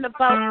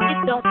about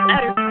it don't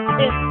matter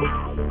if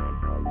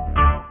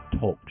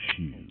Talk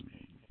shoes.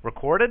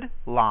 Recorded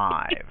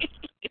live.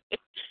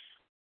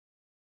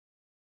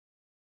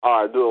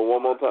 All right, do it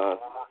one more time.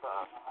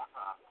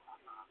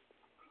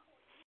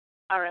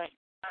 All right.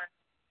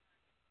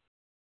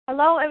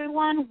 Hello,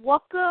 everyone.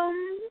 Welcome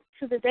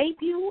to the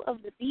debut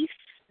of the Beast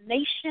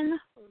Nation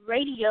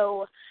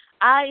Radio.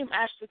 I am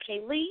Ashley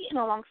K. Lee, and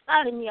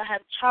alongside of me, I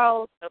have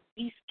Charles, the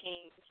Beast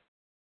King.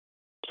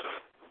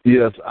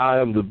 Yes, I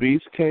am the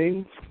Beast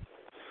King,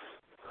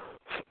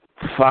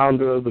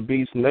 founder of the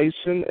Beast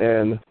Nation,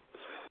 and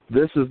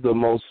this is the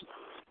most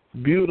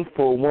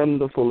beautiful,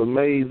 wonderful,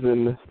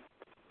 amazing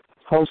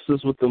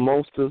hostess with the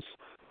mostest,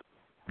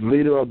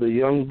 leader of the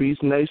Young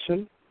Beast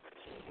Nation,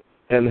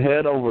 and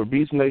head over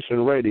Beast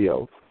Nation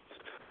Radio.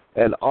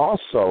 And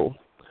also,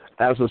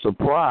 as a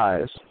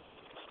surprise,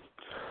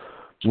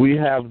 we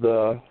have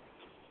the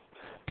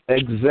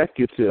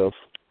executive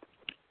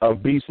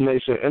of Beast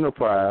Nation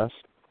Enterprise,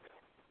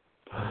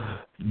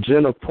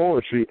 Jenna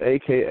Poetry,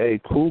 a.k.a.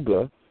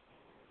 Cougar,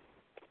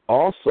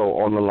 also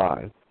on the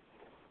line.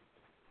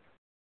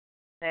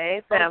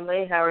 Hey,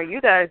 family. How are you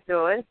guys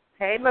doing?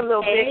 Hey, my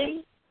little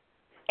baby.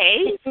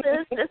 Hey,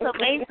 sis. It's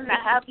amazing to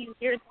have you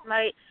here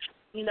tonight.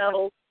 You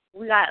know,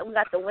 we got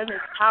the women's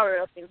power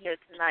up in here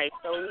tonight,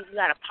 so we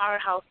got a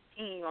powerhouse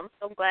team. I'm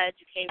so glad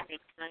you came here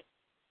tonight.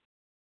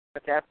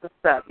 But that's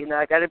what's up. You know,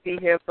 I got to be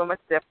here for my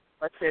sister.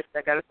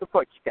 I got to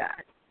support you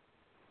guys.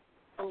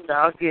 It's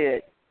all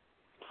good.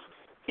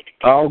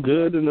 All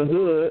good in the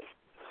hood.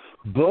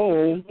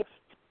 Boom.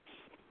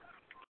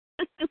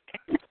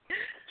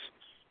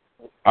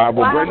 I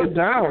will break it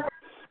down.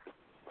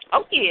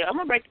 Oh, yeah, I'm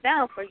going to break it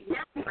down for you.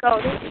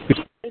 So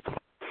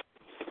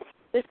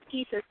this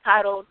piece is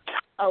titled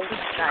A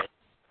Weeknight.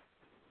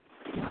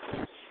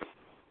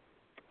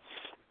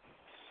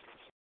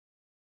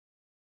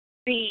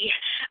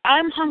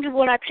 I'm hungry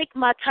when I take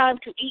my time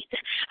to eat.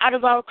 Out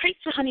of our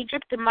crates with honey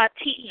dripped in my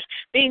tea.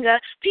 Being a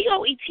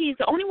POET is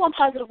the only one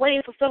positive way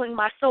of fulfilling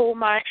my soul.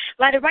 My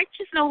light of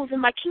righteous knows in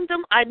my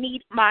kingdom I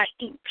need my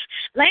ink.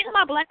 Laying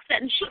my black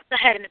satin sheets, I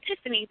had an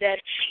epiphany that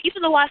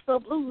even though I feel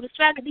blue, the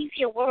swag of these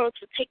here worlds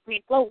would take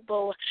me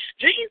global.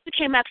 Dreams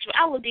became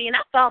actuality, and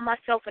I found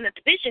myself in a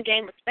division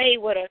game of spade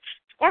with a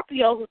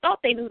Scorpio who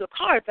thought they knew the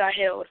cards I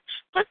held.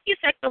 Plus the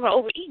effect of an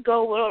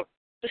over-ego will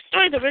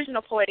destroy the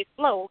original poetic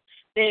flow.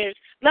 There's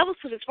levels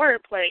to this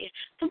wordplay.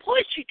 Some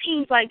poetry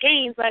teams like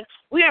games like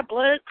We Are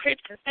Blood,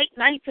 Crips, and State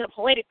Knights in a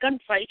poetic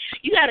gunfight.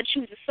 You gotta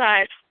choose a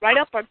side, write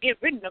up or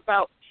get written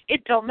about.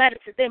 It don't matter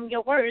to them,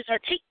 your words are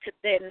taped to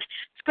them.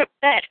 Script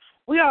that.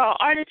 We are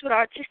artists with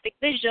artistic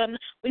vision.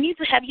 We need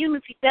to have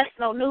unity, that's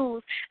no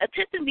news.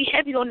 Attempt to be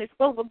heavy on this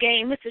global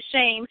game. It's a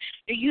shame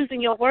you're using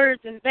your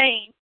words in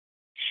vain.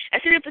 I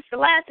said if it's the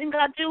last thing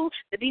I do,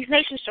 that these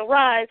nations shall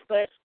rise,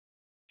 but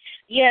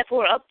yeah, if it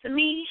were up to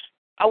me,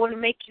 I want to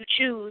make you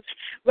choose.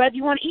 Whether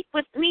you want to eat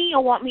with me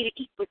or want me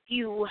to eat with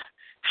you.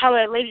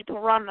 Holla, Lady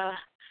Piranha,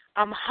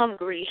 I'm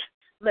hungry.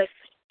 Let's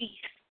feast.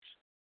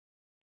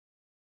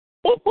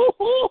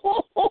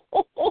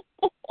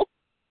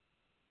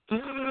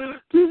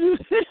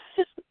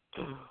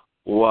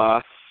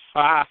 Wow.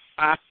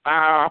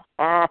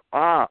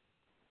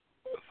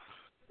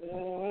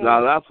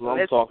 Now that's what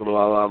I'm talking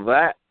about. Now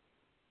that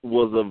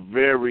was a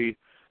very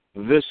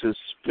vicious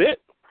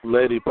spit,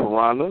 Lady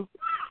Piranha.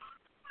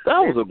 That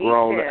was a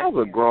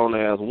grown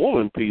ass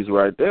woman piece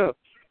right there.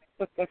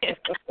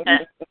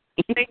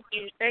 Thank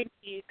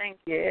you.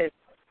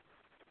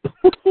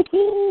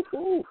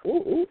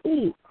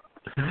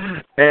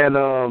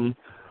 And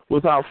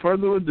without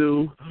further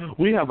ado,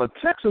 we have a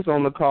Texas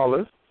on the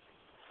caller.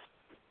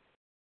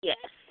 Yes.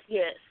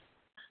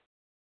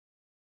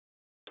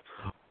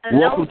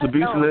 Welcome to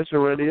Beast Nation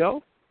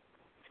Radio.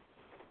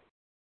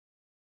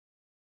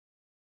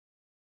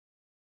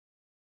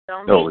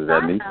 Oh, is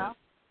that me?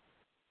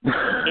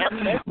 Yep,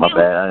 my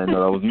bad, I didn't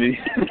know that was me.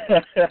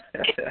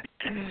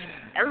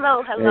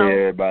 Hello.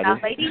 Hey, everybody. Now,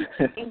 ladies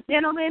and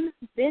gentlemen,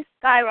 this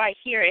guy right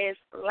here is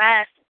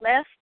Last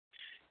Left.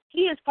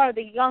 He is part of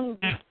the Young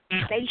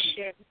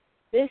Nation.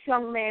 This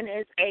young man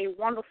is a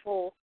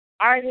wonderful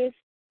artist.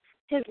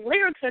 His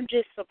lyrics are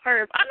just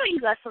superb. I know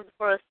you got something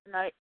for us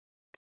tonight.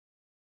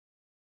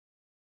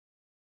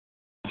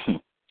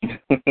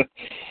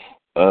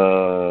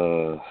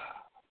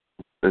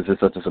 This is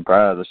such a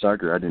surprise, a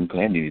shocker. I didn't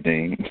plan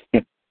anything.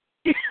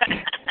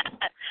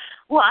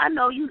 Well, I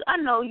know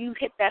you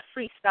hit that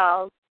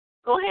freestyle.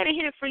 Go ahead and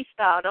hit a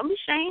freestyle. Don't be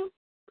ashamed.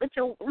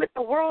 Let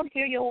the world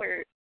hear your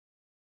words.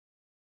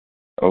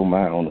 Oh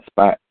my, on the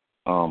spot.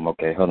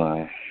 Okay, hold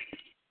on.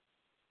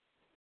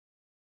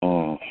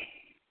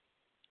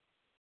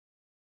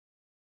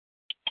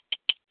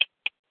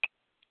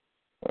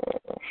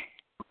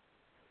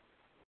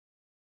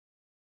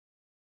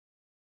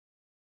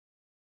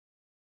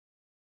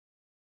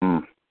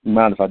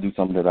 Mind if I do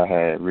something that I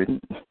had written?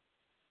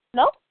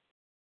 Nope.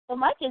 The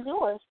mic is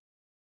yours.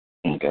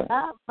 Okay.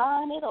 Not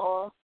mine at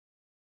all.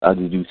 I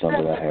just do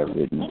something that I had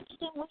written.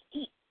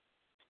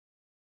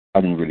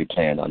 I didn't really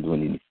plan on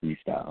doing any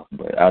freestyle,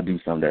 but I'll do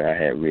something that I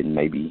had written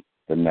maybe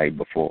the night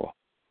before.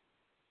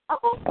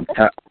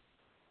 Okay.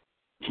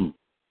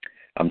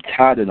 I'm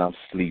tired and I'm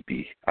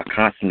sleepy. I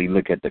constantly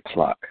look at the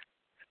clock.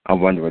 I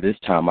wonder at this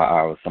time of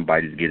hour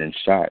somebody's getting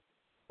shot,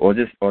 or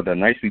the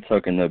nicely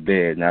tucked in their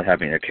bed not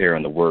having a care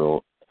in the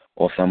world,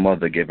 or some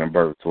mother giving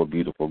birth to a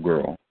beautiful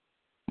girl.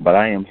 But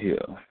I am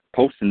here,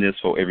 posting this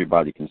so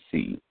everybody can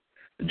see.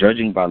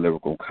 Judging by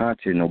lyrical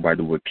content,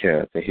 nobody would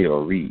care to hear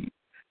or read.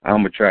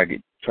 I'm a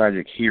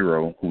tragic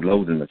hero who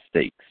loads in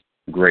mistakes.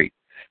 Great.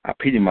 I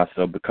pity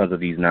myself because of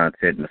these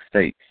non-said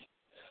mistakes.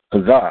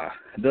 Huzzah!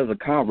 There's a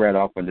comrade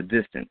off in the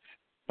distance.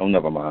 Oh,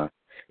 never mind.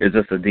 It's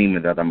just a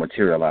demon that I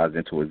materialized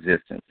into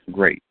existence.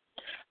 Great.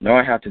 Now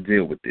I have to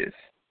deal with this.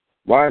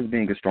 Why is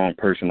being a strong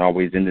person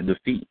always in the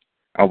defeat?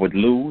 I would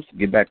lose,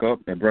 get back up,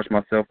 and brush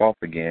myself off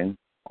again,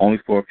 only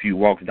for a few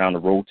walks down the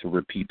road to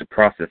repeat the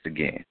process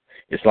again.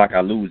 It's like I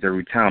lose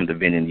every time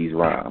defending these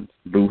rhymes.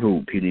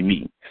 Boo-hoo, pity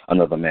me,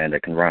 another man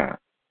that can rhyme.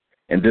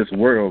 In this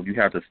world, you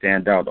have to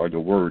stand out or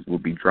your words will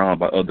be drowned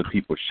by other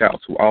people's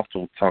shouts who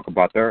also talk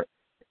about their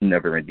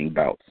never-ending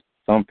bouts.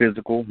 Some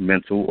physical,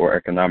 mental, or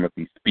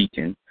economically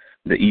speaking,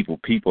 the evil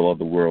people of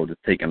the world is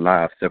taking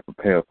lives to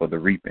prepare for the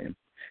reaping.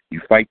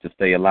 You fight to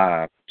stay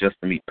alive just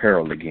to meet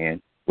peril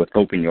again, with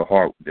hope in your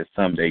heart that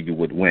someday you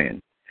would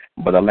win.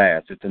 But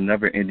alas, it's a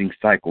never-ending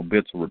cycle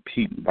built to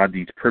repeat by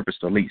these purpose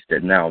elites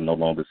that now no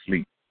longer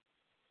sleep.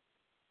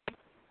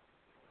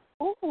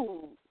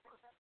 Ooh,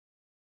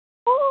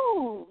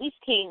 Beast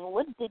King,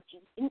 what did you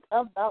think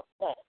about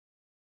that?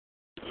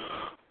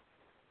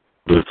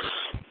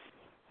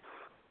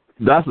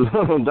 That's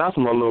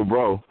my little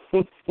bro.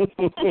 he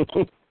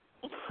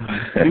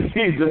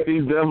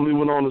definitely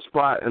went on the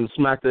spot and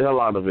smacked the hell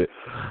out of it.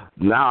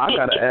 Now I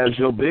gotta ask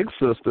your big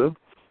sister,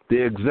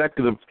 the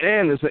executive,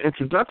 and it's an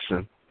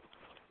introduction.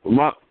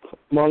 My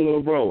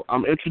little bro,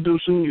 I'm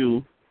introducing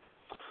you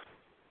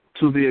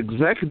to the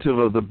executive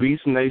of the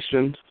Beast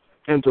Nation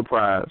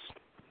Enterprise,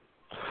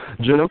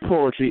 Jenna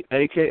Poetry,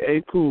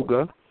 a.k.a.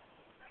 Cougar.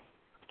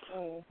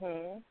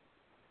 Mm-hmm.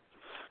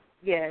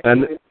 Yes.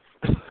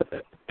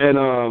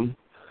 And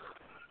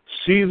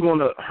she's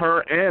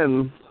her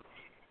and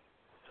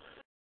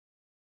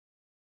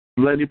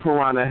Lady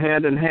Piranha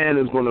hand in hand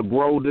is gonna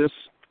grow this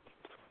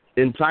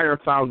entire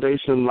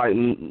foundation like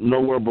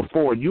nowhere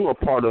before. You are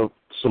part of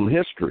some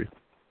history,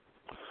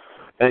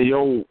 and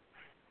your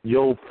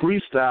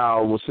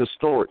freestyle was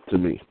historic to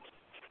me.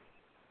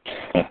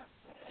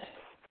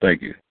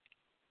 Thank you.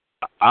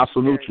 I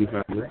salute you,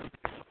 family.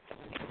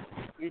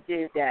 You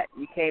did that.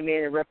 You came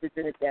in and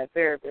represented that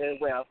very, very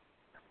well.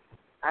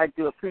 I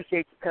do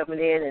appreciate you coming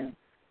in and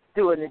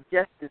doing it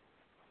justice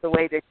the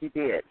way that you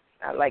did.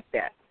 I like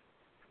that.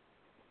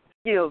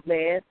 Skills,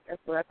 man.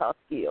 That's what I call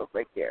skills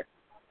right there.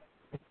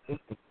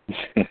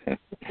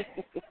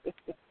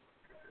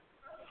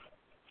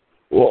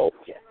 Whoa.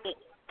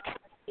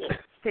 Can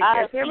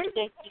you hear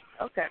me?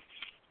 Okay.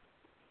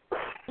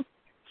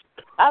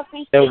 I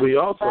appreciate and we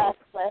also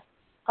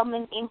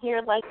coming in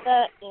here like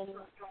that and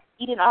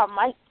eating our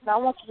mics. And I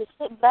want you to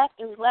sit back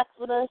and relax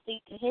with us so you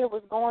can hear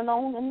what's going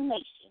on in the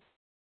nation.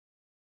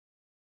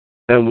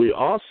 And we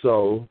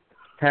also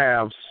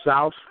have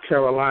South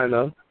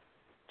Carolina.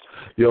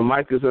 Your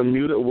mic is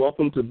unmuted.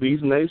 Welcome to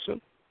Beast Nation.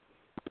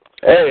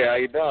 Hey, how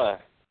you doing?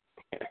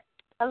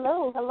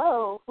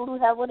 Hello. Who do we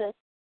have with us?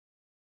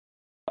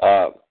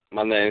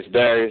 My name's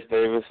Darius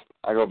Davis.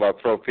 I go by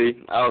Pro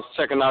P. I was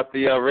checking out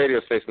the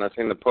radio station. I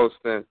seen the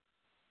posting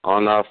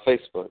on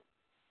Facebook.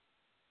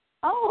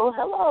 Oh,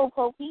 hello,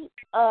 Pope.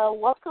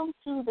 Welcome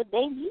to the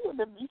debut of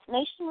the Beast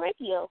Nation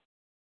Radio.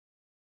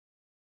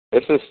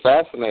 This is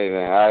fascinating.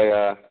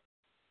 I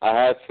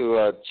had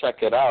to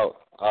check it out.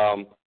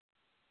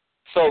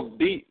 So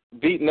Beat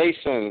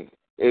Nation,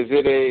 is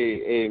it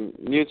a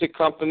music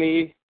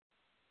company,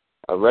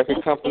 a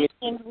record company?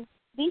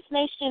 Beast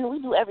Nation, we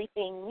do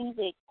everything: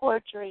 music,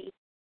 poetry,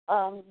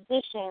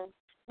 musicians.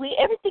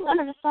 Everything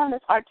under the sun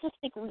is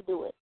artistic. We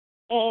do it.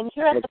 And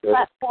here at the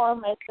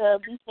platform at the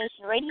Beast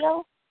Nation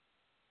Radio,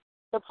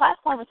 the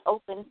platform is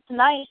open.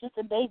 Tonight is just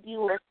a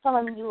debut of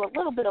telling you a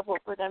little bit of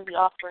what we're going to be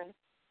offering.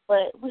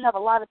 But we have a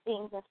lot of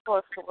things in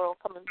store for the world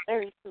coming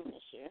very soon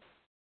this year.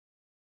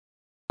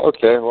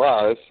 Okay,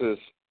 wow, this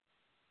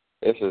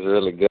is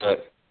really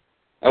good.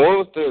 And what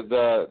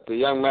was the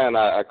young man?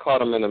 I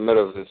caught him in the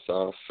middle of this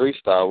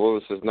freestyle. What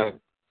was his name?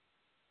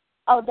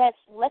 Oh, that's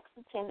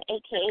Lexington,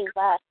 a.k.a.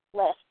 Last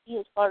Left. He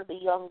is part of the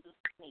Young Beast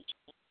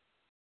Nation.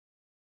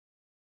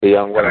 The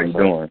young What are you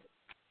doing?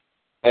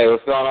 Hey,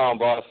 what's going on,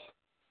 boss?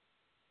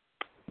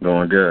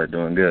 Doing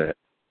good.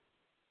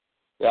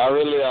 Yeah, I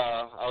really,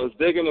 I was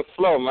digging the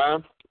flow,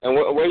 man. And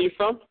where you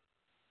from?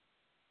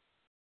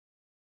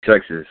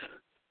 Texas.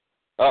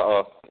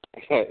 Uh-oh.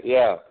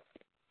 Yeah.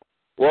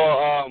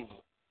 Well,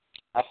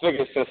 I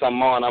figured since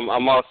I'm on,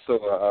 I'm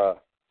also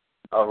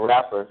a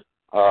rapper.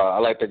 I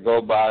like to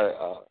go by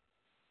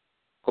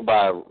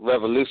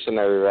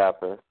revolutionary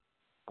rapper.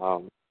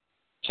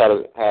 Try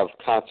to have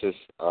conscious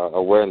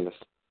awareness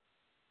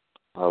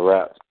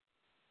rap.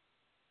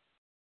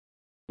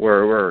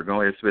 Word.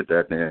 Go ahead and spit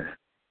that there.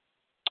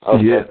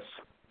 Okay. Yes.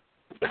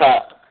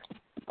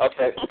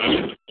 Okay.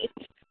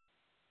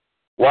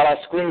 While I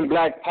screamed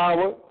Black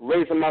Power,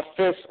 raising my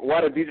fist,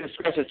 while the DJ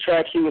scratched the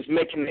track, he was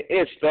making the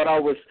itch. Thought I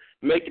was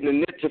making the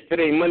niche. If it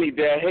ain't money,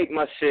 they hate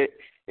my shit.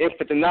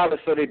 Infinite knowledge,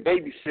 so they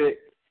babysit.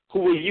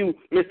 Who are you,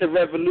 Mr.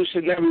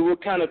 Revolutionary?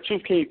 What kind of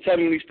truth can you tell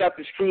me to stop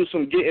the screws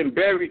from getting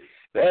buried?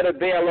 The other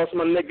day I lost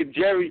my nigga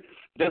Jerry.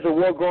 There's a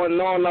war going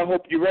on, I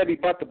hope you're ready.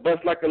 About to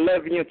bust like a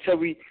levee until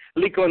we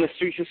leak on the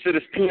streets. You shit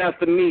is peanuts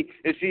to me.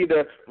 It's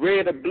either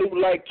red or blue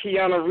like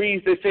Keanu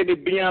Reeves. They say they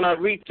beyond our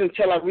reach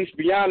until I reach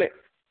beyond it.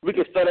 We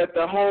can start at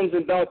the homes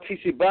and don't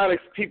teach ebonics.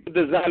 People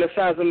designing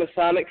signs of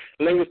Masonic,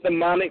 language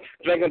demonic,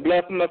 drinking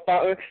blood from a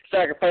fountain,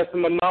 sacrifice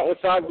from a mountain,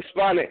 so I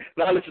responded.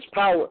 Knowledge is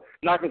power,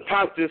 not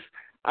unconscious.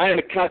 I ain't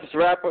a conscious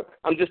rapper,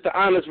 I'm just an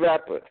honest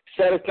rapper.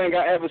 Saddest thing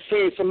I ever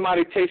seen,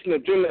 somebody chasing a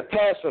dream that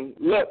passed him.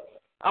 Look,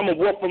 I'm a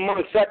wolf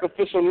among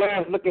sacrificial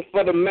lambs, looking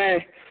for the man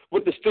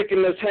with the stick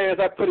in his hands.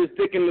 I put his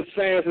dick in the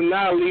sands and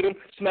now I lead him.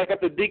 Smack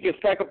up the deacon,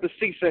 stack up the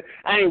seats.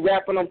 I ain't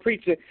rapping, I'm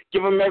preaching.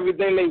 Give them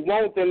everything they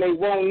want, then they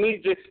won't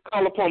need you.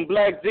 Call upon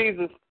Black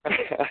Jesus.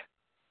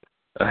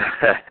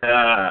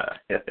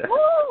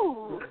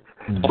 Woo!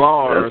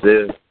 Bars. That's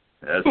it.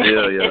 That's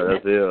it, yeah,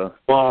 that's it.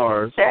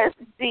 Bars. That's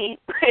deep.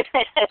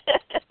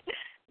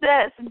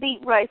 That's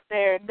deep right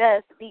there.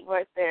 That's deep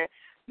right there.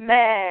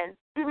 Man.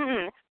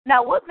 Mm-hmm.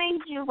 Now, what made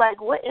you,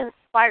 what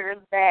inspired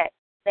that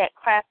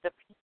craft of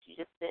piece you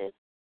just did?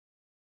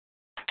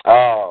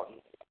 I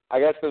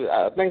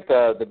think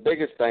the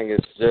biggest thing is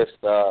just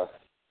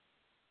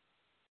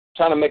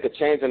trying to make a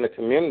change in the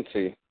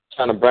community,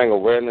 trying to bring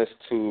awareness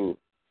to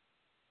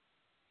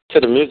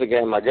the music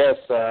game. I guess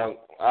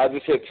I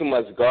just hear too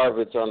much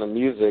garbage on the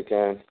music,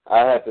 and I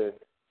had to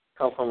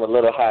come from a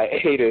little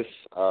hiatus,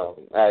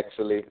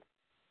 actually,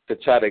 to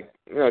try to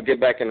get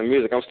back into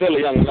music. I'm still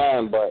a young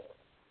man, but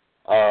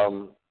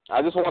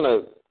I just want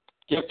to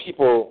give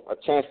people a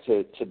chance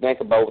to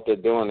think about what they're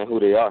doing and who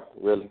they are,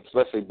 really,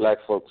 especially black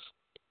folks.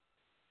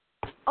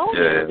 Oh,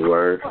 yeah,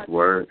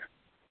 word.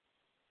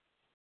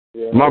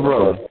 Yeah. My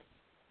brother.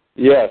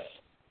 Yes.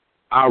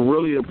 I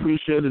really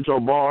appreciated your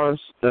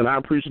bars, and I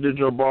appreciated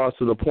your bars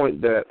to the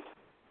point that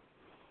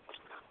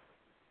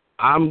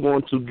I'm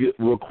going to get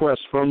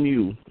requests from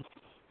you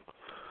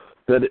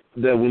that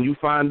when you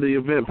find the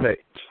event page,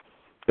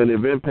 and the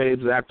event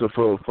page is active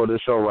for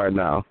this show right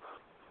now.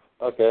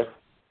 Okay.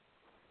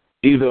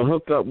 Either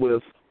hook up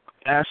with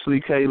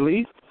Ashley K.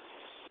 Lee.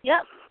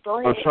 Yep. Go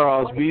ahead. Or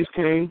Charles Beast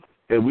King,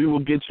 and we will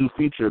get you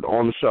featured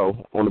on the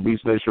show on the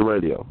Beast Nation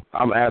Radio.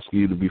 I'm asking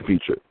you to be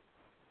featured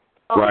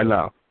right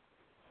now.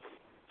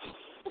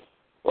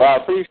 Well, I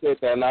appreciate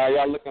that. Now, are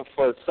y'all looking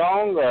for a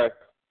song or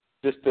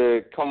just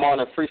to come on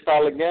and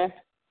freestyle again?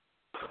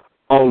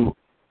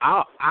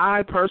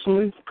 I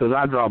personally, because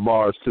I draw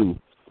bars too,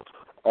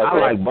 okay.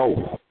 I like both.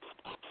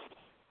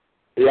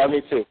 Yeah,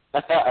 me too.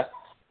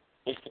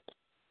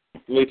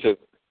 Me too.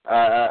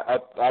 I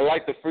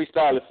like the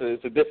freestyle.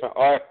 It's a different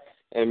art,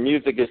 and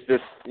music is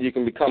just, you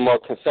can become more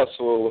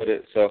conceptual with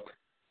it. So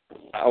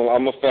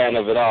I'm a fan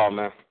of it all,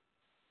 man.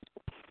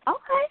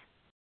 Okay.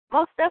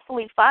 Most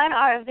definitely. Find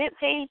our event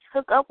page,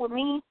 hook up with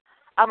me.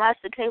 I'm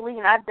Ashley Kaylee,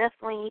 and I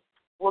definitely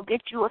will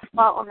get you a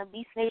spot on the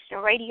Beast Nation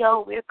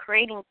Radio. We're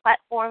creating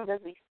platforms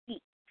as we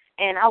speak,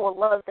 and I would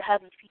love to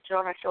have you featured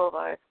on our show of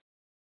ours.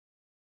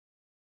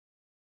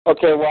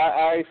 Okay, well,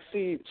 I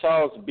see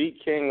Charles Beat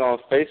King on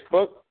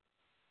Facebook.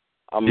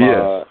 I'm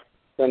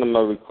send him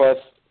a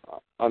request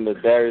under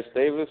Darius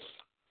Davis,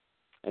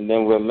 and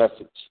then we'll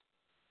message.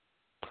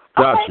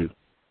 Got you.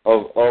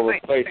 Over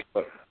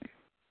Facebook.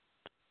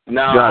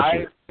 Now,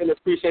 I really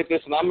appreciate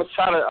this, and I'm going to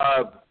try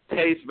to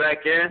pace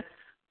back in,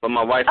 but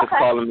my wife is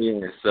calling me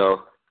in,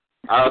 so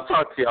I'll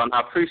talk to y'all, and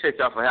I appreciate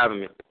y'all for having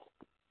me.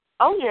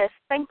 Oh, yes.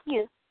 Thank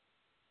you.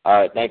 All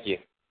right. Thank you.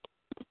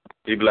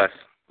 Be blessed.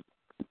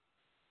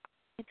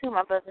 You too,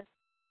 my brother.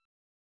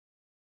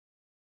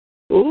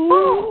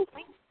 Ooh.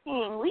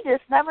 We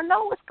just never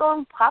know what's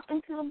going to pop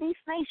into the Beast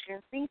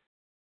Nation, see?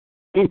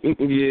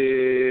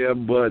 Yeah,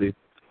 buddy.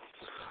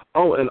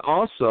 Oh, and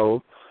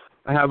also,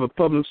 I have a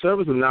public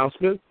service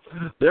announcement.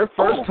 Their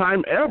first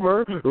time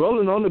ever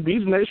rolling on the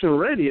Beast Nation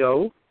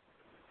Radio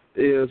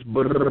is...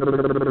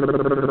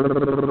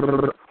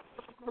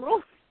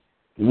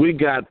 We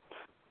got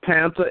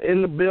Panther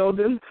in the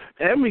building,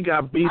 and we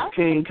got Beast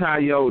King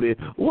Coyote.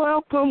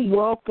 Welcome,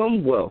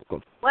 welcome,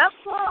 welcome.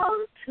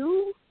 Welcome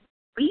to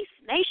Beast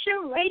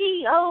Nation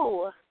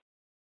Radio.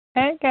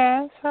 Hey,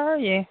 guys. How are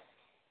you?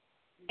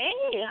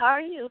 Hey, how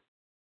are you?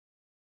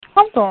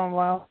 I'm doing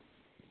well.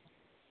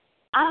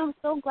 I'm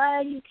so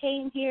glad you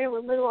came here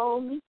with little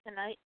old me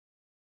tonight.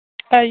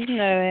 Oh, you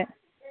know it.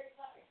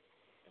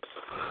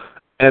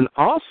 And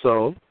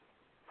also,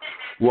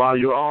 while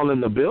you're all in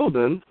the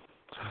building,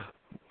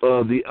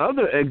 the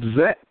other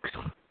exec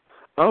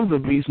of the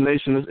Beast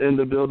Nation is in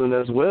the building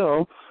as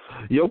well.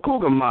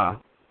 Yokogama,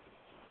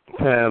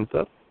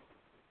 Panther,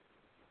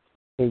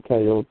 and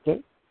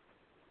Coyote.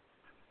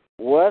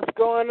 What's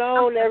going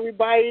on,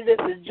 everybody? This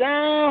is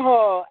John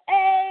Hall,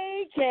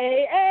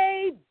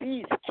 a.k.a.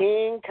 Beast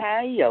King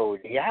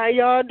Coyote. How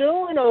y'all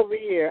doing over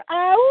here?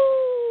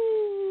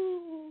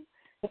 Ow!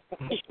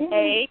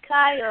 Hey,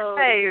 Kyle.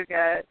 Hey, you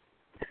guys.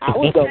 I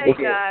was over Hey,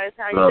 here. guys.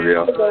 How Love you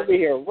y'all. I was over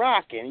here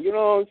rocking. You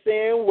know what I'm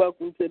saying?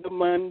 Welcome to the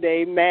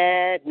Monday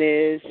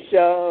Madness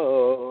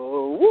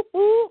Show. Whoop,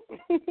 whoop.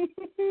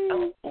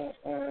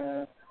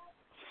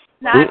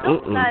 Now, I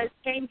know you guys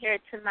came here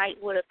tonight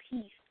with a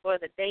piece for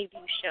the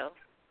debut show.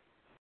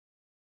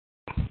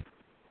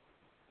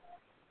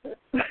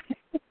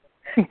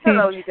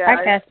 Hello, you guys.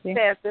 I got you.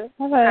 Samson.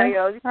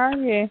 Hello. How are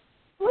you?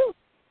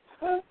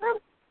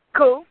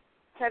 Cool.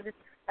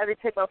 Had to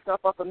take myself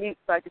off of mute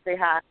so I could say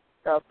hi.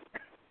 So,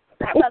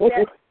 how about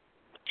that?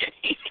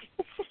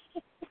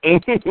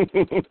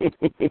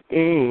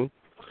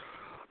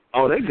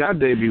 Oh, they got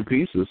debut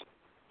pieces.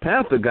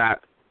 Panther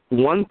got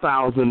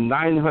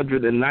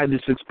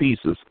 1,996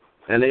 pieces,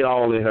 and they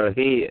all in her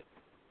head.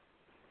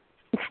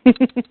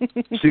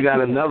 She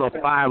got another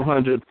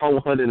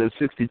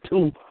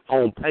 462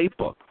 on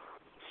paper.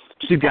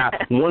 She got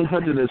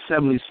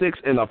 176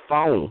 in a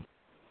phone.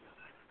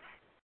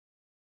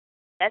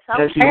 That's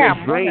how And she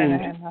just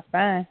dreamed.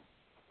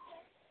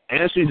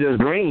 And she just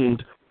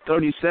dreamed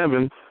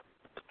 37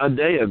 a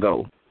day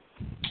ago.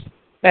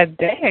 A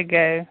day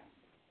ago?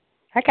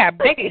 I got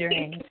big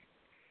dreams.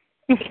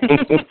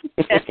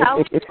 That's how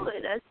we do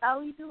it. That's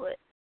how we do it.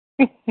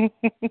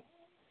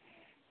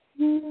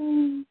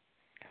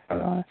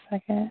 Hold on a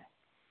second.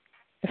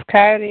 If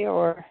Coyote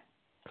or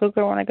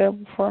Cougar want to go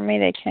before me,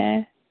 they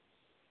can.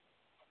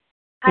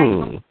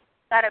 I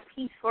got a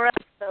piece for us,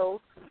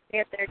 so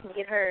Panther can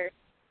get her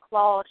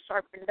claws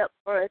sharpened up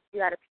for us. You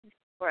got a piece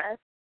for us.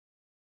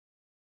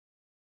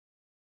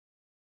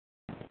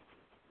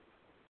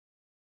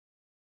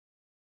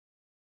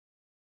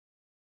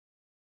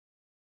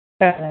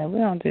 We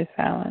don't do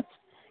silence.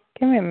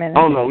 Give me a minute.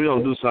 Oh, no, we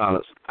don't do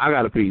silence. I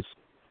got a piece.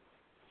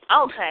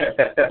 Okay,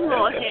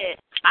 go ahead.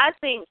 I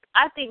think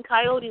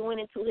Coyote went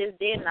into his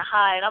den to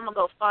hide. I'm gonna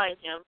go find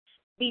him.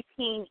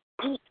 B-Team,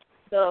 eat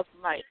the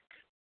mic.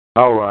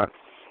 All right.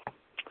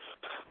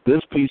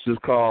 This piece is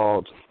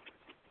called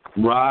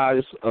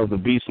Rise of the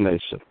Beast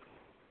Nation.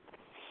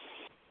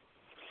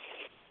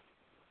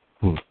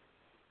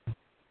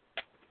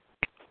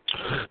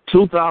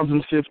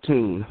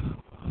 2015.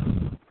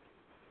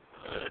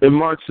 It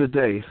marks a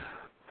day.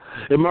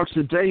 It marks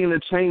a day in the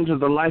change of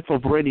the life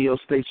of radio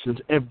stations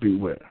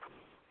everywhere.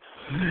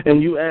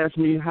 And you ask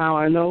me how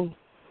I know?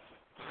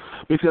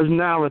 Because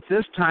now at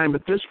this time,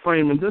 at this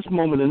frame, in this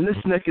moment, in this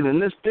second, in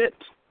this bit,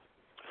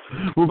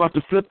 we're about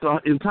to flip the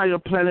entire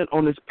planet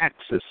on its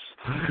axis.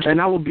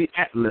 And I will be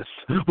Atlas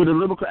with a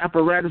lyrical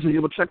apparatus, and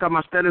you will check out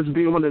my status as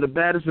being one of the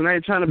baddest. And I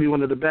ain't trying to be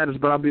one of the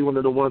baddest, but I'll be one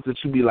of the ones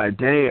that you be like,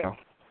 damn,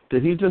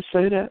 did he just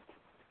say that?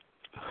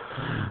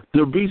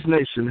 The Beast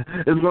Nation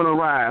is going to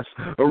rise,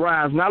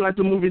 not like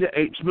the movie The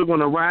Apes. We're going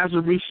to rise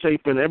and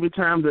reshape, and every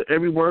time that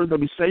every word that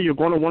we say, you're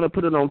going to want to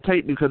put it on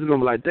tape because you're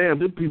going to be like, damn,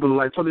 these people are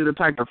like totally the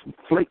type of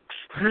flakes.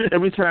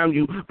 Every time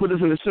you put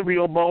this in a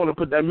cereal bowl and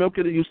put that milk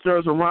in it, you stir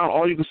it around,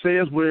 all you can say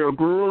is, we're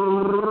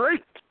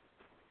great.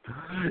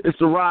 It's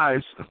the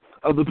rise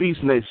of the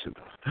Beast Nation.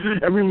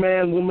 Every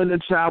man, woman,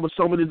 and child with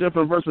so many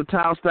different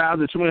versatile styles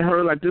that you ain't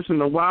heard like this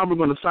in a while. We're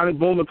going to sonic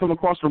boom and come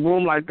across the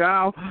room like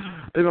Gal.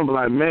 They're going to be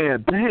like,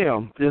 man,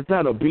 damn, is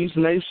that a Beast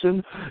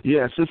Nation?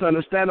 Yes, it's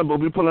understandable.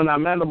 We're pulling our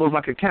mandibles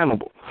like a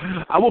cannibal.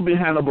 I will be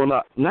Hannibal,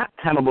 not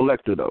Hannibal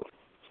Lecter, though.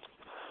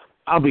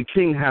 I'll be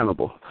King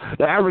Hannibal,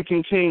 the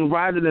African king,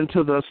 riding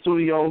into the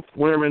studio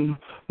wearing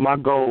my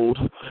gold,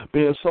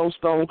 being so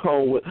stone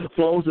cold with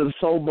flows that are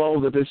so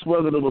bold that they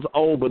swear that it was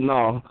old, but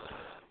no,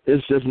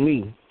 it's just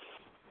me.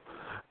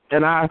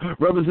 And I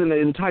represent the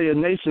entire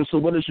nation, so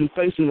what is you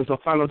facing is a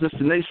final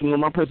destination with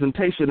my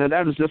presentation, and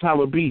that is just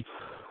how it be.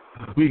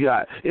 We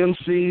got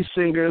MCs,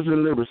 singers,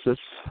 and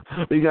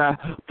lyricists. We got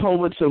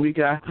poets, and we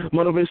got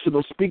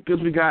motivational speakers.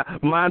 We got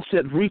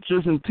mindset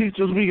reachers and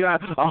teachers. We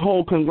got a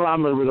whole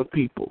conglomerate of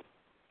people.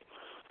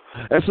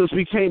 And since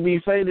we can't be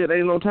faded,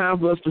 ain't no time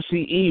for us to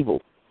see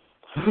evil.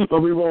 But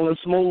we rolling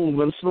smooth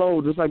and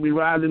slow, just like we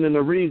riding in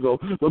a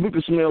Regal. But we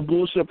can smell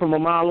bullshit from a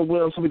mile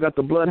away, so we got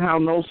the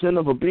bloodhound nose scent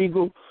of a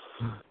beagle.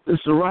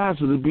 It's the rise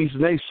of the Beast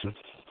Nation.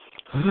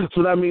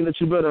 So that means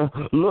that you better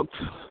look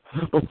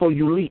before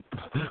you leap,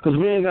 because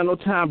we ain't got no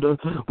time to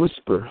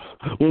whisper.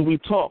 When we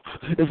talk,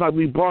 it's like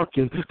we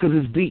barking, because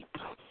it's deep.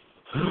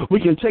 We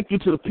can take you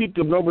to the peak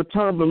of no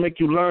return, but make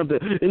you learn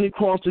that any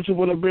cross that you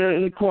want to bear,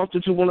 any cross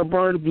that you want to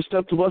burn, if you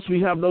step to us, we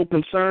have no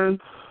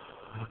concern.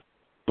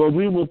 But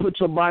we will put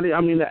your body,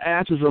 the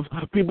ashes of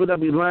people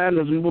that be lying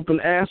as we whooping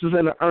asses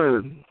in the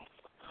urn.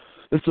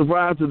 It's the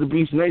rise of the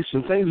Beast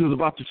Nation. Things is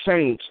about to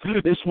change.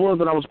 They swore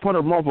that I was part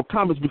of Marvel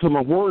Comics because my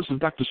words is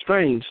Dr.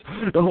 Strange.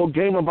 The whole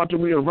game about to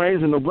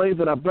rearrange, and the way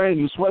that I bang,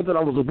 you swear that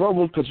I was a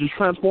werewolf because you're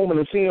transforming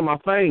and seeing my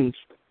fangs.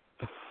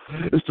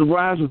 It's the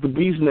rise of the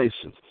Beast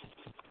Nation.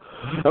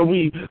 And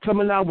we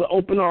coming out with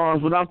open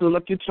arms without the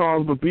lucky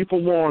charms, but be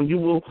forewarned, you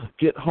will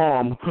get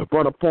harm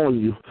brought upon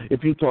you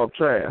if you talk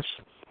trash.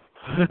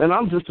 And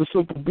I'm just a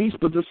simple beast,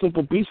 but this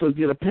simple beast will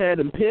get a pad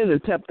and pen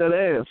and tap that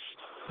ass,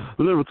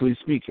 lyrically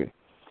speaking.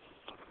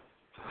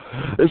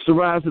 It's the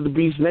rise of the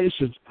Beast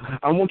Nation.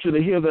 I want you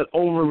to hear that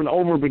over and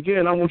over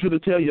again. I want you to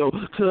tell your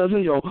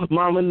cousin, your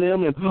mama and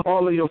them, and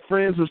all of your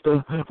friends it's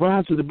the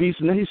rise of the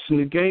Beast Nation.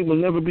 The game will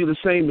never be the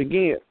same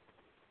again.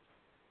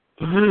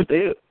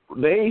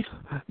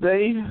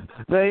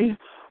 They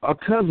are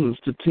cousins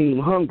to Team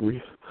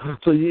Hungry.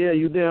 So, yeah,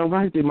 you damn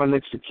right they're my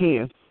next of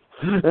kin.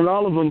 And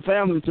all of them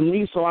family to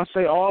me, so I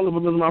say all of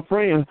them is my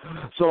friend.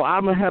 So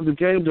I'm going to have the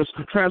game just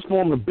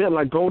transform a bit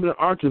like golden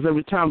arches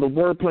every time the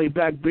wordplay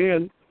back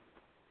bend.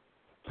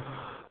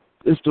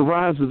 It's the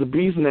rise of the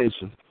Beast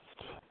Nation.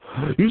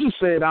 You should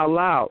say it out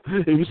loud.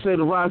 If you say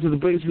the rise of the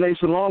Beast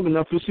Nation long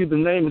enough, you'll see the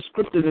name is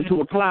scripted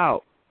into a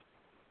cloud.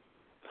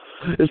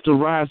 It's the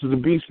rise of the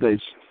Beast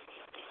Nation.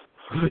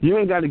 You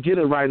ain't got to get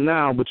it right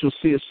now, but you'll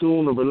see it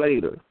sooner or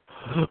later.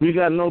 We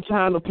got no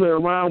time to play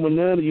around with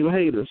none of you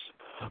haters.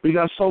 We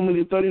got so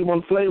many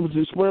 31 flavors,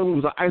 we swear we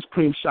was an ice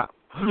cream shop.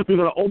 We're going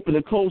to open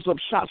and close up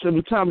shops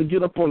every time we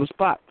get up on the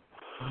spot.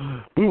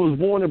 We was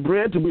born and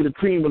bred to be the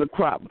cream of the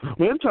crop.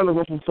 We ain't trying to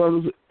ruffle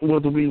feathers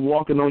whether we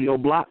walking on your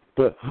block,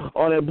 but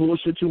all that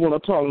bullshit you want to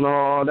talk,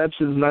 no, that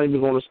shit is not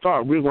even going to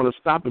start. We're going to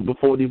stop it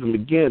before it even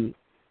begins.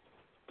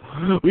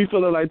 We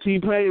feeling like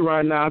T-Pain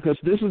right now because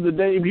this is the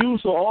debut,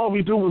 so all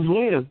we do is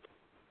win.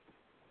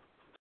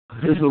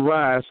 It's a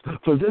rise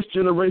for this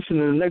generation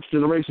and the next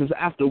generations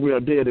after we are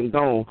dead and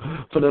gone.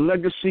 For the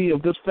legacy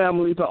of this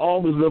family to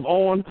always live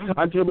on,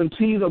 I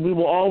guarantee that we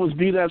will always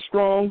be that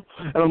strong,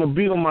 and I'm going to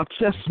beat on my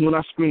chest when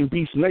I scream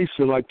Beast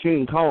Nation like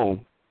King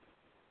Kong.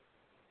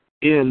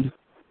 End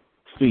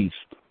feast.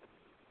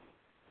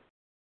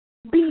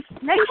 Beast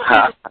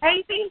Nation,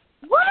 baby.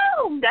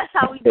 Woo! That's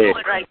how we do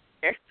it right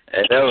there.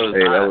 Hey, that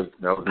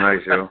was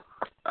nice, yo.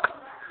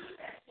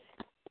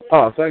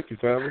 Oh, thank you,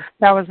 family.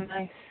 That was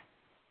nice.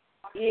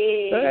 Yeah.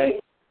 Hey.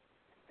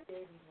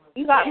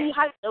 You got me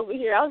hyped over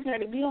here. I was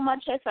going to be on my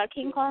chest like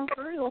King Kong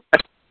for real.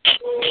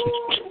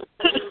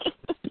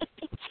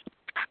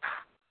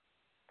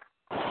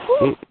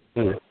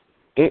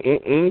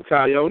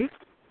 Coyote.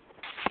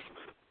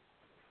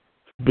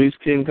 Beast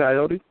King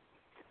Coyote.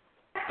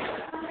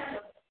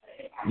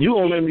 You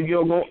gonna let me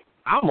go?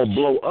 I'm gonna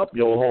blow up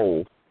your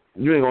hole.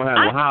 You ain't gonna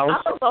have no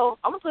house. I'm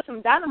gonna put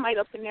some dynamite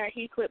up in there and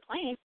he quit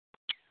playing.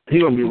 He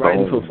gonna be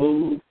writing for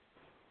food.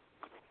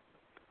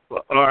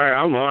 All right,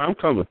 I'm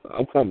coming.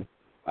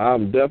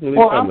 I'm definitely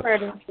coming. I'm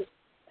ready.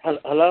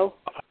 Hello?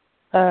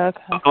 Okay.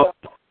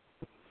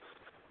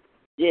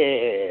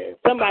 Yeah,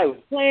 somebody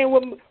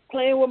was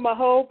playing with my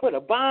hole, put a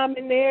bomb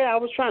in there. I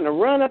was trying to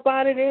run up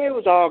out of there. It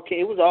was all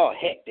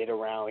hectic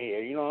around here.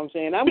 You know what I'm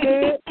saying? I'm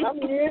good.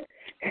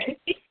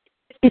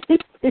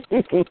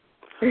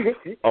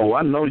 Oh,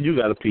 I know you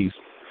got a piece.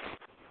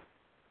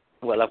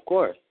 Well, of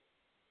course.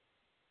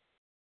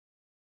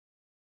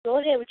 Go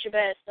ahead with your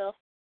bad stuff.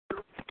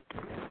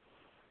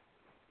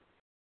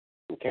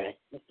 Okay,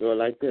 let's do it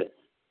like this.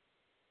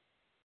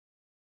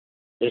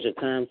 Is your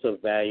time so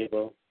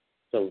valuable,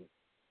 so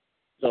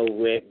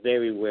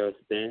very well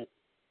spent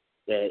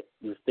that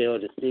you fail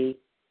to see?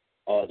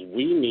 All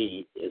we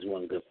need is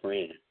one good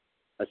friend.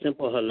 A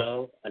simple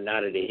hello, a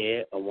nod of the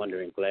head, a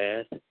wondering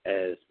glance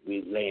as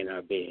we lay in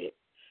our bed.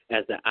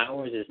 As the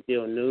hours is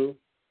still new,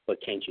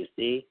 but can't you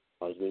see?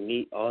 All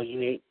you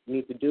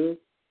need to do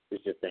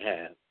is just to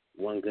have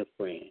one good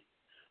friend.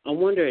 I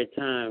wonder at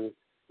times,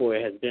 for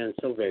it has been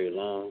so very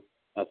long,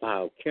 of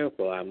how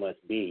careful I must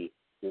be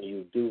when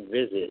you do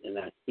visit and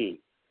I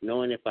speak,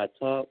 knowing if I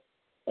talk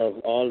of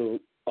all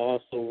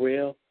so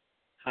real,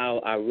 how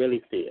I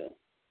really feel,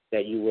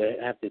 that you would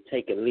have to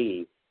take a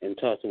leave and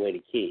toss away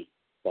the key.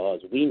 For all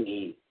we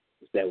need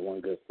is that one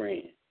good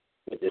friend.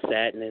 With the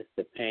sadness,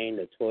 the pain,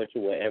 the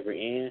torture will ever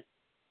end,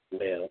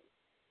 well,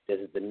 this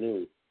is the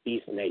new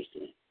Beast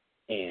Nation,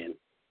 and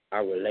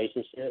our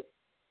relationship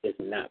is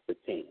not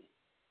pretend.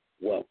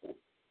 Welcome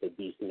to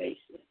Beast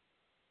Nation.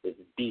 This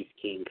is Beast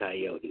King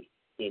Coyote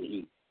in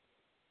Heat.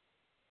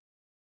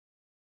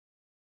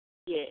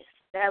 Yes,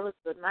 that was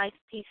a nice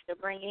piece to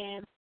bring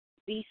in.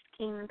 Beast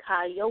King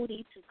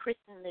Coyote to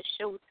christen the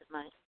show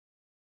tonight.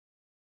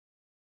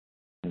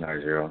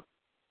 Nice, yo.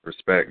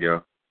 Respect,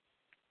 yo.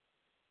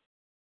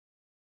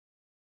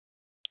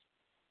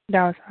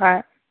 That was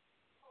hot.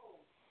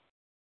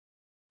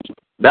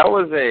 That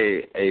was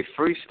a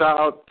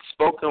freestyle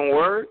spoken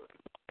word?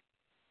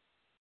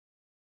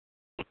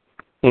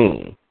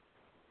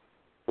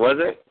 Was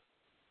it?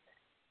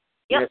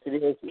 Yep. Yes,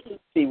 it is.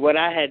 See, what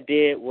I had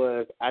did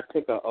was I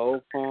took an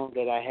old poem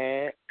that I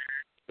had,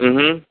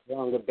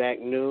 longer back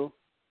new.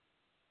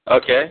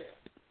 Okay.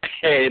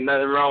 Hey,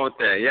 nothing wrong with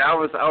that. Yeah, I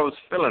was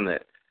feeling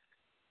it.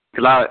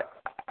 Cause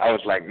I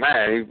was like,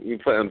 man, you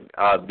putting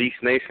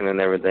Beast Nation and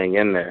everything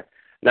in there.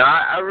 Now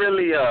I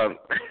really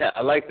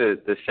I like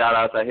the shout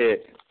outs. I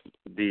hit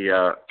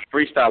the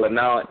freestyler.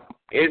 Now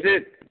is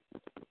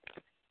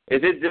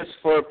it just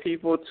for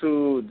people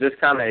to just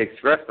kind of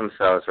express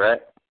themselves,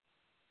 right?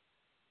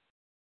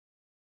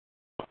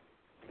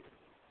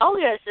 Oh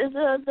yes,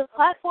 the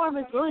platform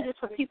is really just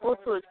for people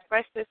to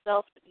express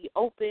themselves, to be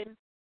open,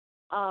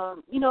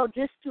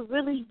 just to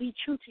really be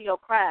true to your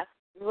craft.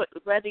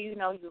 whether you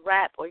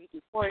rap or you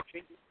do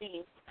poetry, you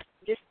sing,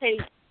 just stay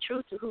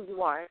true to who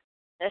you are.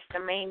 That's the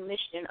main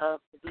mission of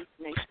the Beast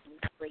Nation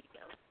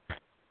Radio.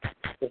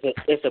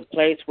 It's a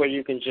place where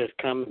you can just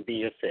come and be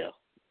yourself.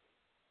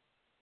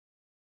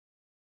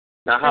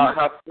 Now,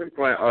 how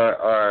frequent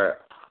are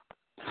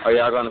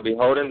y'all going to be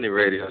holding the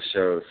radio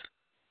shows?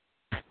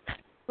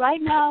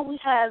 Right now, we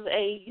have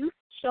a youth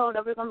show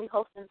that we're going to be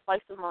hosting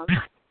twice a month,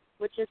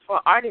 which is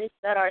for artists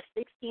that are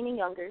 16 and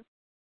younger.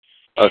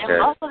 And we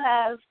also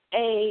have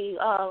a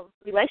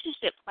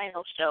relationship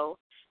panel show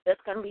we're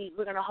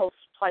going to host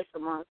twice a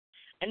month.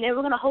 And then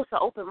we're going to host an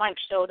open mic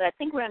show that I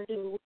think we're going to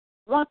do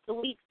once a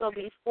week, so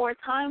it'll be 4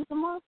 times a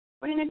month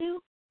we're going to do.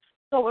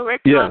 So we're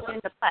working on getting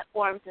the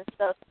platforms and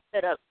stuff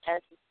set up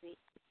as we speak.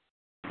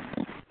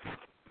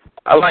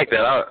 I like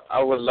that.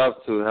 I would love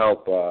to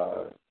help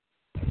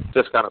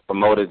just kind of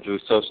promote it through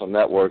social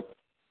network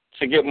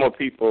to get more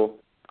people.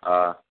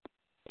 Because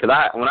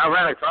when I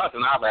ran across it,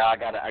 I was like,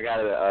 I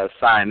gotta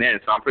sign in.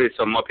 So I'm pretty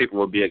sure more people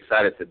will be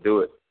excited to do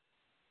it.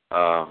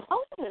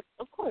 Yes,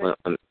 of course.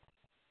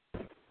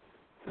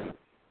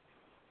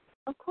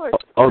 Of course.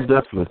 Oh,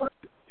 definitely.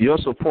 Your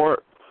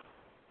support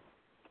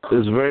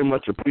is very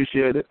much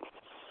appreciated.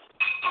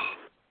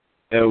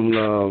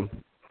 And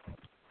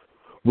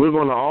we're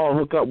going to all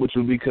hook up with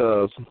you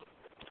because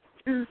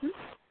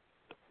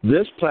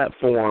this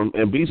platform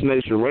and Beast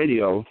Nation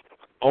Radio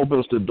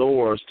opens the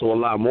doors to a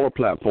lot more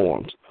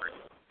platforms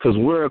because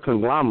we're a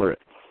conglomerate.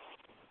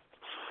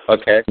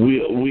 Okay.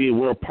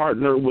 We're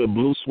partnered with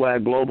Blue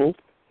Swag Global.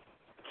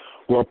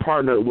 We're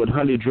partnered with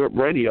Honey Drip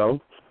Radio.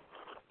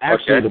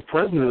 Actually, the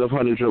president of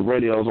Honey Drip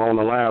Radio is on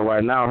the line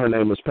right now. Her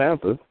name is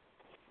Panther.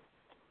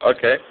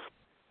 Okay.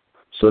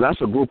 So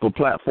that's a group of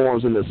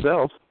platforms in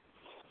itself.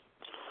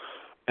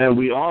 And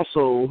we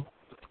also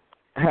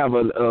have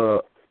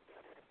a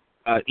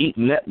Eat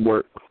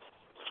Network,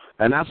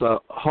 and that's a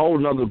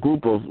whole other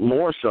group of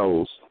more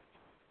shows.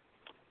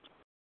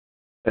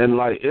 And,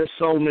 it's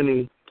so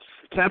many.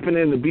 Tapping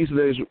into Beast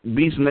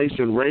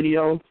Nation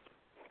Radio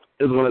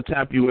is going to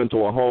tap you into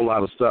a whole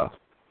lot of stuff.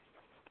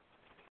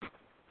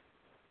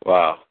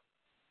 Wow.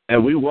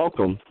 And we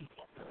welcome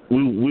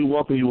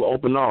you with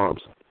open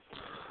arms.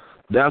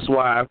 That's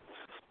why,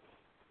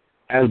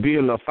 as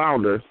being the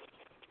founder,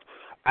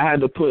 I had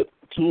to put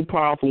 2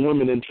 powerful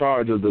women in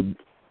charge of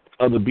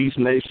the Beast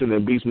Nation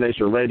and Beast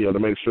Nation Radio to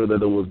make sure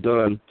that it was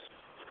done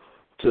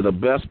to the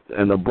best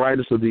and the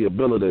brightest of the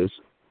abilities,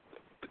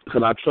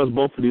 because I trust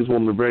both of these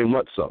women very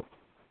much so.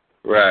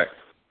 Right.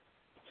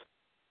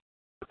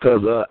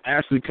 Because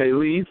Ashley K.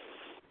 Lee,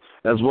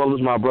 as well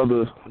as my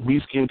brother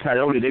Beast King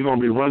Coyote, they're going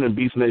to be running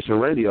Beast Nation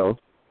Radio.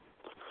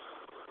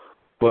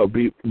 But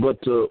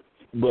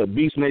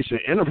Beast Nation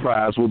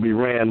Enterprise will be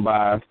ran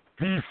by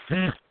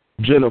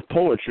Jen of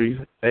Poetry,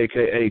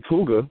 a.k.a.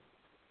 Cougar.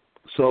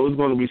 So it's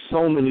going to be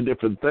so many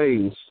different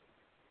things.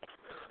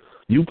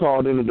 You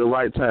called in at the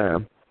right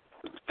time,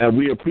 and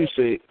we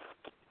appreciate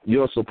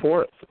your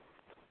support.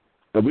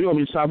 And we're going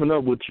to be chopping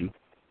up with you.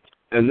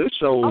 And this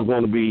show is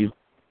going to be,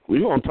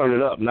 we're going to turn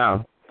it up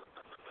now.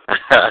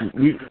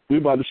 we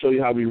about to show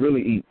you how we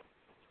really eat.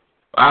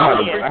 I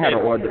had an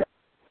order.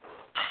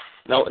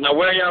 Now,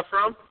 where are y'all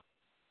from?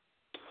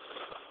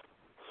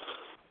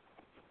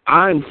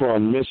 I'm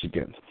from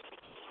Michigan.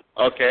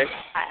 Okay.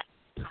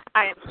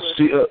 I am.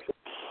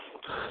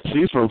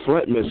 She's from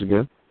Flint,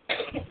 Michigan.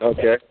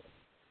 Okay.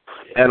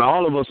 And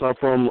all of us are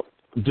from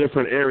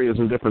different areas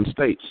in different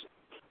states.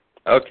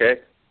 Okay.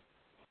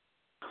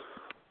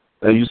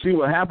 And you see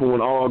what happened when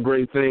all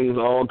great things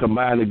all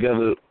combine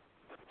together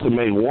to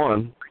make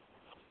one.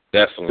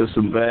 Definitely. It's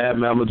some bad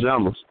mamma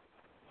jammas.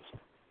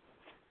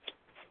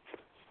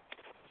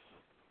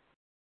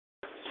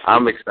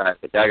 I'm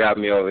excited. Y'all got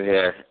me over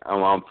here.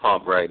 I'm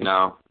pumped right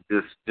now.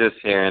 Just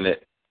hearing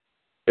it.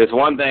 It's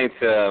one thing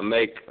to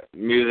make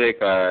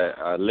music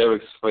or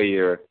lyrics for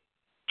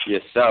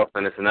yourself,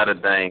 and it's another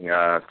thing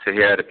to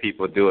hear other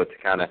people do it to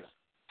kind of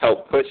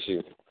help push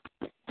you.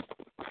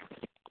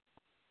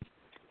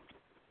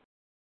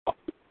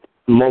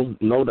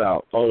 No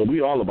doubt. Oh,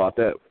 we all about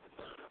that.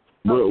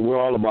 We're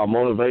all about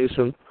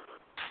motivation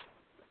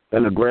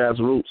and the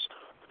grassroots.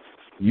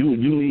 You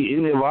need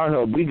any of our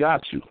help, we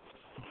got you.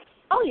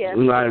 Oh, yeah.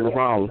 Not even a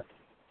problem.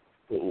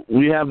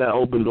 We have that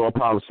open door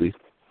policy.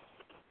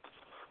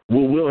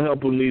 We'll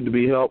help who need to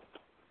be helped.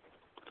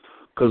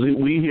 Because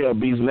we here at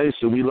Beast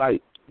Nation, we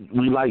like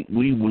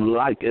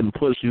and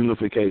push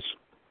unification.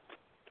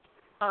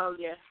 Oh,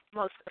 yeah.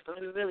 Most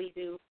definitely. We really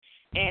do.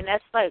 And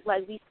that's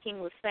like Beast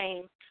King was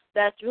saying,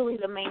 that's really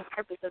the main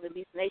purpose of the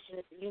Beast Nation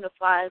is to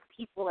unify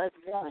people as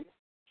one.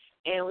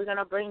 And we're going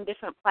to bring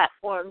different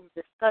platforms,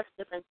 discuss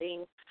different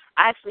things.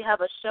 I actually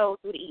have a show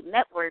through the Eat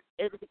Network.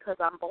 It's because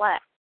I'm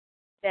black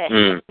that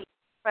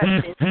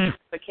expresses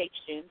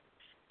unification.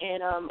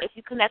 And if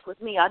you connect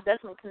with me, I'll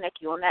definitely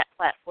connect you on that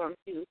platform,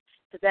 too,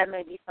 because that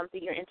may be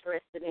something you're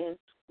interested in.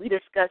 We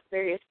discuss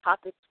various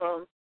topics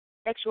from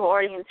sexual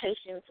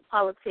orientation to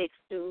politics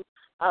to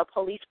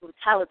police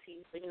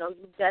brutality. So, you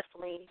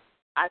definitely,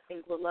 I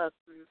think, would love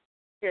to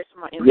hear some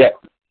more info. Yeah.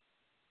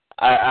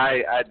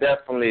 I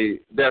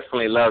definitely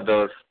love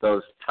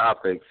those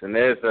topics, and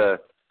there's a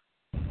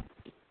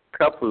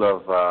couple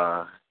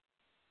of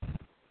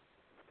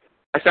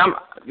actually, I'm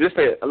just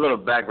a little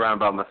background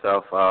about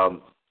myself.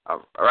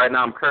 Right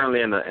now, I'm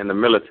currently in the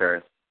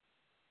military,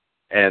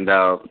 and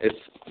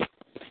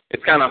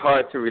it's kind of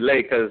hard to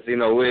relate because we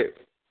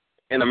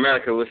in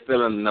America we're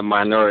still in the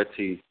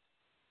minority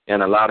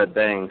in a lot of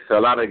things. So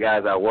a lot of the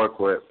guys I work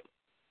with,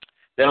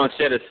 they don't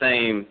share the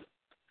same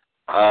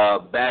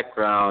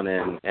background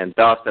and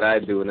thoughts that I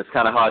do, and it's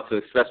kind of hard to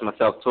express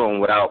myself to them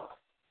without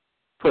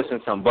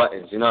pushing some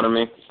buttons. You know what I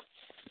mean?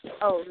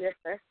 Oh, yes,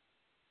 sir.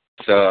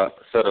 So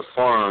the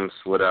forums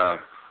would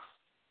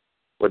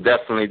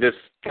definitely just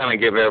kind of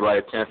give everybody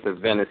a chance to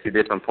vent and see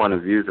different point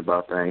of views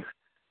about things.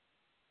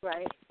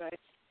 Right.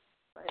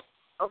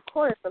 Of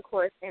course.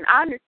 And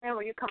I understand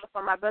where you're coming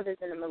from. My brother's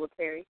in the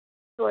military.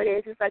 So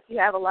it's like you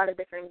have a lot of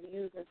different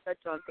views and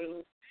such on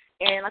things.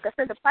 And like I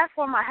said, the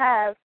platform I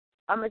have,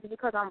 is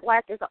because I'm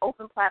black, is an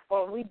open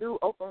platform. We do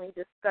openly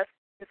discuss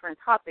different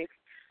topics.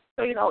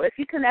 So, if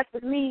you connect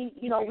with me,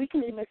 we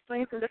can even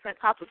explain some different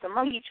topics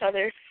among each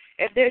other.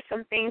 If there's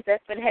some things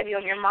that's been heavy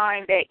on your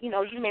mind that, you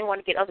may want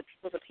to get other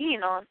people's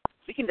opinion on,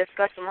 we can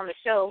discuss them on the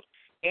show.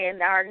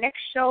 And our next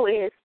show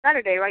is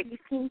Saturday, right,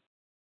 DC?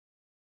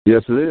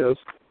 Yes, it is.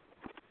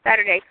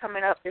 Saturday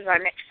coming up is our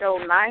next show,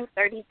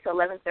 9:30 to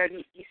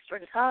 11:30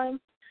 Eastern Time.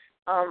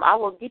 I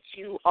will get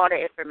you all the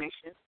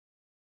information.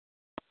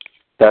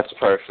 That's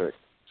perfect.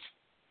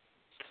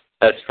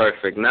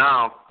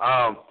 Now,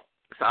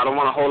 so I don't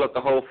want to hold up the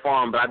whole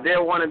forum, but I did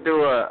want to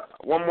do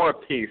one more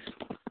piece.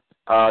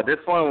 This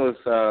one was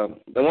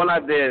the one I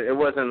did. It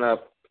wasn't a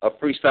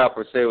freestyle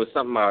per se. It was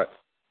something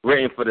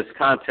written for this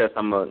contest.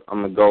 I'm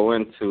gonna go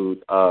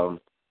into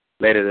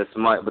later this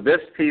month. But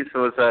this piece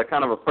was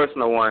kind of a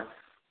personal one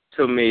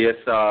to me.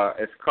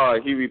 It's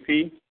called Huey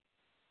P.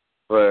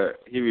 for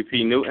Huey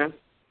P. Newton.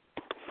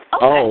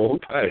 Okay. Oh,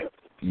 okay.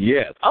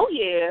 Yes. Oh,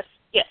 yes.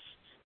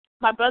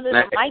 My brother,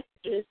 the mic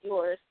is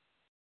yours.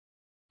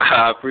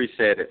 I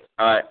appreciate it.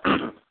 All right.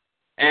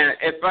 And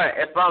if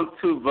I'm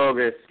too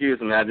vulgar,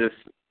 excuse me. I just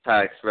try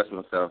to express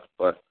myself.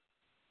 But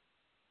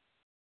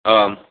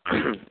all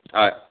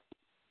right.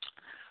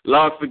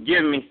 Lord,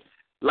 forgive me.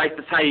 Life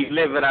is how you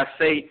live it, I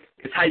say.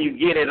 It's how you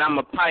get it. I'm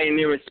a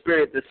pioneer in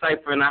spirit,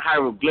 deciphering the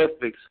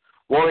hieroglyphics.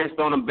 Warriors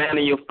don't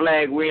abandon your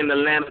flag. We're in the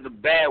land of the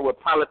bad where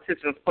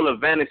politicians full of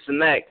vanish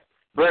and act.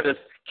 Brothers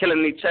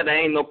killing each other,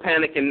 ain't no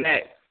panic in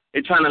that.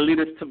 They're trying to lead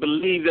us to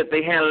believe that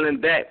they handling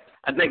that.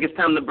 I think it's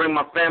time to bring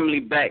my family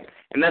back.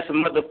 And that's a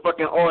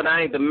motherfucking order.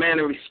 I ain't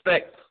demanding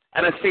respect.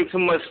 I done seen too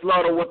much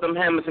slaughter with them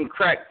hammers and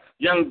crack.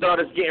 Young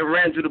daughters getting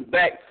ran through the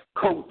back.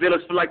 Coke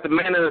dealers feel like the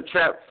man in the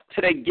trap.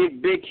 Till they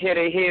get big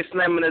headed, head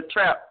slamming the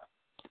trap.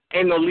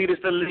 Ain't no leaders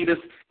to lead us.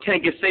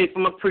 Can't get saved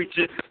from a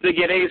preacher. They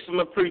get AIDS from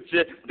a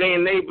preacher. They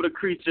enable the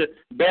creature.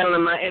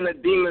 Battling my inner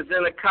demons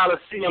in the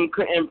Coliseum.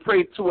 Couldn't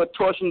pray to a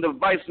torsion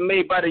device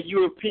made by the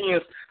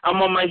Europeans.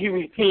 I'm on my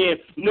Huey P.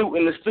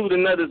 Newton, the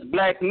student of this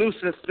black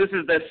nuisance. This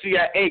is the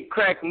CIA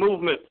crack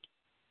movement.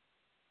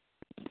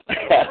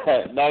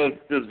 That was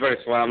this verse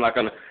where I'm not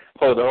going to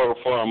hold the whole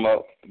forum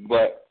up.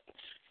 But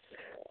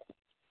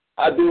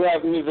I do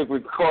have music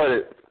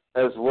recorded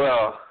as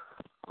well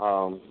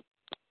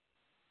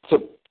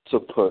to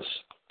push.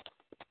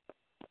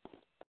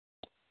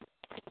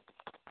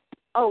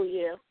 Oh,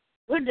 yeah.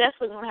 We're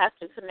definitely going to have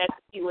to connect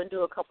with you and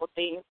do a couple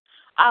things.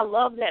 I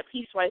love that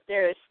piece right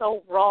there. It's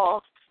so raw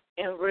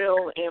and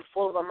real and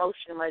full of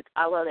emotion. Like,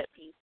 I love that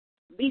piece.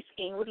 Beast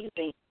King, what do you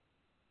think?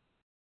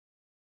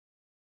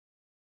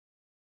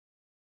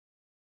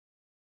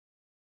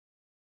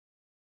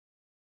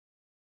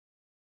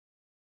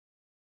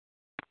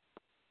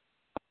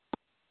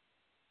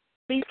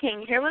 Beast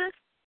King, you hear with us?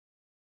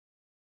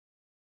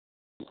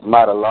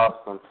 Might have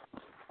lost him.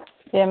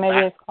 Yeah,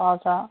 maybe it's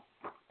called out.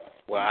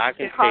 Well, I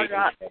can tell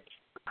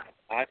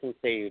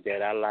you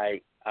that I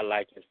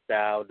like his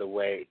style, the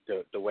way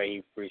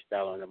he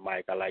freestyle on the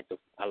mic. I like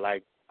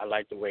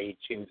the way he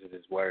chooses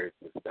his words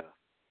and stuff.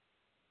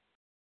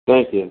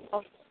 Thank you.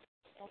 Oh,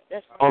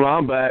 no,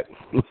 I'm back.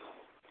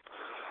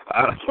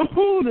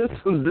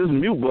 This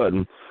mute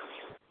button.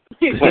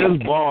 His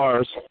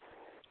bars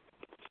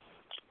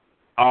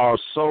are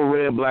so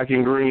red, black,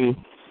 and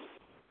green.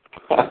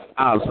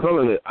 I was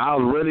feeling it. I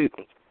was ready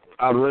to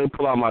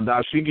pull out my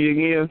dashiki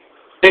again.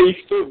 Hey, you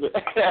stupid.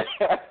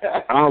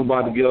 I was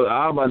about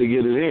to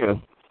get it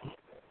in.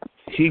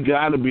 He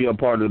got to be a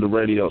part of the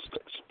radio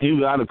station. You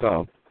got to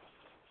come.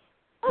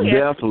 Oh,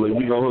 yeah. Definitely,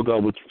 we gonna hook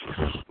up with you.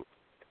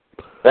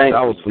 Thank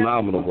that you. Was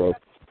phenomenal, bro.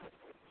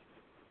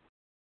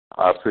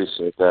 I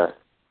appreciate that.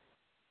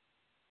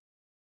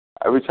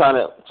 We're trying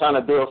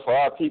to do it for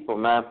our people,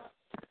 man.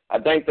 I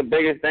think the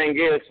biggest thing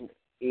is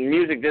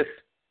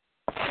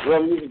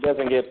real music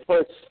doesn't get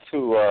pushed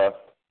to our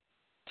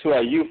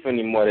youth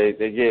anymore.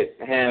 They get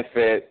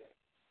hand-fed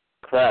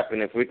crap,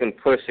 and if we can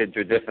push it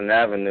through different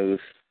avenues,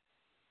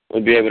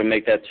 we'll be able to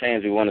make that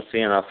change we want to see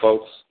in our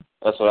folks.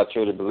 That's what I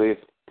truly believe.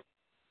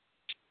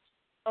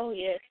 Oh,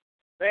 yes,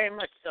 very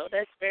much so.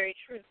 That's very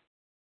true.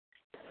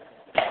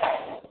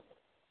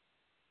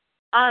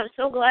 I'm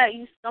so glad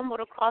you stumbled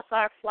across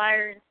our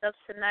flyer and stuff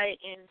tonight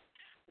and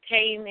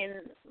came in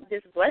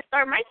this blessed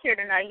start right here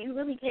tonight. You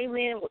really came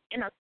in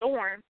a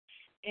storm.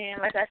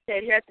 And like I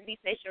said, here at the Beat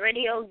Nation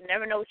Radio, you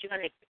never know what you're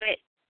going to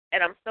expect.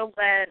 And I'm so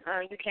glad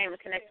you came and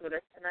connected with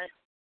us tonight.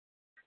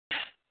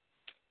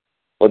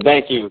 Well,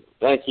 thank you.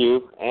 Thank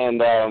you.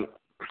 And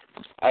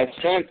I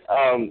sent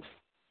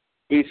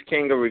Beast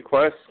King a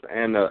request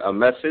and a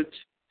message.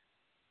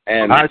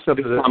 And this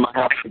time I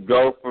have to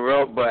go for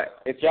real. But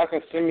if y'all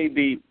can send me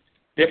the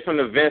different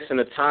events and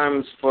the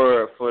times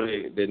for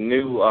the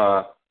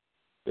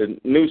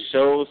new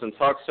shows and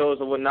talk shows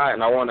and whatnot,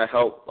 and I want to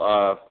help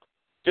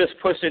just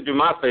push it through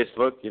my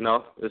Facebook, you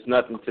know. There's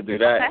nothing to do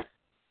that. Okay.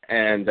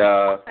 And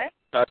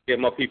try to get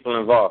more people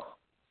involved.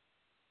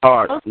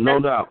 All right, no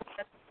doubt.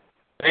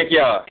 Thank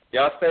y'all.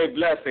 Y'all stay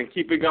blessed and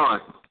keep it going.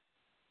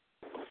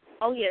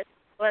 Oh, yes.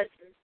 Bless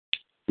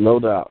you. No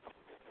doubt.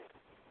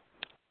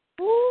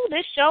 Ooh,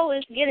 this show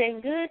is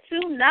getting good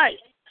tonight.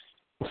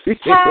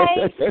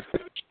 Hi.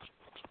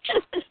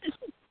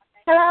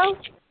 Hello?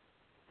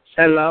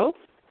 Hello?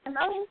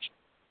 Hello?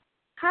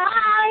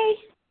 Hi.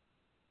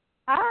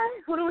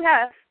 Hi. Who do we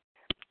have?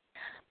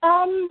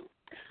 I'm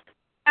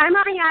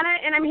Ariana,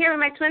 and I'm here with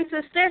my twin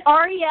sister,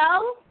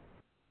 Ariel.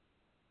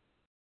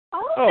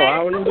 Oh,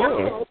 how are you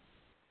doing?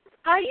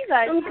 How are you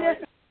guys? I'm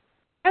good.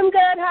 I'm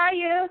good. How are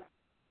you?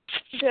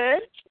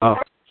 Good. Oh.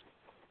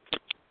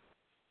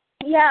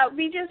 Yeah,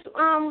 we just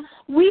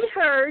we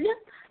heard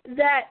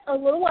that a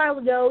little while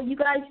ago you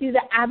guys do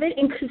the Abbott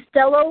and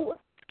Costello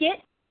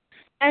skit,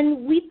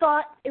 and we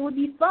thought it would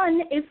be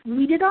fun if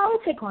we did our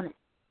own take on it.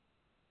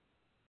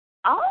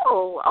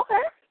 Oh,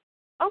 okay.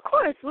 Of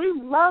course.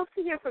 We'd love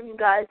to hear from you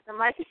guys. The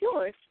mic is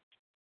yours.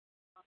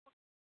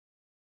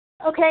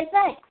 Okay,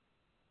 thanks.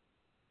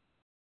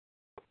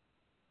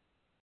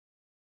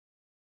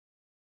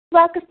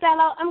 Well,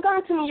 Costello, I'm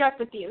going to New York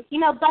with you. You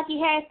know, Bucky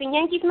Harris, the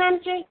Yankees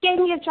manager, gave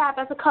me a job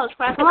as a coach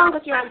for as long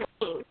as you're on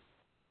the team.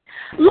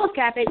 Look,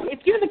 Abbott, if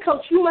you're the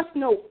coach, you must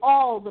know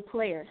all the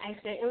players. I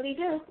certainly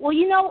do. Well,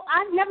 you know,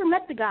 I've never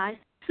met the guys,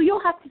 so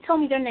you'll have to tell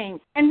me their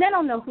names, and then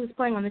I'll know who's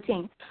playing on the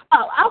team.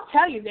 Oh, I'll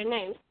tell you their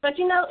names. But,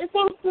 you know, it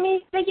seems to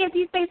me they give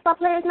these baseball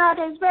players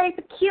nowadays very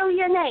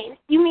peculiar names.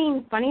 You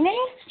mean funny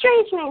names?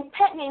 Strange names,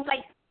 pet names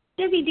like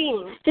Dizzy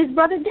Dean. His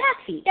brother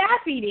Daffy.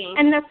 Daffy Dean.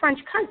 And their French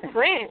cousin.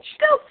 French.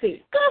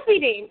 Goofy. Goofy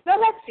Dean. So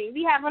let's see.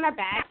 We have on our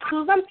back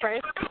who's on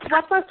first,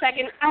 what's on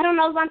second, I don't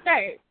know who's on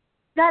third.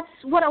 That's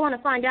what I want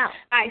to find out.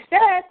 I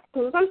said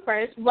who's on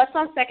first, what's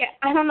on second,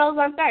 I don't know who's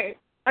on third.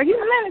 Are you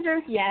the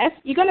manager? Yes.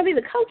 You going to be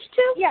the coach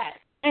too? Yes.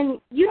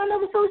 And you don't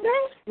know the fool's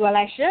name? Well,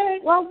 I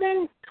should. Well,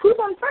 then, who's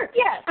on first?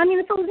 Yes. I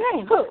mean, the fool's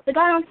name. Who? The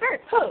guy on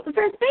first. Who? The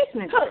first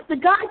baseman. Who? The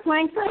guy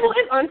playing first. Who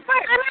is on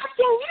first? I'm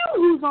asking you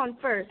who's on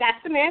first.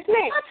 That's the man's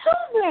name. That's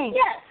whose name?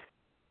 Yes.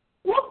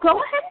 Well, go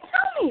ahead and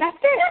tell me.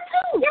 That's it. That's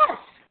who? Yes.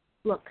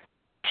 Look,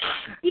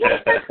 you got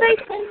a first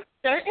baseman?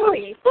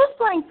 Certainly. Who's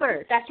playing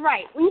first? That's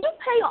right. When you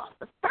pay off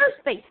the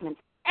first baseman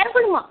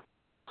every month,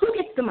 who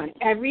gets the money?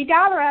 Every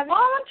dollar of it. All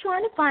I'm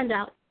trying to find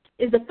out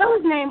is the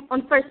fellow's name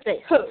on first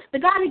base. Who? The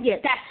guy that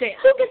gets. That's it.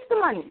 Who gets the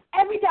money?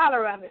 Every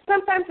dollar of it.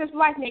 Sometimes his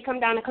wife may come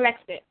down and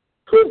collect it.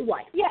 Whose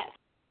wife? Yes.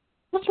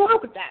 What's wrong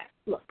with that?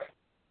 Look,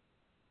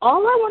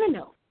 all I want to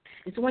know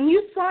is when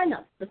you sign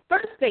up, the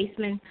first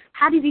baseman,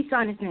 how does he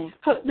sign his name?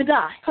 Who? The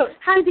guy. Who?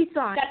 How does he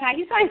sign? That's how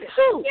he signs it.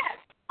 Who? Yes.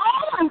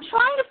 All I'm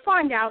trying to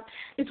find out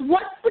is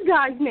what's the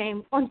guy's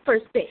name on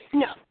first base.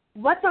 No.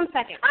 What's on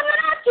second? I'm not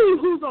asking you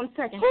who's on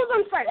second. Who's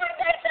on first? One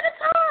base at a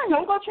time.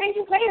 Don't go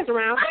changing players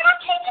around. I'm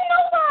not changing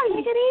nobody.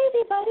 Take it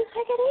easy, buddy.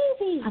 Take it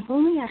easy. I'm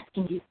only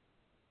asking you,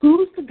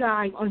 who's the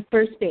guy on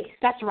first base?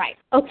 That's right.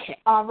 Okay,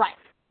 all right.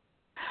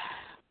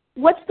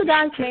 What's the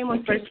guy's name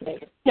on first base?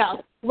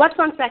 No. What's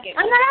on second?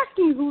 I'm not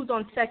asking you who's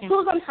on second.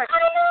 Who's on first? I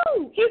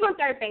don't know. He's on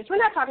third base.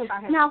 We're not talking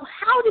about him. Now,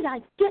 how did I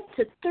get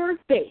to third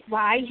base?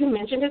 Why, you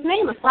mentioned his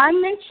name. I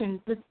mentioned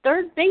the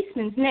third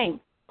baseman's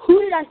name. Who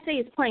did I say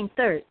is playing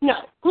third?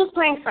 No. Who's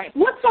playing first?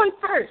 What's on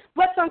first?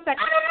 What's on second?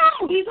 I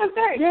don't know. He's on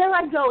third. There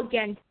I go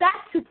again.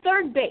 Back to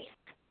third base.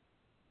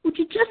 Would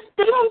you just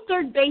stay on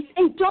third base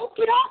and don't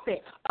get off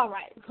it? All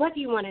right. What do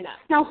you want to know?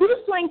 Now, who's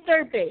playing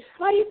third base?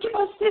 Why do you keep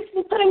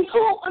insisting putting who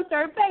on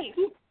third base?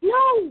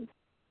 No.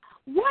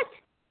 What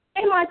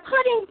am I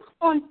putting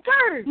on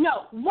third?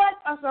 No. What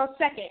is on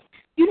second?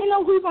 You don't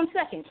know who's on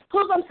second.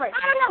 Who's on first?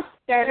 I don't know.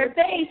 Third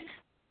base.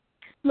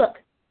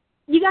 Look.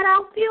 You got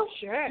outfield?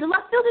 Sure. The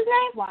left fielder's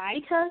name? Why?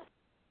 Because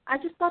I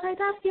just thought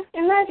I'd ask you,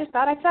 and I just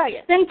thought I'd tell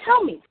you. Then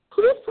tell me,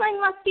 who's playing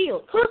left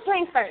field? Who's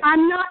playing first?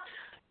 I'm not.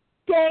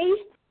 Stay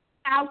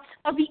out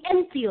of the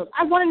infield.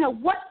 I want to know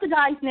what's the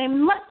guy's name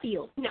in left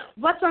field. No.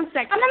 What's on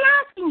second? I'm not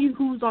asking you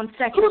who's on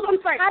second. Who's on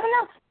first? I don't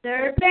know.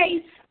 Third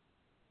base.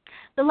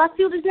 The left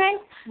fielder's name?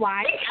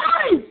 Why?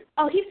 Because.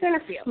 Oh, he's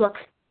center field. Look.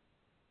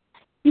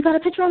 You got a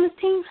pitcher on this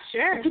team?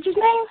 Sure. The pitcher's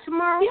name?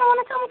 Tomorrow. You don't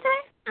want to tell me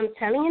today? I'm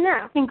telling you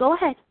now. Then go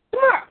ahead.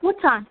 Tomorrow. What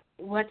time?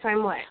 What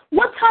time what?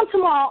 What time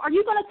tomorrow are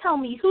you going to tell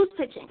me who's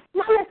pitching?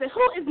 Now listen,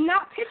 who is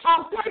not pitching?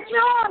 Oh,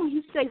 John,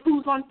 you say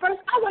who's on first.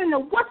 I want to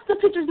know what's the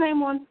pitcher's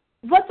name on.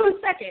 What's on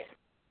second?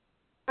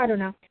 I don't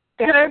know.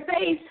 Third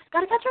base.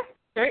 Got a catcher?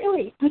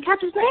 Certainly. And the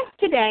catcher's name?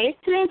 Today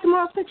and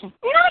tomorrow's pitching.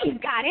 You know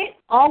you've got it.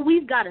 All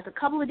we've got is a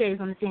couple of days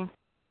on the team.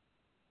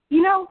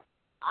 You know,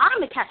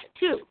 I'm a catcher,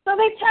 too. So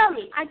they tell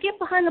me. I get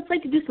behind the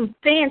plate to do some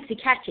fancy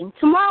catching.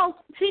 Tomorrow's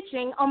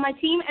pitching on my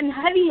team, and the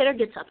heavy hitter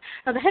gets up.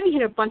 Now, the heavy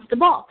hitter bunts the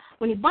ball.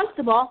 When he bunts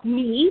the ball,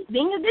 me,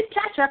 being a good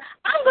catcher,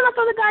 I'm going to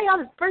throw the guy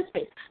out at first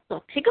base. So I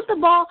pick up the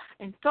ball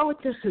and throw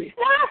it to who?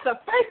 That's the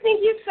first thing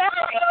you said.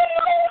 I don't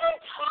know what I'm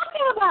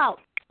talking about.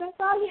 That's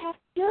all you have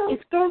to do.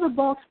 Is throw the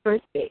ball to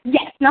first base.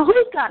 Yes. Now,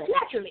 who's got it?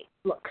 Naturally.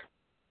 Look,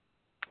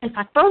 if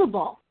I throw the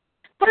ball,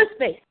 first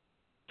base,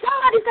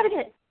 somebody's got to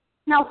get it.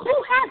 Now, who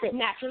has it?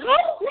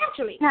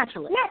 Naturally.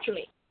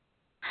 Naturally.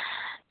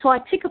 So I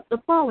pick up the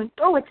ball and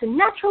throw it to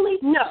naturally?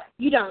 No,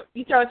 you don't.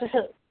 You throw it to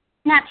who?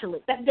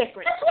 Naturally. That's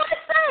different. That's what I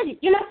said.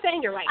 You're not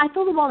saying you're right. I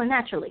throw the ball to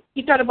naturally.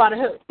 You throw the ball to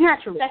who?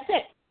 Naturally. That's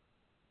it.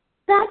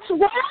 That's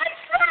what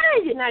I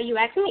said. Now you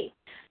ask me.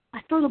 I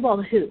throw the ball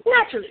to who?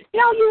 Naturally.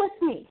 Now you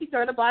ask me. You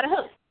throw the ball to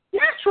who?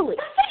 Naturally.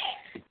 That's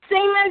it.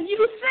 Same as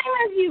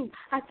you.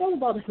 I throw the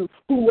ball to who?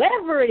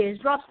 Whoever it is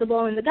drops the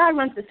ball and the guy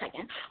runs the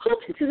second. Who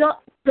picks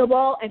up the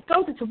ball and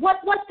throws it to what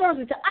throws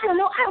it to? I don't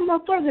know,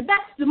 throws it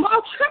back to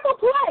Jamal. Triple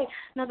play.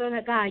 Now then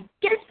that guy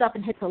gets up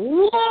and hits a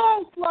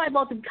long fly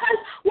ball to because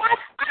what?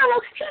 I don't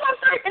know, he's on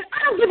third and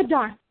I don't give a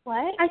darn.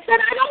 What? I said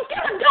I don't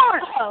give a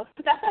darn. Oh,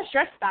 but that's a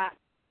stress spot.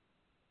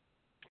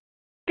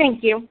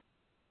 Thank you.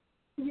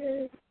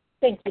 Yeah.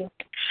 Thank you.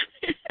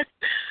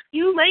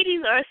 You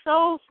ladies are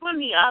so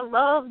funny. I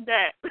love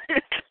that.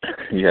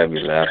 You had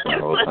me laughing the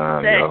whole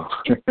time, yo.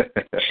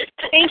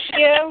 Thank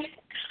you.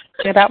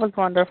 Yeah, that was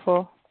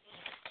wonderful.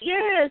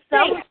 Yes,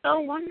 that was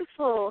so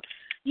wonderful.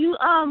 You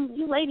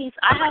ladies,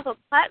 I have a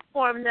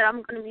platform that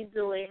I'm going to be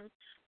doing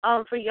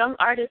for young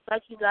artists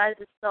like you guys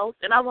yourselves,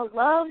 and I would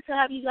love to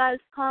have you guys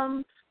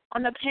come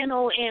on the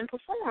panel and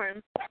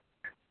perform.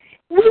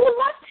 We would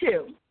love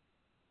to.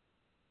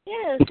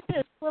 Yes,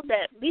 love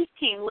that. Beast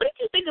King, what did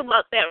you think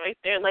about that right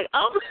there? Like,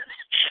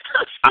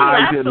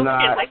 I did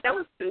not. Like, that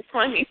was too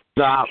funny.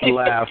 Stop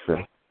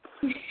laughing.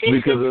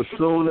 Because as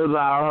soon as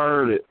I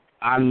heard it,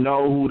 I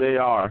know who they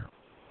are.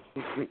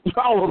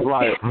 I was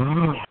like,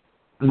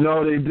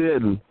 no, they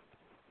didn't.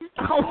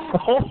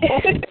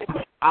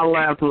 I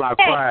laughed till I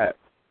cried.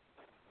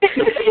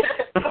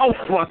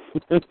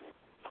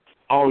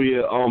 Oh,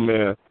 yeah. Oh,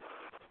 man.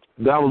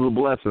 That was a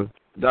blessing.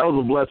 That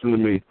was a blessing to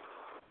me.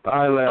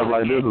 I ain't laughed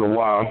like this in a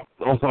while.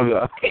 Oh, my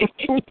God.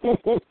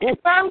 Well,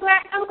 I'm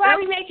glad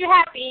we made you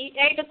happy,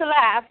 able to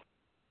laugh.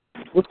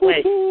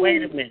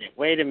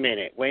 Wait a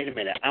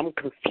minute. I'm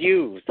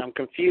confused.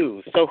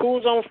 So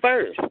who's on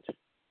first?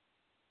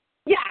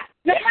 Yeah,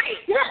 that's right.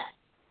 Yeah.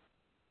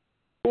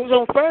 Who's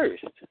on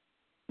first?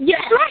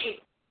 Yeah,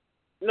 right.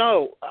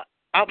 No,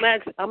 I'm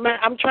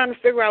trying to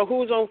figure out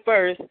who's on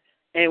first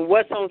and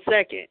what's on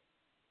second.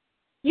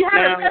 You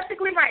have it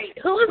perfectly right.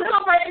 Who's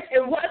on first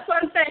and what's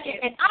on second?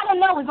 And I don't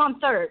know who's on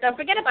third. Don't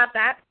forget about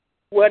that.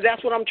 Well,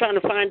 that's what I'm trying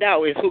to find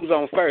out is who's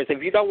on first.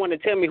 If you don't want to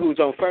tell me who's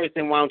on first,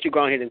 then why don't you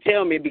go ahead and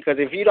tell me? Because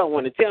if you don't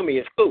want to tell me,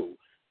 it's cool.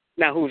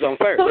 Now, who's on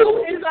first?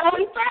 Who is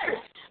on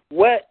first?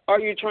 What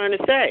are you trying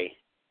to say?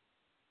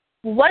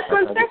 What's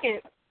on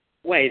second?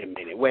 Wait a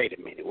minute.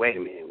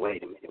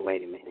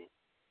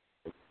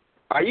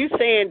 Are you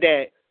saying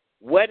that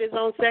what is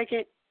on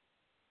second?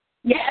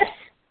 Yes.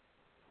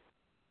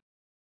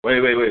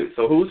 Wait.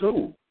 So who's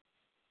who?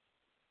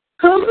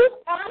 Who's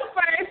on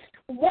first?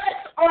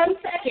 What's on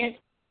second?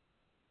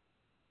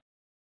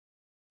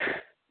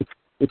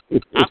 I'm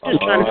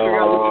just trying to figure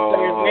out what the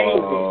player's name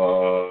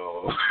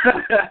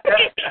is.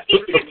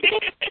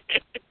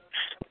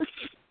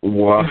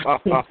 Wow.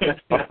 I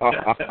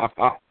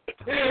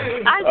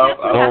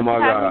definitely have to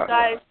have you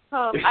guys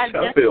come. I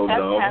definitely have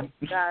to have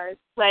you guys.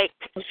 Like,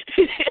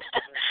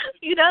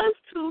 it's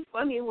too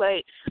funny.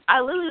 Like,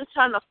 I literally was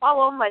trying to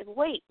follow. I'm like,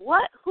 wait,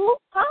 what? Who?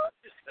 Huh?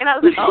 And I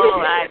was like,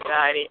 oh, I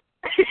got it.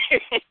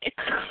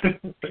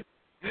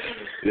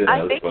 Yeah,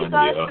 I thank you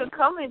guys for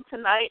coming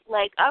tonight.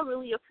 Like, I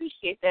really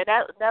appreciate that.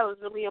 That was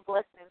really a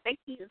blessing. Thank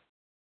you.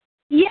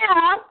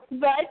 Yeah,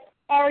 but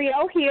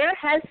Ariel here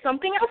has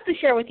something else to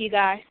share with you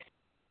guys.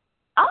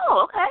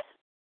 Oh, okay.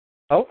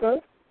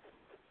 Okay.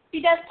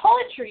 She does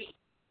poetry.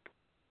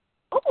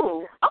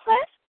 Oh,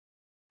 okay.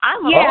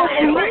 I'm a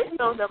poet,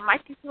 so the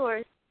mic is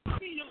yours.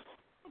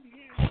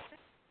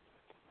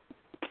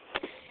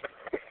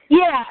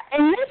 Yeah,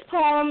 and this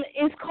poem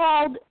is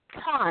called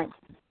Time.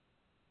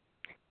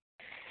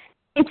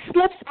 It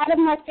slips out of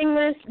my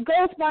fingers,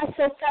 goes by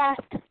so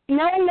fast.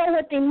 Now I know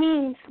what they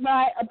mean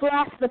by a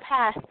blast of the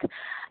past.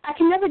 I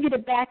can never get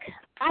it back.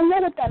 I know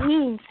what that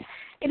means.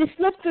 It has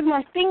slipped through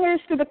my fingers,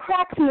 through the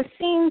cracks and the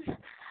seams.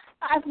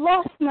 I've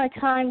lost my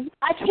time.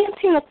 I can't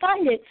seem to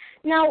find it.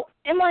 Now,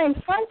 am I in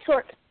front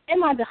or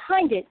am I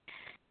behind it?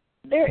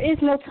 There is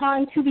no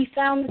time to be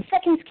found. The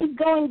seconds keep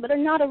going but are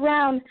not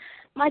around.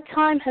 My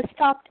time has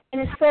stopped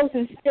and is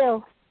frozen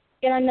still.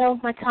 Yet I know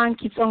my time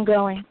keeps on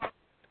going.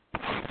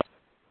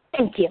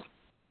 Thank you.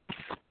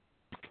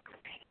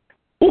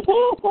 That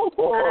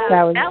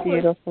was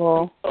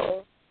beautiful.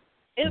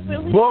 It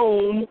really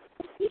Boom.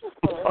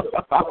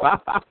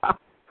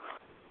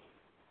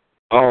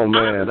 Oh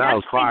man, that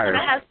was fire.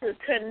 I have to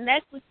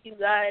connect with you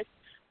guys.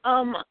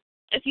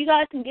 If you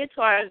guys can get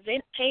to our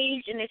event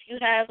page, and if you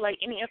have like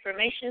any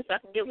information, so I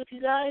can get with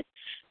you guys,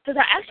 because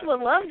I actually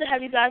would love to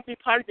have you guys be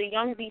part of the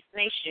Young Beast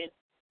Nation.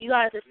 You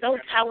guys are so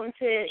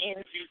talented,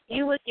 and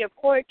you with your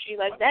poetry,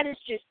 like that is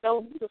just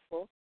so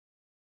beautiful.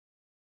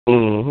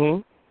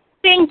 Mhm.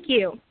 Thank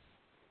you.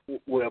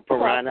 Well,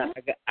 Piranha,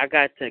 I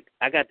got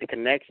the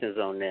connections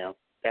on now.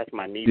 That's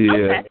my niece. Yeah.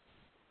 Okay.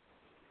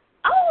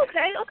 Oh,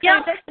 okay.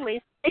 Yeah.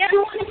 Definitely. If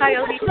you want to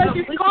Coyote.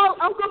 just call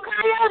Uncle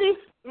Coyote.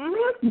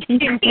 Oh,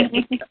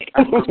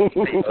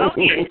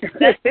 yeah.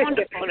 That's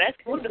wonderful. That's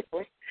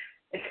wonderful.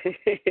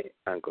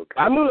 Uncle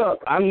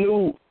I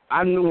knew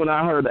when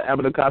I heard the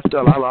Abbott and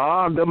Costello. I was like,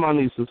 oh, they're my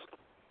nieces.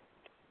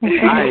 I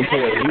ain't tell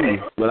you,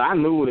 but I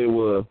knew what it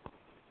was.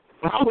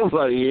 I was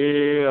like,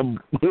 yeah,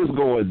 it's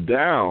going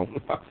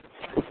down.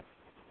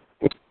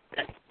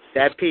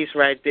 That piece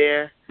right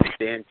there,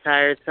 the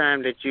entire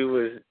time that you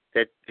was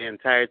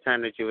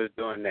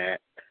doing that,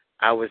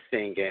 I was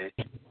singing,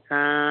 time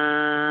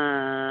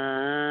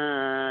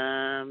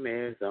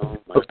is on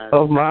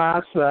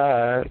my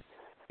side.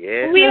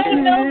 Yeah. We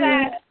don't know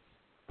that.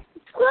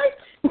 What?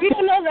 We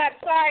don't know that.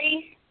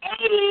 Sorry.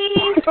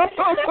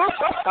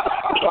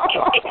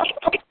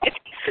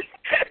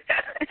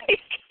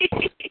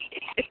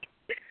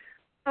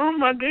 Oh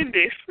my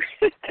goodness.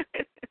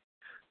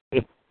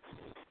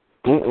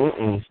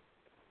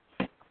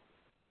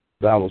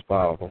 That was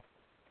powerful.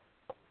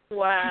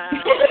 Wow.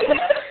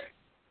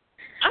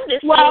 I'm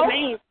just so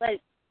amazed.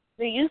 Like,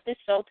 the youth is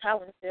so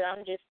talented.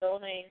 I'm just so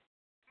amazed.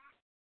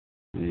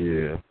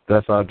 Yeah,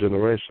 that's our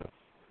generation.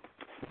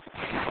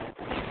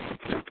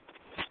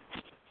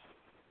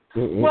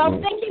 Well,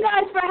 thank you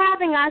guys for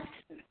having us.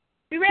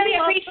 We really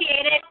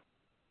appreciate it.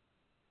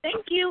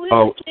 Thank you. We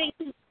appreciate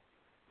you.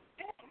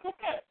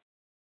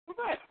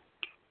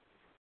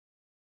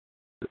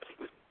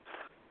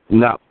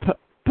 Now,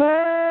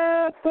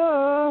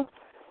 Pepper.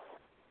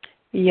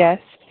 Yes.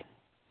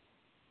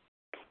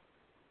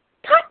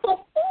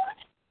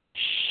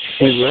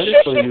 She's ready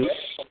for you.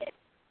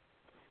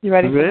 You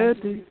ready?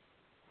 Ready?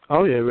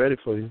 Oh, yeah, ready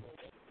for you.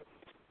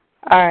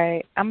 All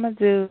right. I'm going to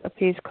do a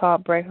piece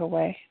called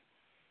Breakaway.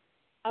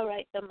 All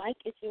right. The mic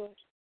is yours.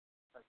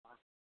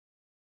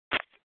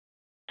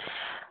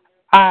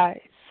 Eyes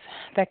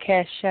that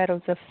cast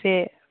shadows of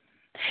fear,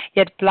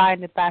 yet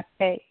blinded by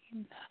pain,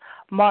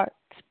 marked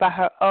by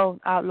her own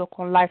outlook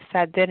on life's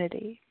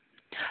identity,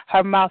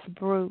 her mouth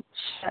bruised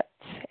shut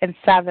and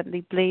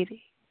silently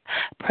bleeding,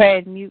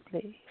 praying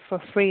mutely for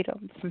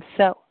freedom from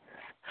self.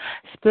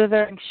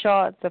 Splintering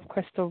shards of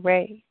crystal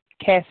rain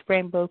cast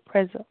rainbow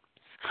prisms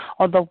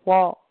on the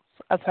walls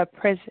of her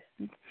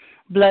prison.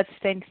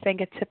 Blood-stained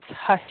fingertips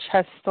hush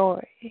her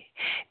story.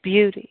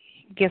 Beauty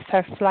gives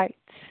her flight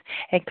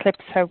and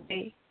clips her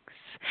wings.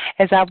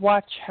 As I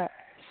watch her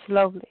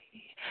slowly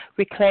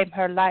reclaim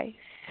her life,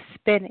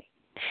 spinning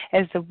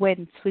as the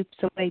wind sweeps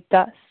away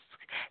dusk.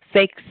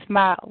 Fake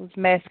smiles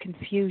mask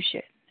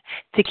confusion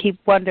to keep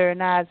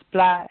wondering eyes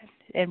blind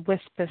and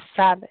whisper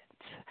silence.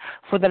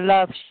 For the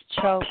love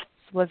she chose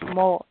was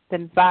more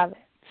than violence.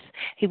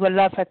 He would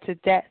love her to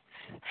death,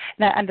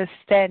 not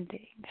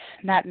understanding,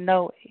 not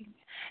knowing,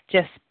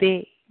 just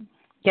being,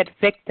 yet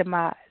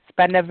victimized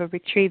by never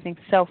retrieving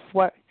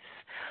self-worth.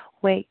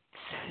 Wait,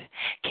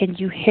 can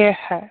you hear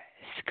her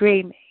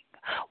screaming,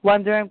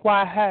 wondering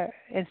why her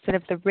instead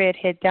of the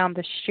redhead down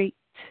the street?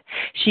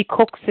 She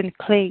cooks and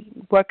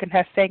cleans, working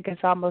her fingers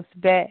almost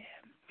bare,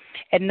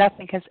 and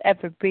nothing has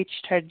ever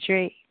breached her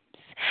dreams.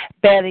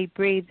 Barely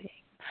breathing,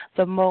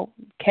 the moon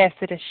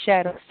casted a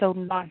shadow so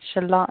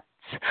nonchalant.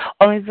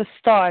 Only the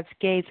stars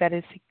gaze at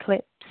its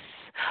eclipse.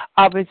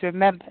 Always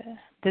remember,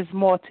 there's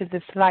more to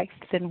this life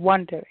than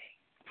wondering.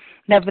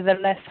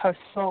 Nevertheless, her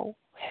soul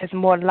has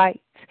more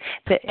light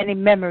than any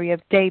memory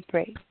of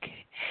daybreak.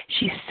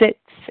 She sits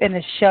in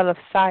a shell of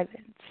silence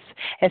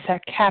as her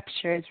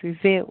capture is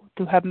revealed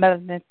through her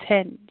melanin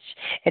tinge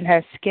in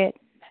her skin.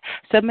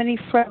 So many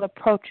frail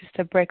approaches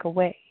to break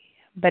away,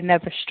 but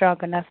never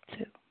strong enough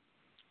to.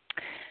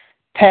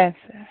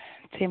 Panther,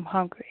 Team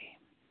Hungry,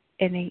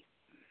 and Eat.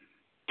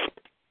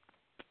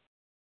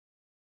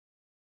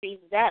 See,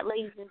 that,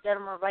 ladies and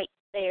gentlemen, right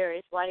there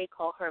is why they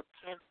call her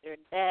Panther.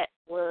 That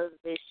was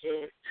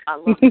vicious. I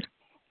love it.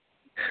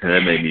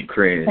 That made me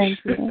cringe. Thank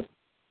you.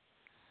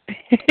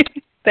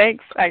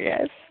 Thanks, I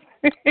guess.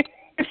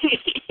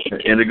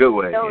 In a good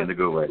way. In a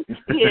good way.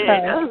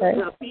 Yeah, that was a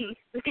good piece.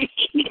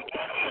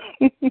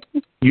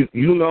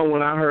 You know,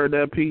 when I heard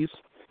that piece,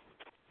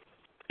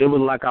 it was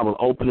like I was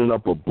opening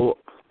up a book.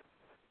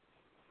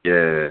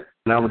 Yeah.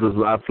 And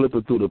I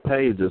flipping through the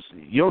pages.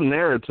 Your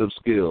narrative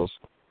skills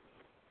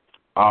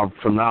are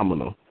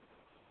phenomenal.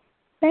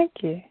 Thank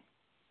you.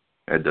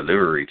 And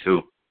delivery,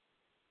 too.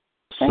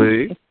 Thank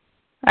See? you.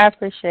 I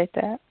appreciate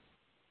that.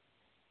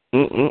 B,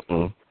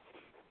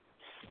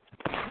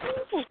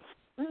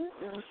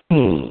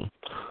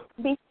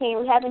 can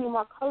we have any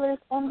more colors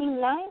on the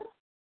line?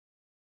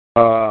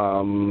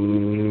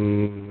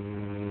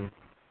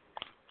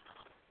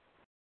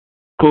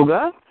 Cool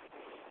guy?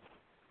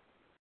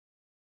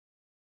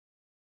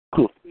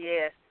 Cool.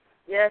 Yes.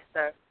 Yes,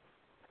 sir.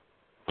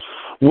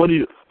 What do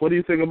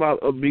you think about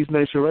Beast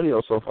Nation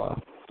Radio so far?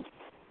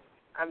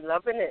 I'm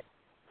loving it.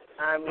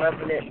 I'm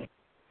loving it.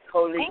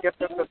 Totally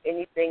different from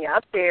anything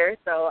out there.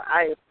 So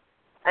I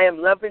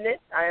am loving it.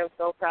 I am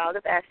so proud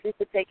of Ashley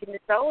for taking the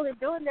soul and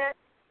doing that.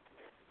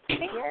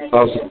 Yes.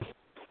 Awesome.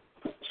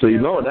 So you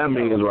know what that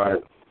means,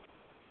 right?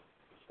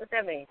 What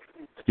that mean?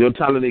 Your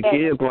talented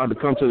kids going to have to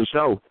come to the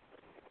show.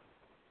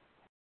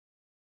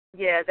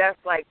 Yeah, that's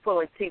like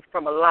pulling teeth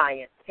from a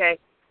lion, okay?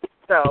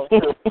 So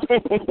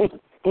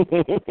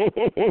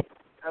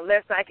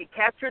unless I can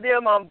capture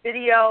them on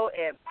video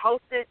and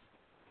post it,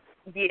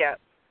 yeah.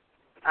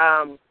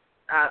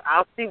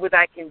 I'll see what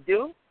I can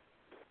do.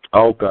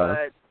 Okay.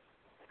 But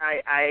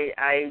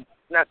I'm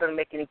not going to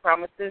make any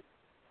promises.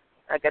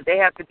 Like they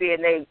have to be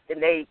in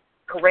they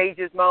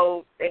courageous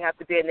mode. They have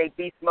to be in their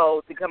beast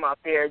mode to come out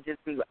there and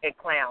just be a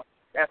clown.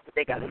 That's what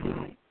they got to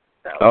do.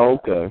 So,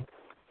 okay.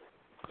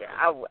 Yeah,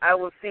 I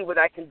will see what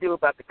I can do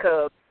about the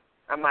cubs.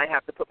 I might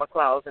have to put my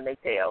claws in their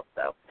tail.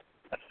 So.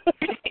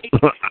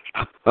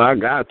 I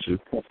got you.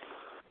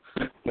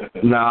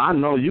 Now I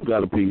know you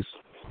got a piece.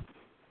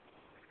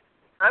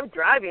 I'm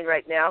driving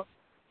right now.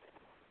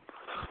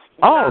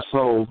 Oh,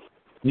 so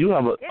you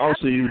have a? Yeah, oh,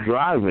 so you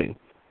driving?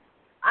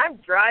 I'm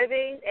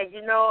driving, and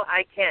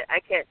I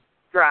can't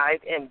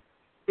drive and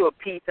do a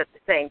piece at the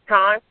same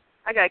time.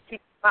 I gotta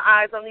keep my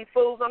eyes on these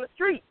fools on the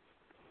street.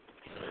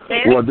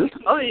 Well, this.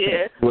 Oh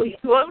yeah. Why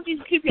don't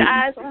you keep your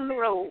eyes on the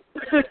road?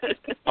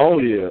 Oh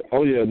yeah.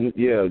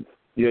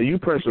 You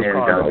press your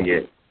car.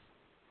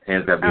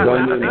 Hands got to be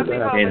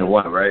on the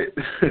one, right?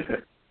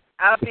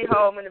 I'll be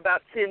home in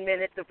about 10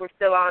 minutes. If we're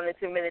still on in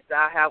 2 minutes,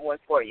 I'll have one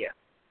for you.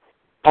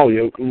 Oh,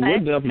 yeah, we'll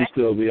definitely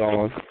still be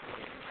on.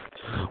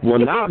 Well,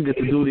 now I get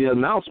to do the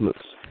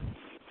announcements.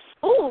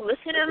 Oh, let's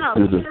hit it out.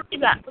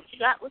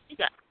 What you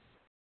got?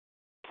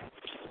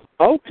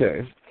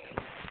 Okay.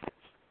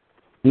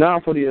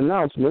 Now for the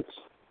announcements.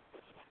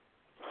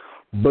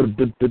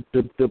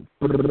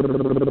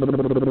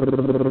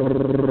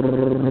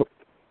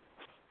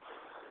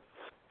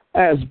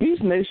 As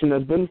Beast Nation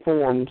has been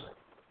formed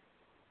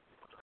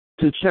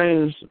to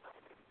change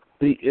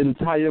the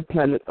entire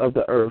planet of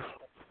the Earth,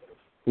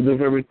 the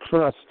very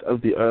crust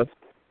of the Earth,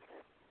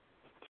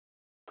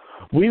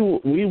 we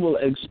will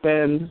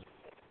expand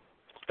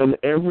in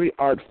every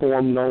art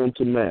form known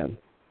to man,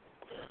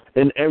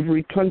 in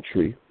every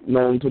country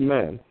known to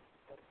man.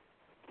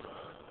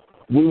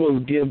 We will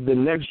give the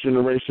next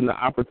generation the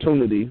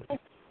opportunity,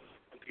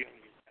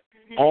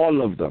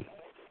 all of them,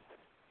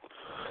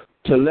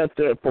 to let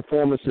their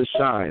performances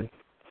shine.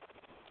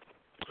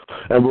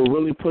 And we're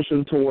really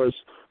pushing towards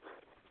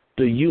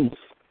the youth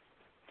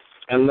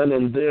and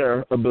letting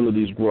their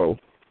abilities grow.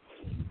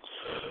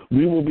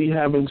 We will be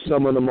having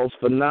some of the most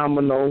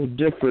phenomenal,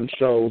 different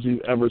shows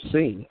you've ever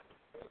seen,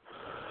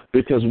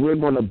 because we're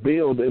going to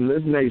build in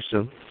this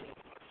nation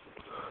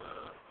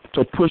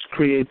to push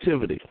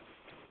creativity.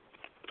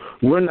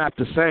 We're not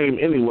the same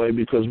anyway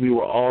because we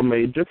were all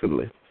made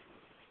differently.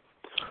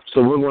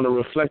 So we're going to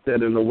reflect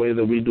that in the way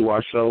that we do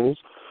our shows,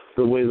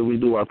 the way that we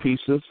do our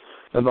pieces,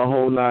 and the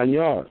whole 9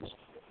 yards.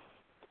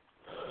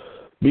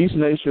 Beast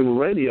Nation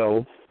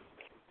Radio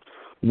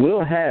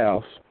will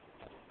have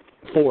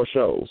 4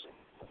 shows.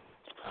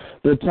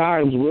 The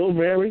times will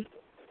vary,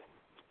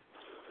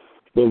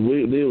 but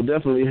they'll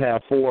definitely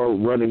have 4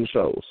 running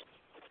shows.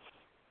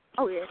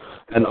 Oh, yeah.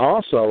 And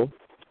also,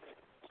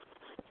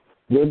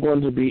 we're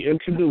going to be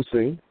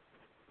introducing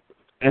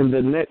in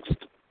the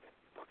next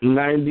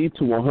 90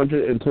 to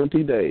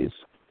 120 days,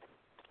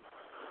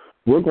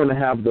 we're going to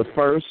have the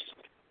first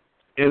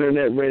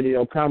Internet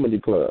Radio Comedy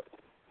Club.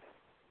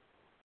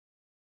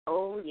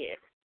 Oh, yeah.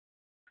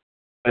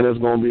 And it's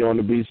going to be on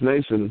the Beast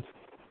Nation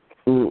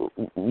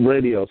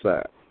radio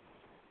side.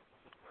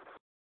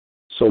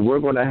 So we're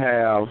going to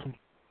have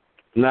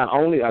not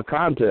only a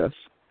contest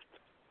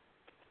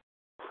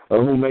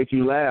of who make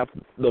you laugh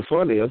the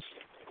funniest,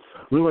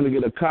 we're going to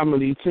get a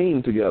comedy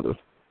team together.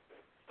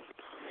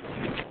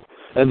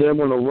 And they're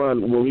going to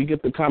run, when we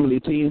get the comedy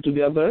team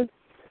together,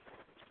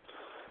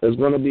 there's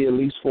going to be at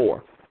least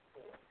 4.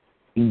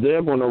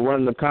 They're going to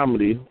run the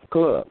comedy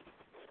club.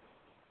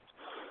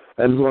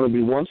 And it's going to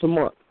be once a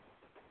month.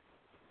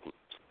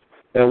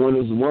 And when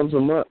it's once a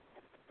month,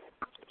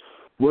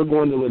 we're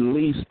going to at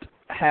least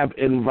have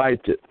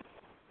invited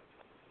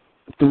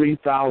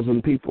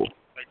 3,000 people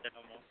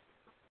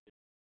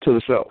to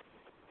the show.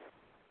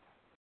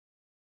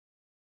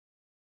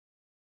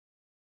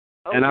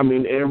 Oh. And I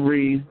mean,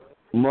 every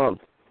month,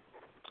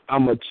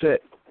 I'm going to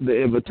check the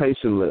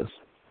invitation list.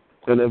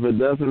 And if it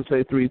doesn't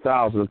say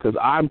 3,000, because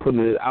I'm putting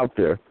it out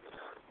there,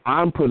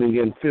 I'm putting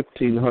in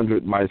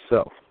 1,500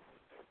 myself.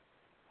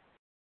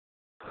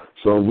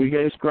 So we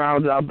can't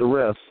scrounge out the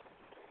rest,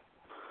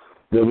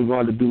 then we're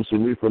going to do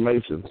some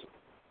reformations.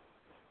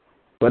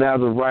 But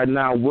as of right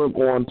now, we're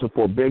going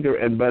for bigger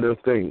and better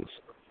things.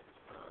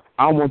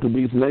 I want the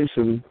Beast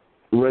Nation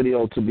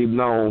Radio to be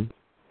known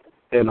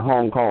in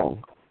Hong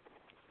Kong.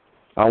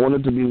 I want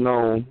it to be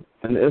known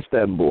in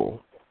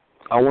Istanbul.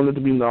 I want it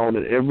to be known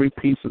in every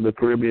piece of the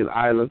Caribbean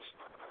islands.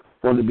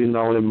 I want it to be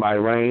known in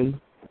Bahrain,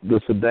 the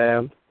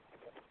Sudan.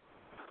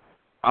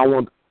 I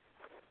want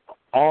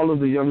all of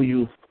the young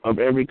youth of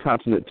every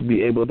continent to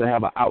be able to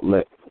have an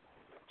outlet.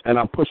 And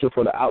I'm pushing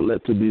for the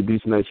outlet to be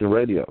Beast Nation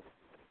Radio.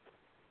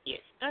 Yes,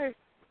 sir.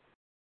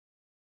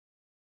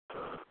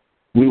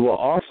 We will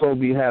also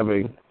be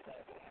having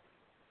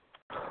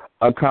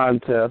a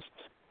contest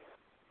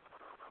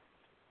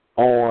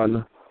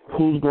on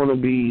who's going to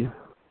be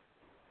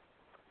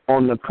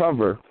on the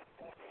cover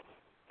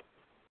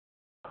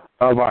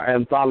of our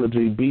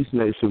anthology Beast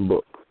Nation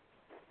book.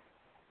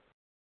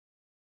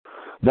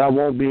 That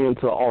won't be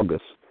until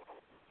August.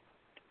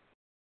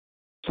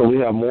 So we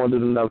have more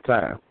than enough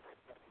time.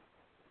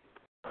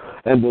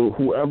 And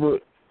whoever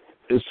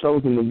is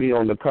chosen to be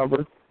on the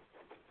cover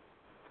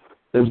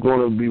is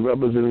going to be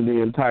representing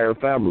the entire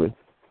family,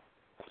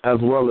 as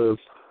well as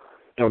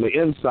on the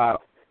inside,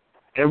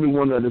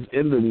 everyone that is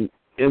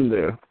in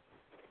there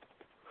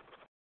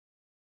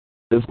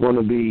is going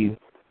to be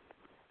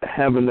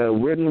having their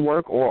written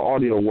work or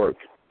audio work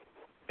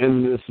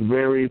in this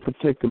very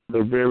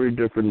particular, very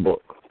different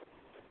book.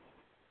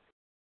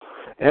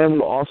 And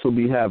we'll also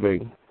be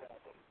having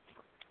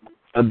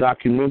a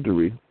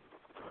documentary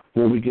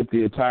when we get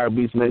the entire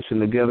Beast Nation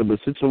together, but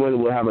situated,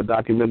 we'll have a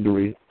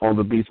documentary on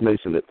the Beast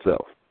Nation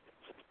itself.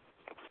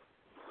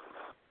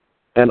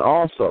 And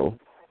also,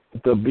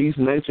 the Beast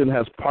Nation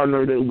has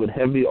partnered it with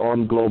Heavy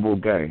on Global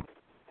Gang.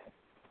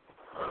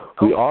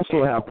 We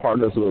also have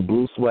partners with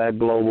Blue Swag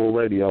Global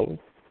Radio.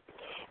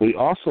 We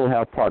also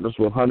have partners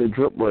with Honey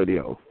Drip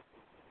Radio.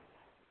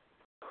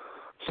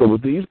 So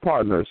with these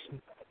partners,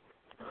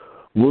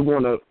 we're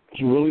going to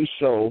really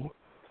show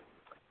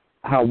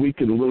how we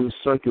can really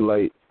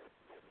circulate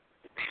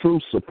true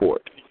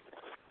support.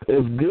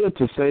 It's good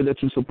to say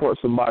that you support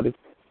somebody,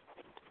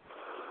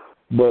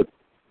 but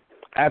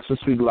actions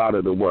speak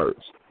louder than words.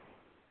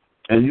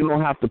 And you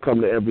don't have to come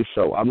to every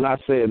show. I'm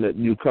not saying that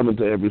you come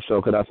into every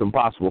show because that's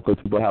impossible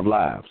because people have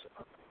lives.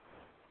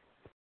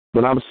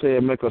 But I'm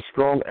saying make a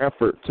strong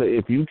effort to,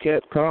 if you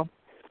can't come,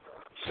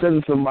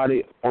 send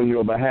somebody on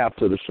your behalf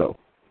to the show.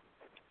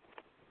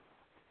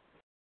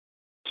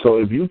 So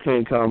if you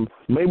can't come,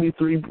 maybe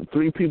three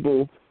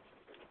people,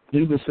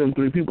 you can send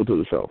 3 people to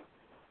the show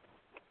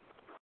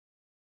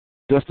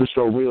just to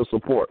show real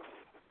support.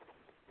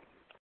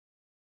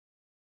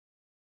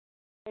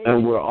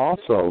 And we're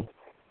also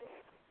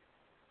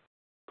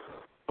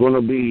going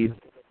to be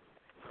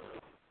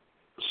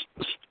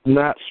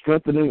not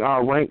strengthening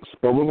our ranks,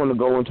 but we're going to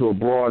go into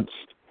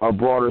a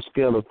broader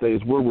scale of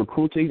things. We're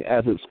recruiting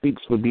as it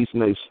speaks for Beast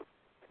Nation.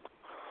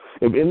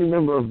 If any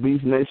member of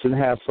Beast Nation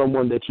has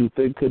someone that you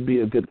think could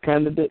be a good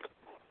candidate,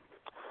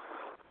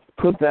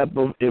 put that,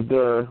 if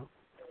they're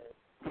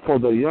for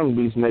the young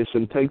Beast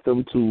Nation, take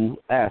them to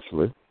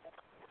Ashley.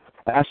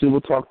 Ashley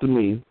will talk to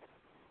me,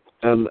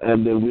 and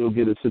then we'll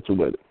get it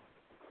situated.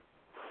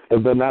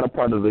 If they're not a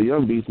part of the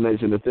young Beast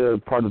Nation, if they're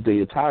part of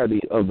the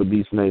entirety of the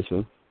Beast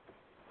Nation,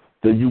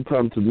 then you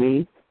come to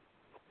me,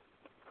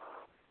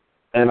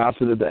 and I'll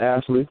send it to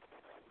Ashley,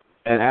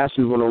 and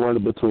Ashley's going to run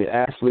it between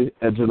Ashley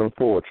and General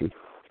Poetry.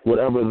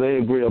 Whatever they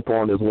agree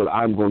upon is what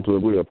I'm going to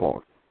agree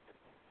upon.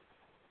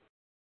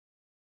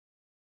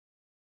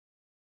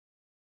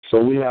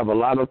 So we have a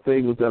lot of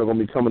things that are going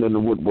to be coming in the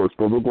woodworks,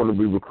 but we're going to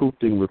be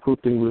recruiting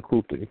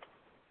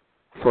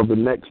for the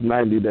next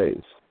 90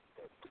 days.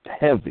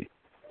 Heavy.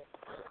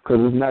 Because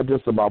it's not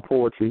just about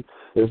poetry.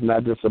 It's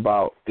not just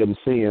about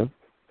MCing.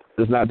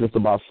 It's not just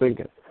about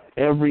singing.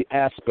 Every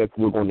aspect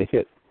we're going to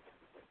hit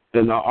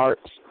in the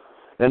arts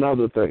and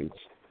other things.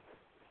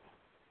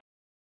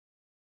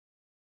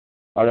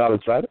 Are y'all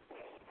excited?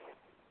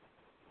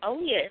 Oh,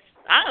 yes.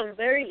 I am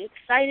very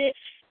excited.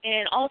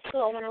 And also,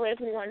 I want to let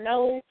everyone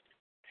know,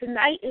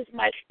 tonight is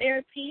my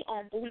therapy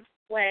on Blue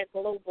Swag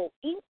Global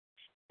Inc.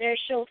 Their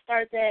show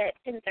starts at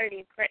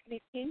 10:30, correct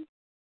me, King?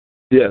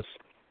 Yes.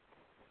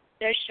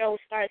 Their show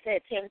starts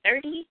at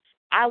 10:30.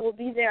 I will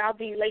be there. I'll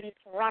be Lady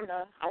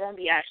Piranha. I won't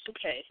be Ashley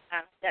K.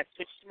 That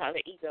switched to my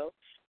other ego.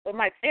 But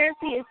my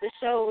therapy is the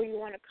show where you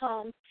want to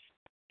come,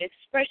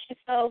 express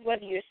yourself,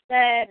 whether you're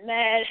sad,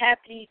 mad,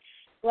 happy,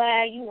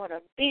 glad, you want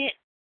to vent,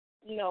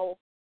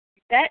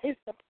 that is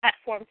the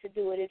platform to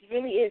do it. It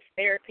really is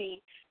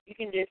therapy. You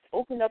can just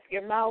open up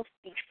your mouth,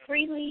 speak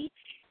freely,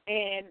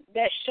 and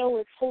that show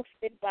is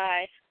hosted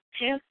by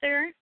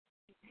Panther,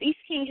 Beast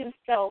King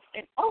himself,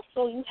 and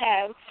also you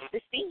have the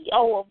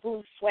CEO of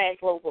Blue Swag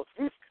Global,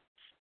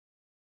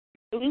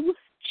 Blue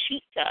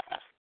Cheetah.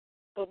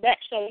 So that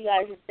show you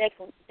guys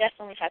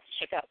definitely have to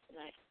check out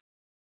tonight.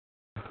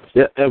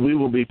 Yeah, and we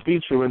will be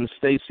featuring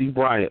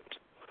StaceyBryant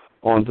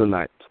on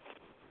tonight.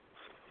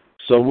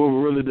 So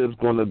we're really just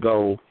going to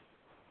go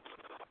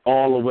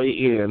all the way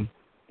in,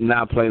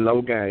 not play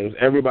no games.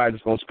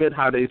 Everybody's going to spit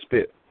how they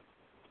spit.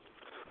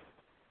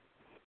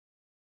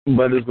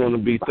 But it's going to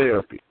be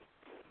therapy.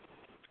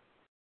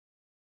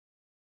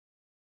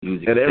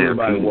 Music and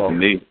everybody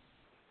welcome.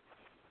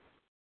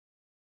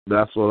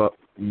 That's what,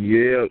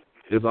 yeah,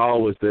 it's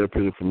always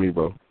therapeutic for me,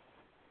 bro.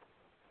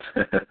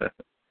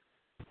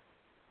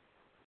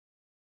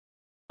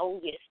 Oh,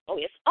 yes. Oh,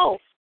 yes. Oh,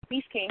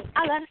 Beast King,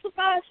 I got a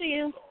surprise for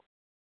you.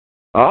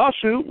 Oh,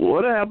 shoot.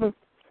 What happened?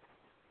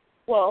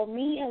 Well,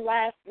 me and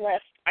Last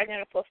Left are going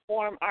to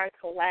perform our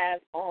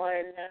collab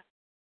on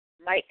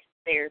Mic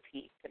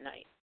Therapy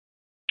tonight.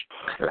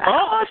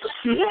 Oh,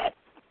 shit.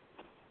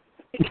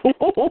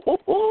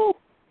 Oh,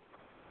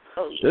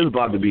 yeah. This is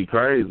about to be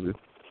crazy.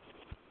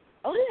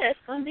 Oh, yeah, it's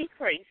going to be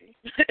crazy.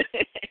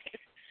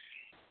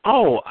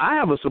 Oh, I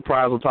have a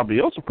surprise on top of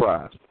your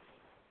surprise.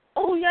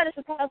 Oh, you got a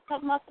surprise on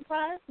top of my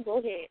surprise? Go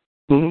ahead.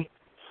 Mm-hmm.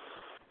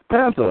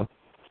 Panther.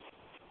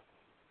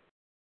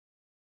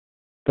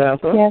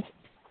 Yes.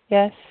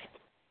 Yes.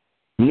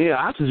 Mia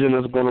Oxygen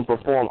is going to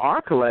perform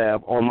our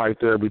collab on Mic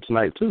Therapy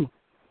tonight, too.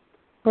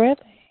 Really?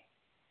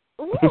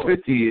 Yeah.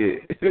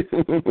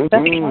 That's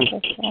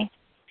wonderful.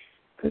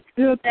 It's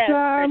your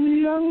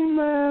time, young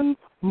man,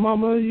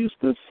 Mama used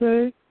to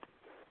say.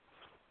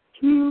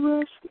 To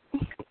rest.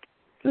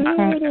 That's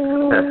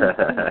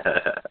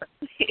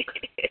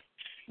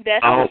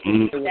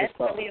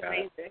really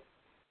amazing.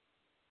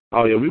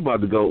 Oh yeah, we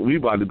about to go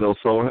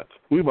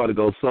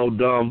so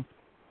dumb.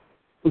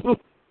 This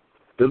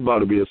about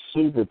to be a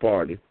super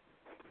party.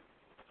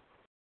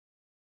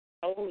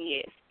 Oh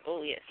yes.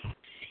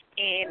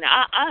 And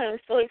I am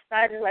so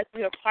excited, like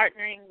we are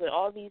partnering with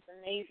all these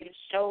amazing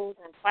shows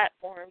and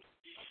platforms.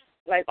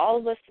 Like all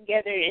of us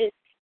together,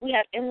 we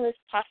have endless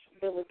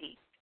possibilities.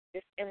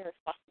 Just endless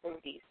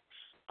possibilities.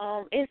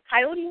 Is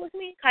Coyote with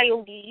me?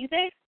 Coyote, you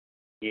there?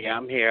 Yeah,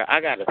 I'm here.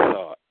 I got a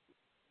thought.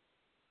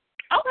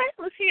 Okay,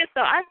 let's hear your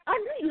thought. I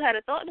knew you had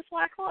a thought. That's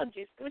why I called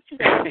you. What you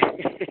got?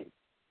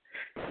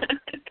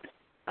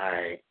 All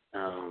right.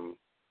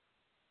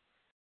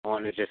 I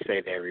want to just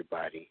say to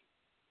everybody,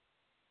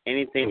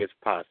 anything is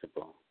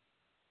possible.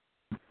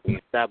 When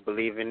you stop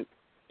believing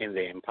in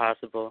the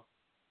impossible,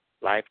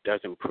 life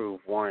doesn't prove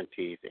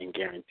warranties and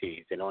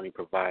guarantees. It only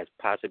provides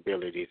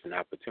possibilities and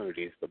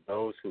opportunities for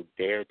those who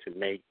dare to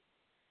make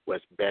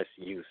what's best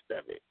use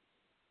of it.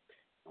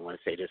 I want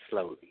to say this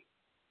slowly.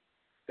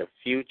 The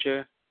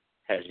future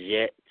has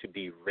yet to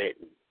be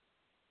written,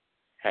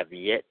 have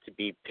yet to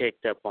be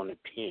picked up on a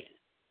pen.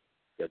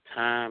 Your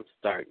time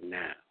starts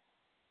now.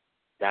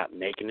 Stop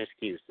making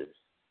excuses.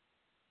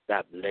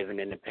 Stop living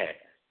in the past.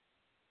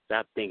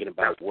 Stop thinking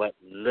about what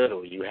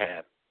little you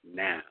have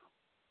now.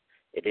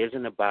 It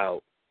isn't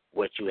about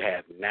what you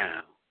have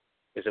now.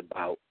 It's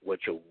about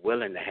what you're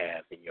willing to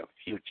have in your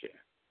future.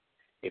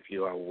 If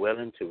you are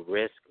willing to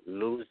risk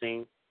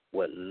losing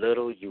what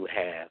little you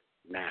have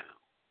now,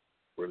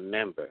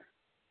 remember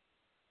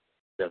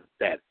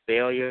that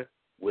failure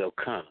will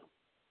come.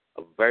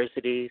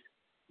 Adversities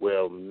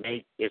will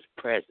make its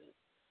presence.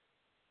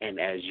 And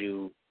as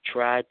you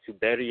try to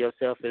better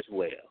yourself as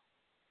well,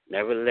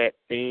 never let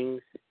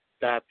things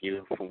stop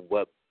you from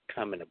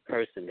becoming the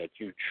person that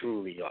you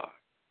truly are.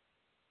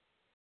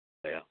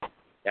 Well,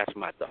 that's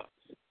my thoughts.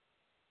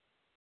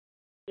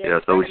 Yeah,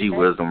 that's OG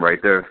wisdom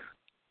right there.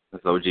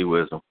 That's OG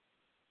wisdom.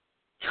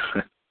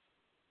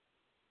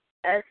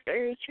 That's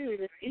very true.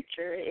 The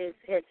future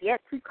has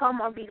yet to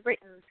come or be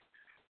written.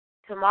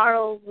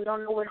 Tomorrow, we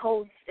don't know what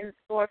holds in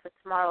store for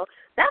tomorrow.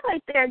 That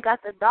right there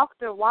got the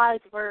Dr. Wise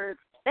word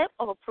stamp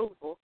of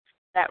approval.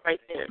 That right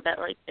there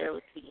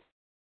was key.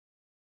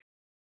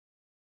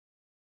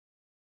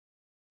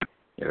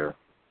 Yeah.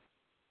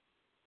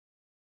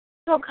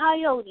 So,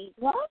 Coyote,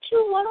 why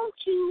don't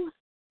you,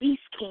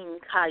 Beast King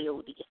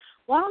Coyote,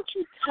 why don't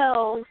you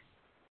tell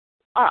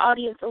our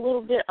audience a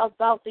little bit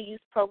about the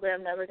youth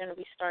program that we're going to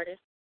be starting?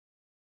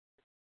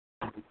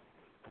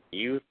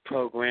 Youth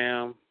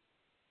program.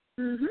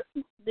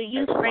 Mm-hmm. The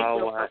youth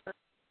radio program.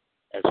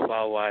 As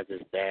far as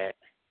that,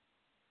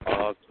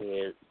 all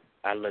kids,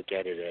 I look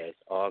at it as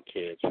all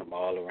kids from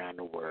all around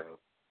the world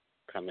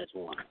come as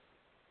one.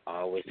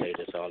 I always say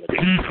this all the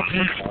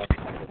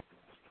time.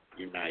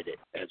 United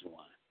as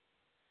one.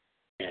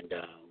 And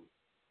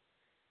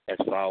as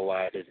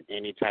far as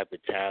any type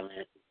of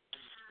talent,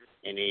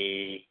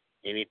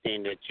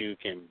 anything that you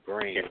can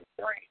bring,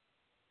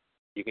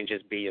 you can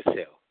just be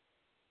yourself.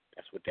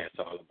 That's what that's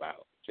all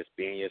about. Just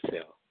being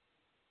yourself.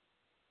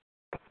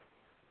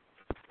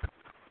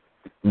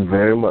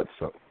 Very much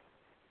so.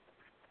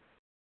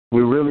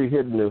 We're really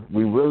hitting this.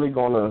 We're really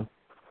gonna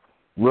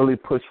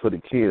push for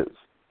the kids.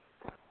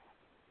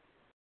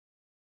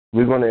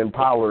 We're gonna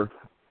empower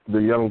the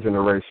young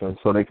generation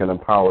so they can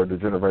empower the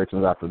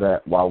generations after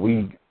that while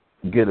we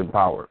get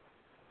empowered.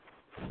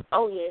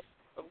 Oh yes,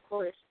 of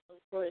course.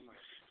 There's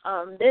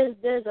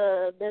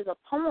a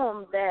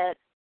poem that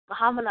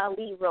Muhammad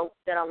Ali wrote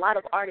that a lot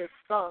of artists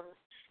sung,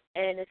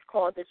 and it's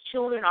called "The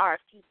Children Are Our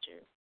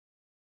Future."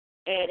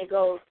 And it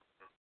goes,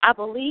 I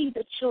believe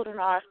the children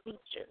are our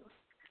future.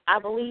 I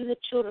believe the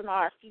children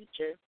are our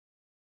future.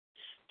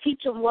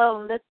 Teach them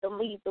well and let them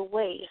lead the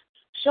way.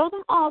 Show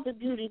them all the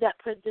beauty that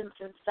presents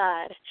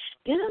inside.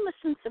 Give them a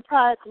sense of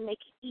pride to make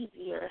it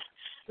easier.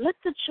 Let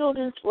the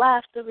children's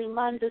laughter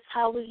remind us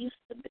how we used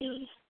to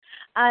be.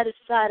 I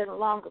decided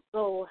long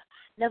ago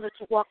never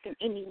to walk in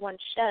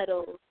anyone's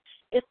shadows.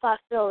 If I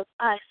fail, if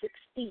I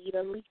succeed,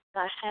 at least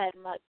I had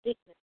my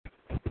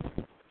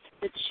dignity.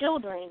 The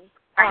children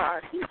are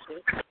our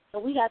future, so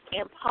we have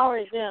to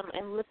empower them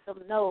and let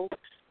them know,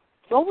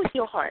 go with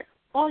your heart,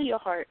 follow your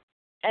heart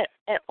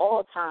at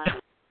all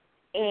times,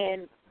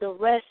 and the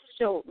rest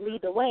shall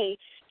lead the way.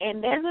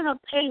 And they're going to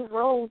pave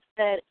roads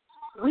that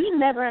we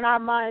never in our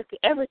minds could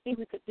ever think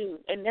we could do,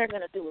 and they're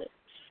going to do it.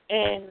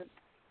 And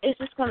it's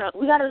just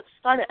we got to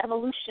start an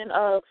evolution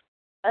of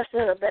us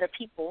as a better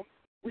people.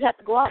 We have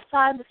to go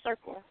outside the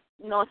circle.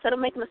 Instead of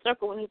making a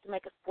circle, we need to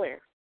make a square.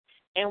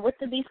 And with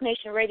the Beast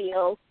Nation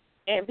Radio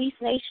and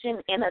Beast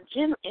Nation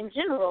in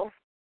general,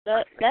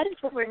 that is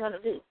what we're going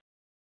to do.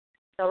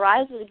 The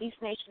rise of the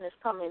Beast Nation is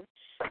coming.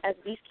 As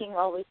Beast King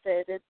always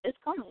says, it's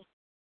coming.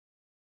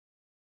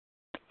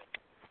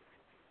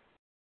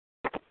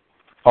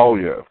 Oh,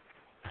 yeah.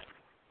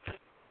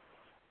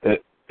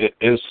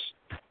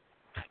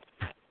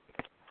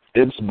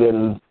 It's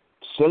been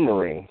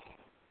simmering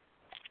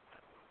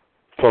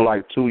for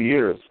like 2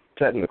 years,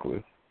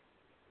 technically.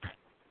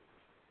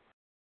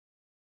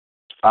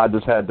 I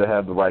just had to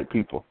have the right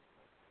people.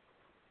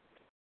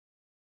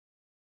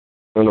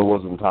 And it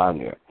wasn't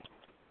time yet.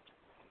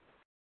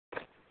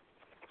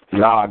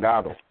 Now I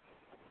got them.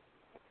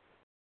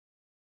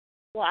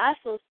 Well, I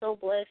feel so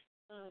blessed,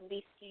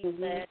 Beast King,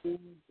 that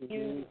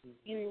you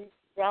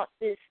brought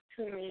this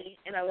to me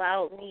and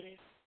allowed me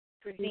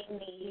to be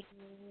me,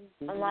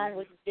 along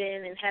with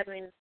Ben and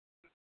having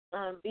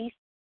Beast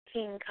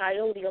King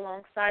Coyote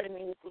alongside of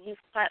me with the youth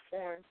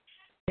platform.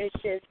 It's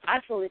just, I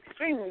feel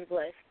extremely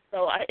blessed.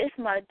 So it's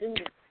my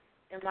duty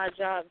and my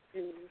job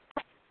to,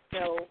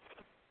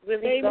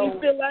 really made go. Me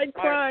feel like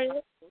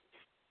crying.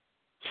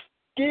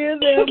 Give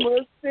them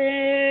a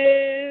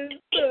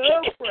sense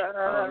of pride.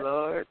 Oh,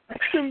 Lord.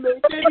 To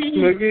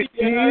make it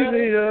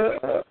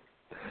easier.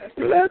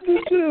 Let the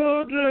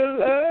children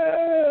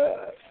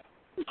laugh.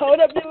 Hold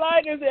up your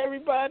lighters,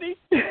 everybody.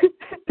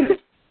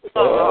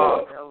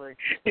 Oh,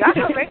 y'all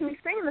gonna make me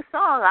sing the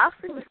song. I'll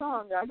sing the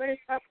song. Y'all better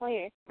start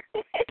playing.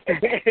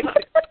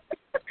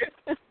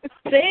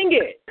 Sing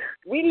it.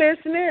 We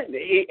listening.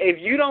 If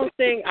you don't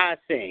sing, I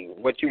sing.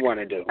 What you want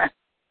to do?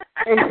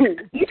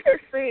 You can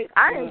sing.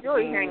 I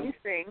enjoy hearing you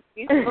sing.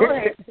 You can go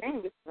ahead and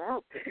sing if you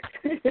want to.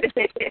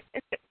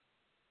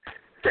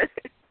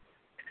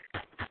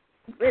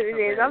 But it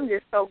is. I'm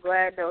just so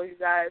glad, though, you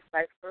guys.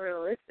 Like, for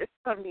real, it's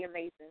going to be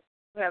amazing.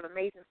 We have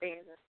amazing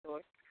things in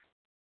store.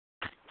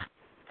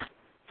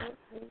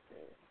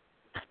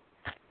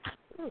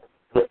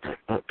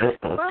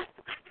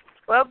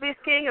 Well, Beast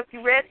King, if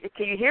you read,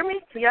 can you hear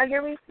me? Can y'all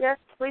hear me? Yes,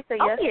 please say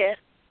yes. Oh, yeah.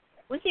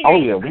 We can Oh,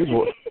 hear yeah,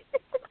 you.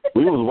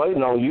 we was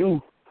waiting on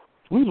you.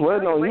 We was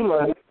waiting on you,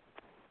 like.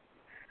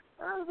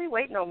 We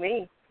waiting on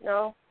me.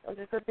 No, I'm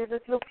just going to do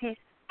this little piece.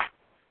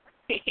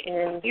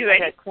 And You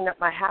ready? I got to clean up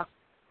my house.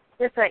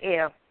 Yes, I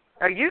am.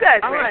 Are you guys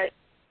All ready? right.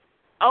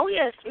 Oh,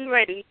 yes, we're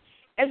ready.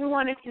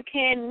 Everyone, if you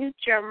can, mute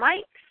your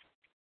mics.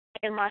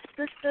 And my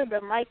sister, the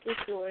mic is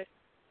yours.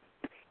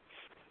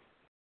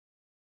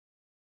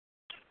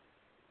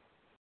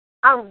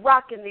 I'm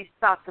rocking these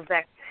thoughts of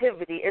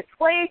activity and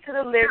swaying to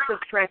the lyrics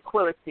of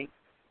tranquility.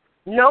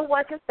 No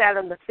one can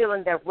fathom the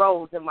feeling that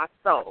rolls in my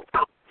soul.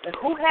 And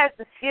who has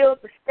the skill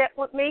to step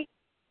with me?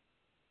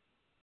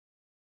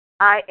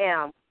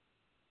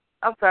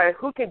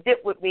 Who can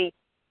dip with me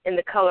in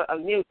the color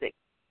of music?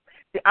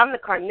 See, I'm the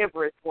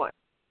carnivorous one,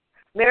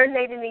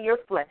 marinating in your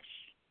flesh.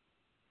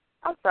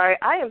 I'm sorry,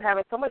 I am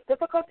having so much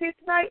difficulty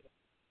tonight.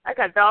 I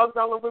got dogs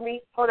all over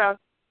me. Hold on.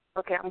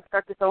 Okay, I'm going to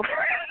start this over.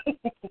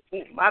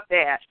 My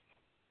bad.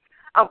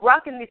 I'm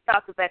rocking these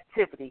thoughts of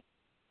activity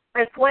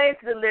and swaying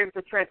to the lyrics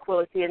of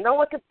tranquility, and no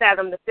one can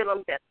fathom the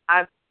feeling that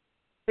I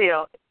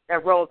feel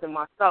that rolls in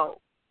my soul.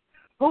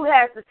 Who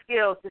has the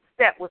skills to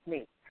step with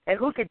me, and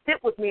who can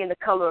dip with me in the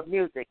color of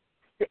music?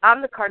 See,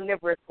 I'm the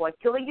carnivorous one,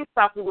 killing you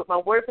softly with my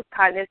words of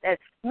kindness and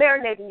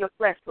marinating your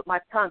flesh with my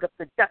tongue of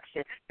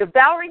seduction,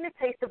 devouring the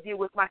taste of you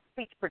with my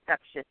speech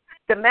production.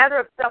 The matter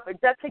of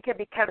self-induction can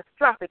be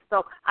catastrophic,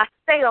 so I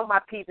stay on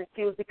my P's and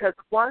Q's because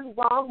one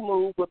wrong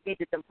move would be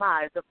the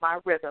demise of my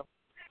rhythm.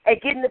 And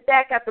getting it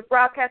back after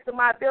broadcasting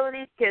my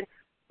abilities can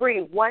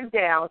bring one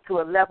down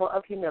to a level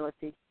of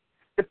humility.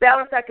 The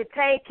balance I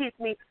contain keeps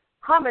me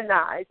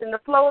harmonized, and the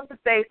flow of the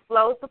bass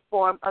flows the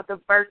form of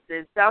the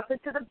verses, bouncing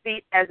to the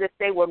beat as if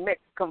they were meant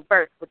to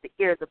converse with the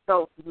ears of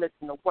those who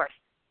listen to worship.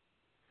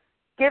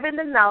 Given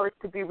the knowledge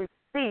to be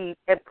received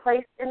and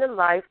placed in the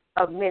life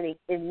of many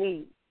in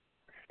need.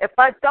 If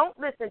I don't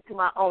listen to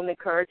my own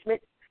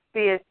encouragement,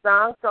 be it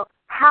sung, so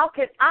how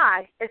can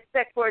I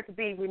expect for it to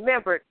be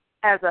remembered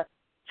as a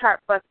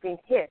chart-busting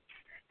hit?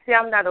 See,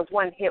 I'm not a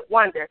one-hit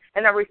wonder,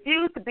 and I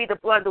refuse to be the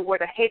blunder where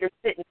the haters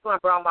sit and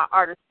slumber on my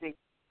artistry.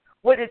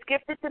 What is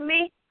gifted to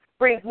me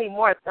brings me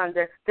more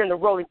thunder than the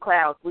rolling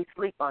clouds we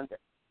sleep under.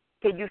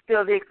 Can you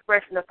feel the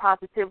expression of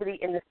positivity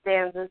in the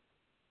stanzas?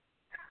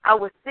 I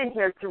was sent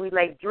here to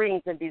relay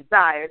dreams and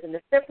desires, and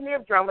the symphony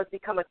of drum has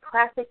become a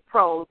classic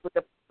prose with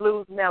a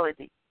blues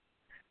melody,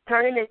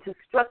 turning into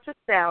structured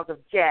sounds of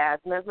jazz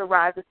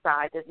mesmerize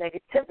aside as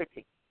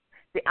negativity.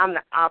 See, I'm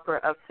the opera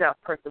of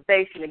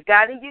self-preservation and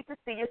guiding you to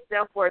see your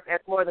self-worth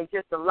as more than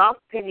just a lost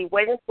penny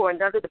waiting for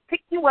another to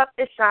pick you up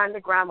and shine the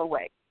grime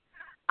away.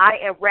 I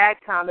am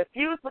ragtime,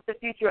 infused with the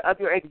future of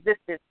your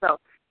existence, so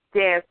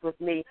dance with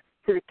me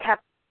to the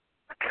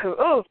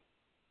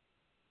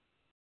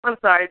to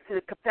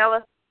the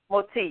capella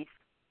motif.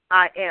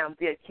 I am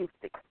the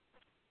acoustic.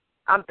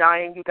 I'm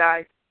dying, you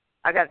guys.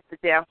 I got to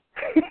sit down.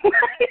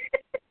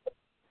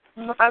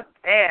 My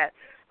bad.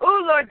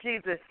 Oh, Lord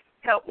Jesus,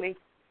 help me.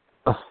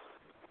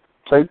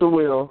 Take the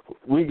wheel.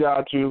 We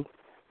got you.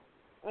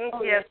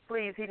 Yes,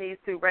 please. He needs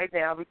to right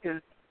now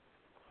because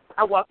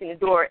I walk in the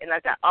door and I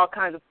got all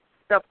kinds of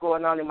stuff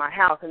going on in my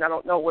house and I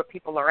don't know where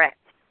people are at.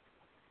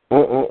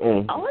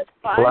 Oh, it's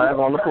fine. Flag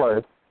on the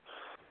play.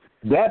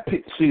 That's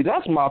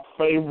my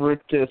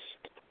favoritist.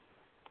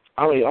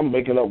 I mean, I'm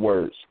making up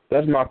words.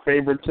 That's my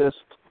favoritist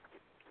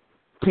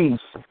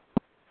piece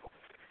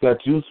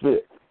that you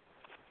spit.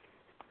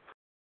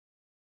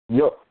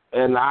 Yep.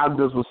 And I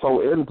just was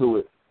so into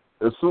it.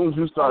 As soon as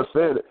you start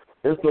saying it,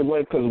 it's the way,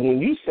 because when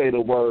you say the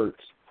words,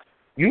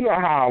 you know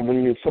how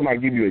when somebody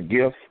give you a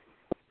gift,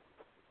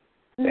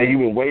 and you've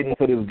been waiting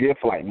for this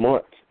gift for like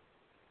months,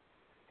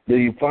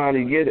 then you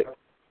finally get it,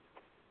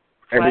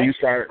 and then you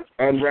start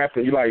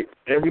unwrapping. You like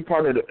every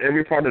part of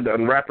the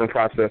unwrapping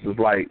process is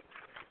like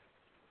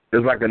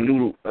a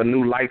new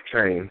life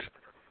change.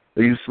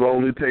 And you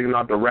slowly taking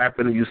out the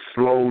wrapping, and you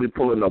slowly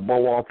pulling the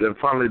bow off, and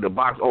finally the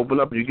box open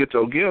up, and you get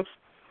your gifts.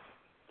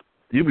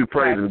 You be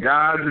praising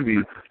God, you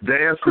be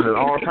dancing and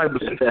all types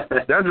of shit.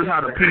 That's just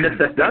how the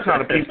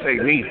piece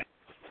take me.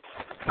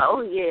 Oh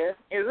yeah,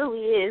 it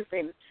really is.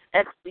 And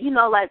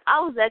like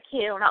I was that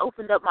kid when I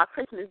opened up my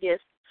Christmas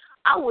gifts.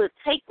 I would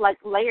take like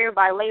layer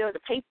by layer of the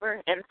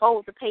paper and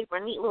fold the paper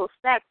in neat little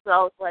stacks. So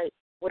I was like,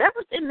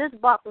 whatever's in this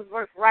box is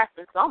worth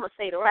wrapping. So I'm gonna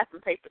say the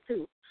wrapping paper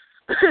too.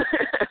 And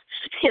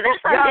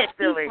that's how that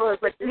piece was.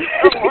 But it's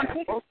so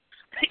wonderful.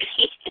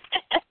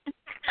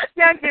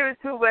 Y'all giving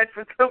too much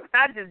for something.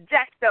 I just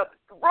jacked up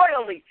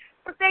royally.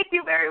 Well, thank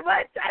you very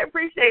much. I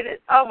appreciate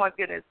it. Oh, my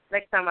goodness.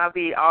 Next time I'll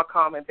be all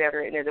calm and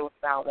better, and it'll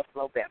sound and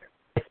flow better.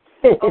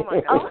 Oh,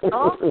 my God.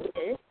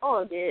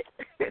 Oh, good.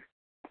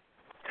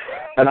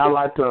 And I'd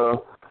like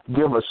to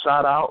give a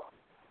shout-out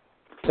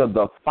to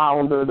the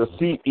founder, the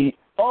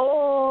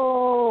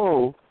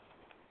CEO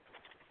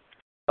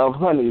of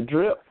Honey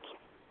Drip.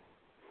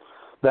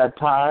 That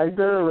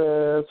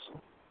Tigress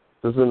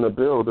is in the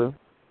building.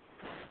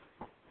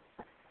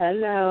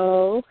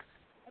 Hello.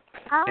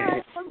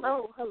 Hi.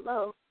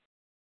 Hello.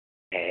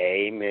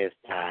 Hey, Miss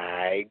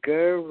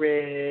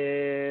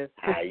Tigress.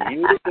 How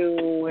you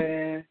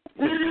doing?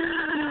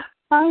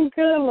 I'm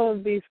good, little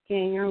Beast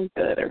King. I'm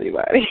good,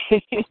 everybody.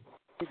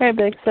 Hey,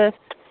 big sis.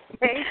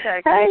 Hey,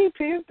 Tigress. Hey,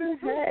 people.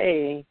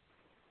 Hey.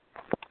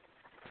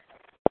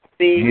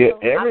 See, yeah,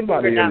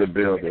 everybody in the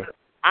building.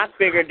 I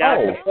figured out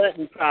the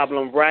button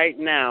problem right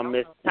now,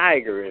 Miss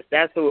Tigress.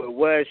 That's who it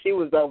was. She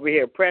was over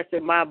here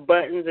pressing my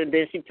buttons, and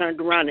then she turned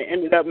around and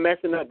ended up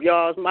messing up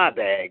y'all's. My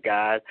bad,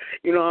 guys.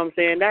 You know what I'm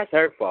saying? That's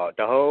her fault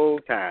the whole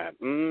time.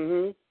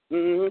 And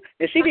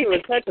she didn't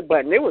even touch the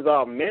button. It was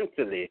all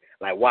mentally,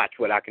 like, watch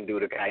what I can do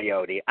to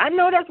Coyote. I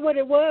know that's what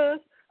it was.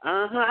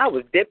 I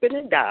was dipping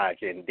and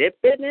dodging.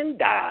 Dipping and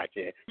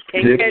dodging.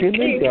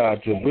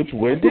 Which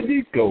way did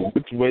he go?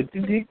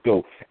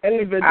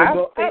 Elevator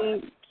go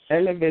up.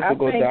 Elevator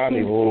go down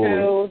the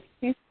road.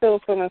 He's still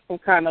feeling some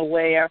kind of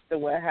way after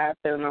what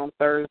happened on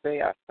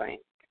Thursday, I think.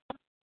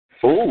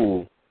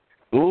 Ooh,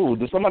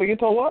 did somebody get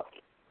told up?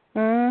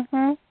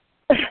 Mm-hmm.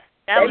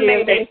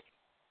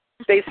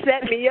 They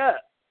set me up.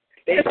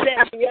 Ain't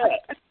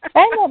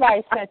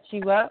nobody set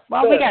you up.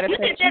 Well, we got to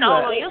set you all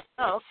up. on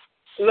yourself.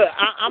 Look,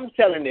 I'm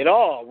telling it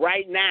all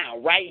right now,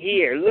 right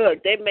here.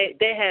 Look, they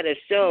had a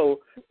show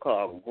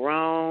called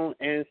Grown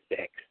and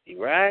Sexy,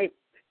 right?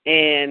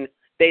 And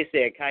they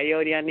said,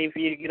 Coyote, I need for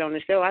you to get on the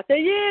show. I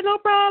said, yeah, no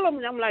problem.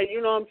 And I'm like,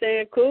 you know what I'm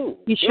saying? Cool.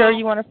 You sure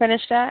you want to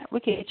finish that?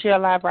 We can get you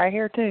alive right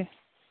here, too.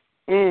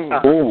 See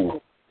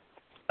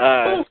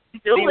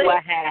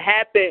what had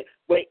happened.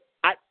 Wait,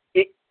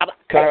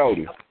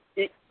 Coyote.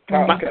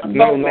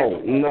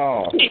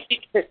 No.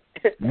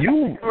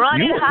 You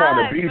were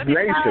part of Beast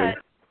Nation.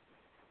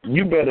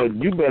 You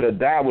better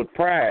die with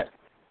pride.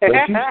 But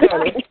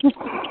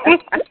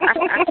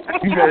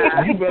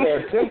you better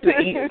attempt to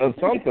eat or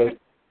something.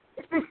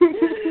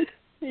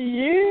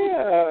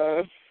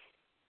 Yeah.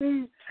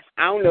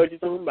 I don't know what you're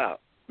talking about.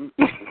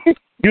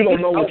 You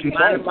don't know what you're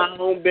talking about. I'm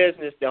my own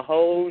business the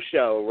whole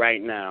show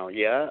right now.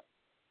 Yeah.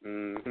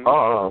 Mm-hmm.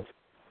 I'll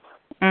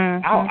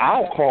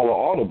call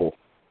an audible.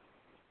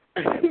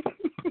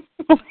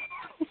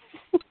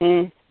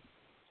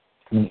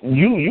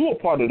 You are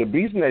part of the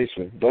Beast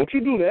Nation. Don't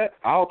you do that.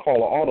 I'll call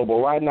an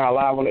audible right now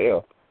live on the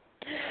air.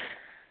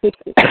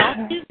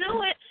 Don't you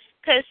do it.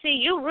 Because, see,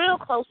 you're real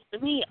close to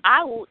me.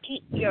 I will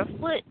eat your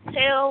foot,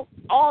 tail,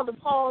 all the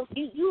paws.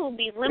 You will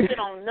be limping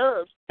on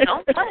nubs.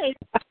 Don't play.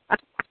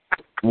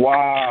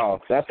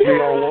 Wow. That's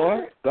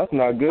 3-on-1? That's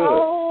not good.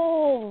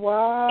 Oh,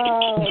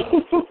 wow.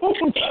 That's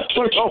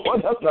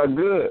 3-on-1. That's not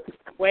good.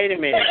 Wait a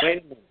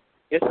minute.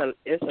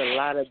 it's a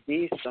lot of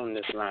beasts on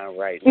this line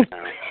right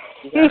now.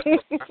 You got a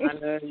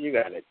piranha, you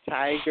got a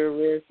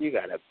tigress, you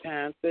got a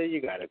panther, you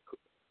got a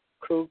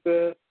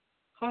cougar.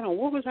 Hold on,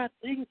 what was I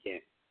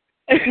thinking?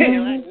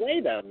 Like,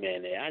 wait a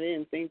minute, I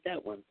didn't think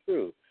that one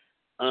through.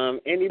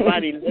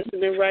 Anybody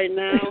listening right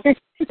now?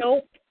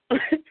 Nope.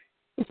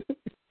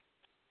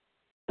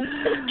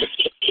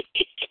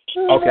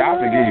 Okay, I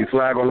can give you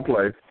flag on the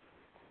play.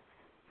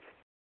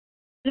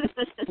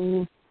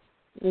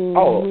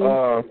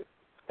 Oh,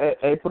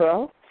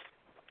 April?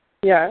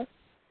 Yeah.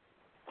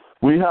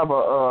 We have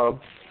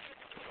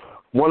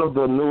one of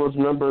the newest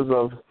members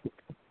of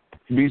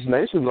Beast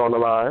Nations on the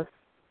line.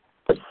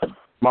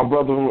 My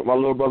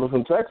little brother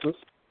from Texas.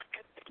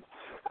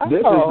 This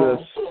is the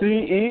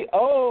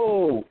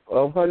CEO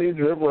of Honey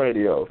Drip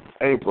Radio,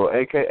 April,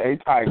 a.k.a.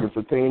 Tigers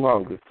for Team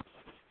Hungry.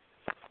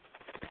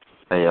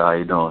 Hey, how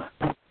you doing?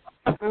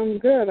 I'm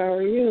good. How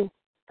are you?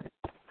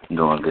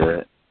 Doing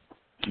good.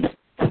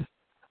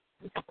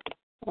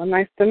 Well,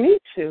 nice to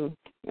meet you.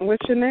 And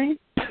what's your name?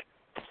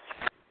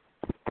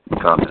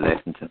 Call me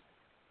Lexington.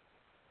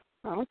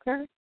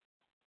 Okay.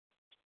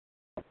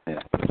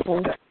 Yeah.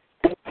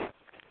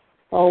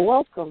 Oh,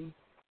 welcome.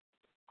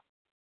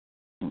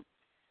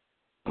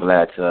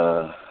 Glad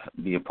to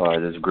be a part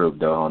of this group,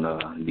 though.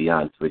 To be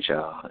honest with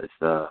y'all,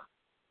 it's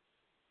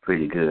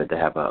pretty good to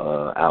have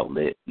a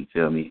outlet. You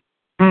feel me?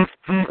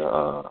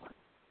 To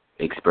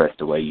express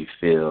the way you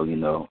feel, you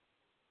know,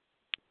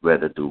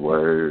 whether through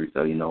words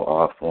or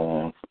art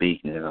form,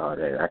 speaking and all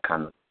that. I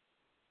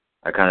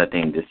kind of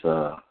think this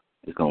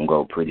is gonna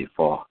go pretty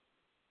far.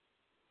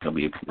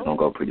 It's gonna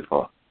go pretty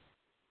far.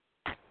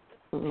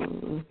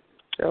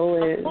 So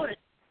is.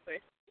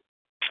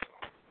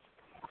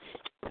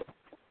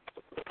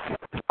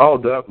 Oh,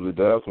 definitely.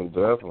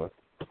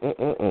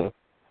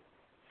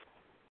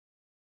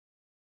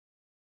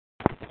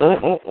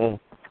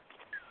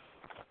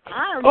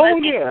 Oh,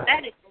 yeah.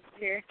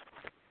 Here.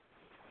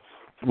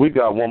 We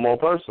got one more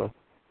person.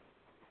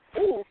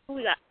 Ooh, who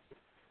we got?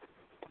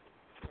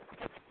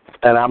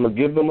 And I'm going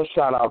to give them a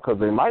shout-out because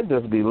they might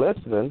just be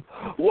listening.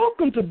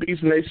 Welcome to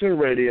Beast Nation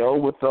Radio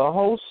with the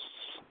hosts,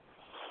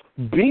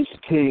 Beast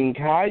King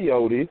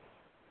Coyote,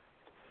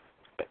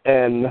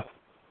 and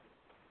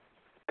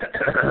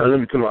let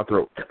me clear my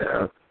throat.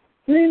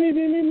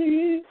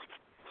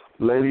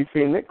 Lady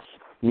Phoenix,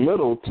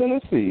 Middle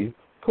Tennessee.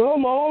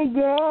 Come on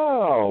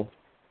down.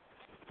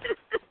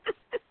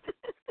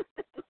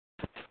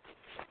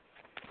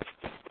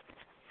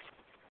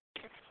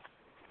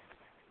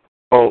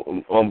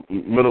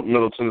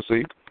 Middle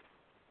Tennessee.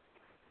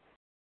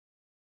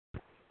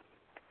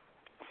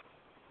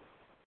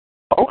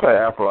 Okay,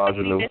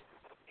 Afro-Agenue.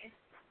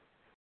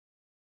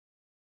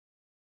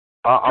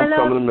 I'm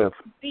coming to Memphis.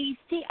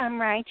 BC, I'm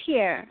right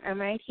here,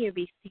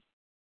 BC.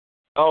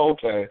 Oh,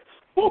 okay.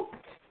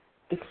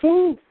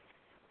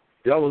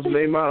 Y'all was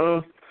made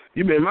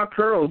you made my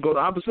curls go the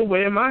opposite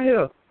way in my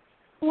hair.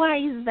 Why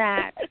is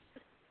that?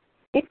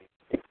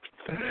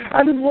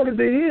 I wanted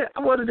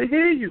to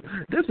hear you.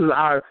 This is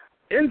our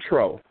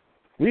intro.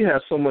 We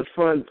had so much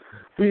fun.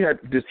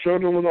 The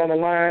children was on the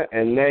line,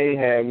 and they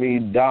had me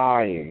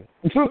dying.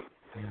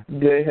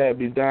 They had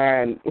me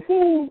dying.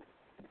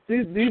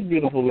 These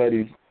beautiful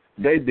ladies,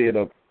 they did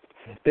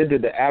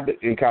the Abbott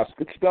and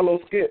Costello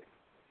skit.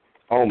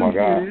 Oh, my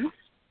God.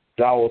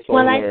 That was so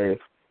hilarious.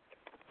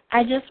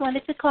 I just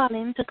wanted to call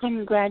in to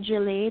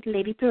congratulate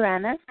Lady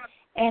Piranha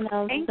and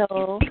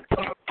also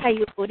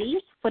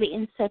Coyote for the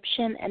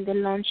inception and the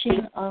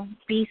launching of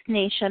Beast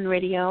Nation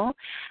Radio.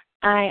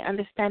 I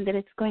understand that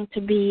it's going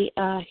to be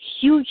a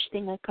huge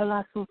thing, a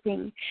colossal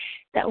thing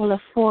that will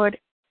afford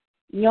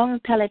young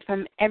talent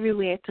from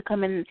everywhere to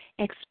come and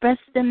express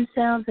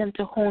themselves and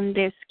to hone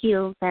their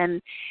skills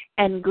and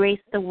grace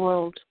the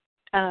world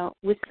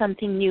with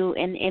something new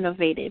and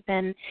innovative.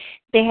 And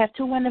they have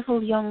two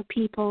wonderful young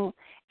people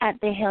at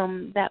the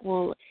helm that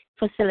will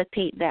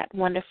facilitate that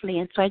wonderfully.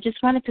 And so I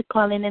just wanted to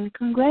call in and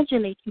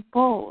congratulate you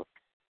both.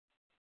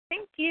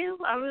 Thank you.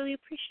 I really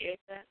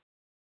appreciate that.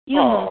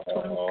 You're most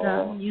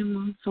welcome. You're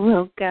most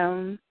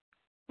welcome.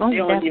 Most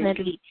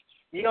definitely.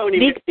 You don't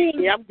even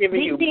see. I'm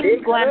giving you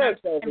big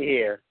hugs over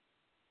here.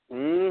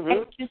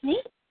 Excuse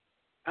me?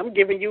 I'm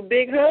giving you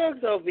big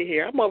hugs over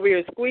here. I'm over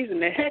here squeezing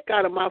the heck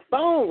out of my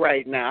phone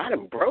right now. I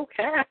done broke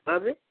half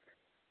of it.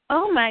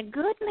 Oh, my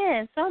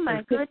goodness.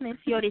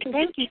 Yodi.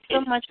 Thank you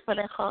so much for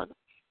the hug.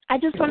 I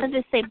just wanted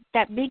to say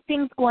that big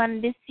things go on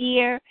this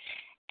year,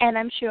 and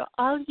I'm sure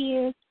all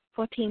years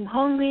for Team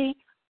Hungry,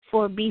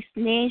 for Beast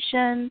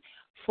Nation,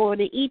 for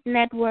the EAT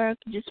Network,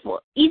 just for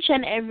each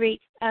and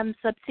every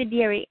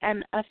subsidiary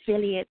and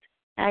affiliate.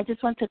 I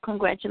just want to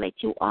congratulate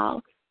you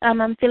all.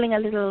 I'm feeling a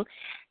little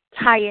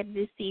tired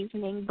this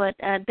evening, but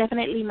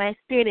definitely my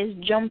spirit is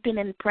jumping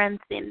and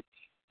prancing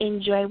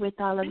in joy with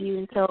all of you.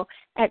 And so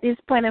at this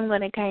point, I'm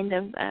going to kind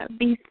of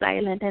be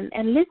silent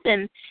and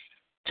listen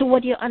to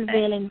what you're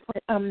unveiling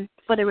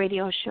for the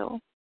radio show.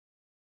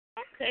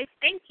 Okay,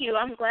 thank you.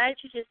 I'm glad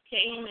you just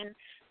came and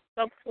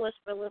spoke to us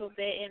for a little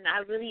bit, and I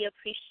really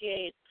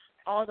appreciate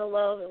all the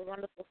love and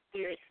wonderful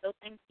spirit, so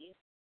thank you.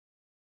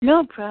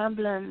 No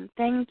problem.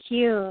 Thank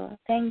you.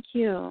 Thank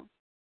you.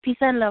 Peace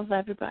and love,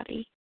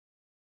 everybody.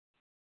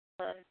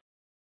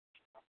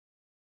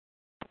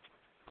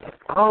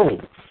 Oh,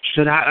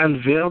 should I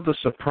unveil the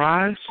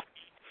surprise?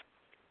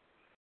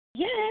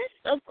 Yes,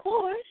 of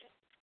course.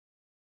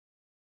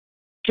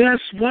 Guess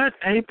what,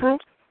 April?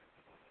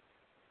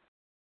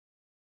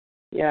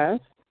 Yes.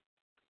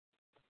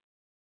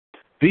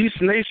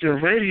 Beast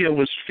Nation Radio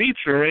is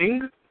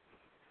featuring,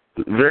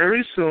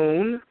 very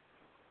soon,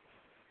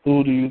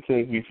 who do you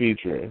think we're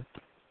featuring?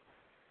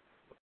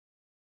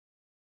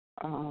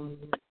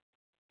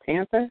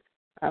 Panther?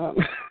 I don't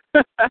know.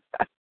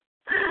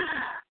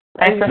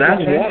 Thanks for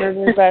sending me under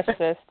the bus,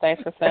 sis.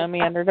 Thanks for sending me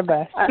under the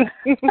bus.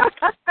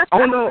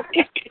 Oh,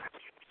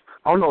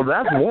 no,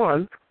 that's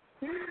one.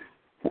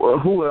 Well,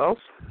 who else?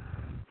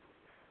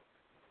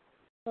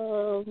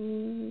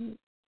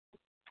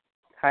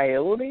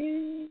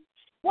 Coyote?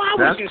 Why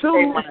That's would you two.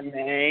 say my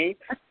name?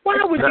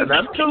 Why would you?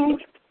 That's two.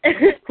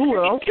 Who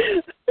else?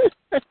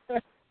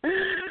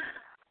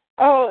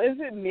 Oh, is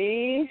it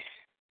me?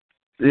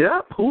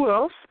 Yeah, who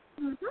else?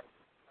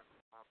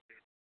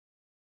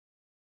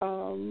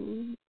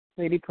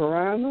 Lady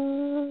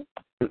Piranha?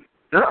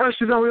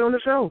 She's already on the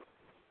show.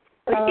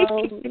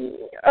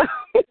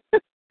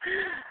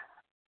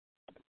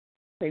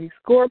 Lady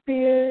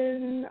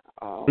Scorpion?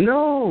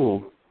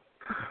 No.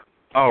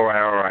 All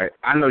right.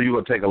 I know you're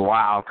going to take a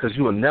while because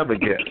you will never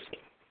guess.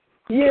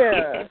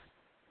 Yeah.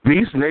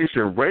 Beast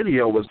Nation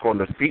Radio was going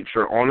to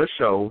feature on the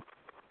show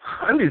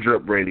Honey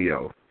Drip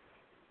Radio.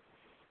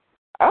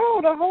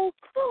 Oh, the whole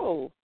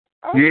crew.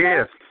 Okay.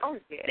 Yes.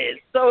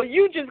 Okay. So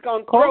you just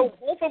gonna throw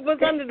both of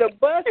us under the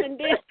bus and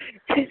then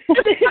wait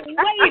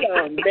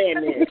a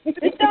minute.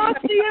 Did y'all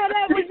see how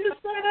that was just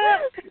set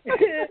up?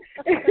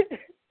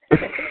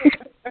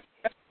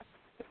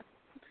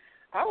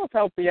 I was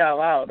helping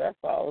y'all out. That's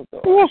all I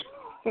was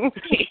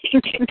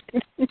doing.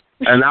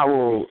 And I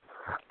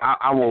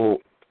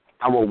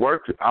will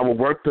work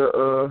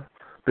the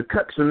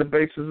cuts and the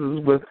bases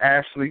with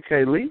Ashley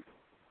K. Lee.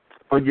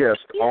 But yes,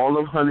 all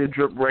of Honey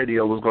Drip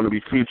Radio was going to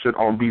be featured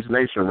on Beast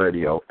Nation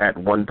Radio at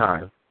one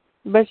time.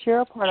 But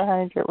you're a part of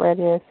Honey Drip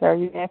Radio, so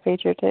you can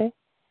feature too.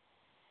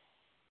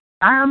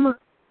 I'm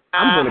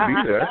going to be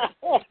there.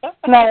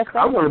 No,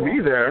 I'm going to be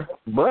there,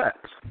 but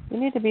you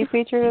need to be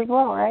featured as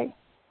well, right?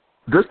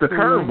 this the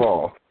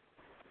curveball.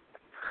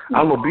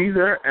 I'm going to be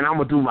there, and I'm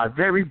going to do my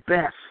very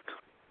best.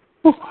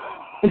 There's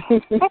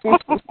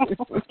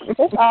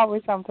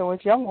always something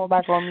with you. I'm going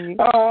back on mute.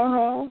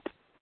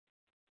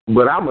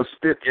 But I'm going to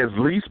spit as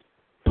least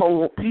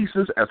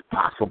pieces as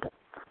possible.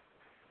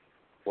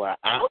 Well,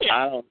 I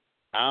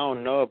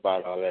don't know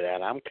about all of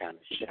that. I'm kind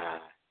of shy.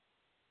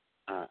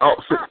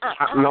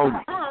 No.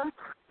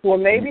 Well,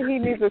 maybe he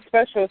needs a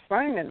special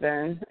assignment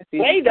then.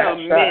 Wait a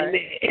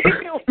minute.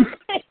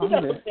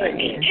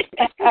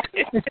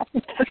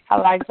 I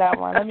like that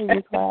one. Let me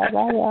be quiet.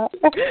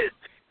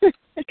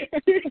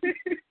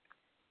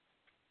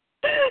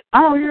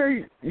 Oh,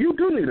 yeah, you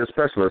do need a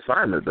special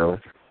assignment, though.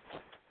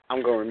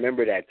 I'm going to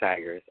remember that,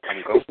 Tigers.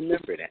 I'm going to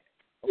remember that.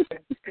 Okay.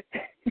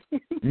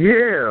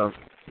 Yeah.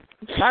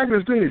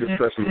 Tigers do need a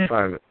special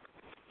assignment.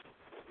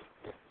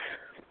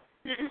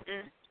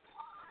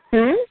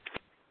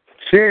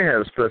 She ain't had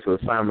a special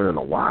assignment in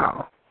a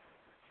while.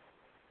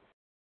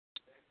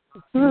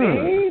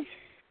 Me?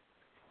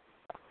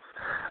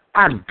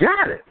 I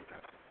got it.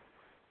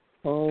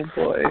 Oh,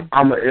 boy.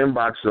 I'm going to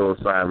inbox your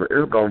assignment.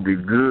 It's going to be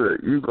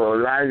good. You're going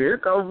to like it.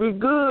 It's going to be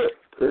good.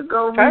 It's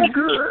going to be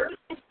good.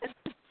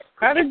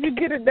 How did you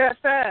get it that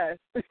fast?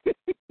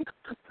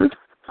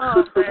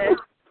 Oh, man.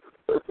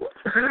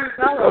 It's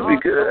going to be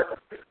good.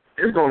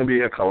 It's going to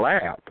be a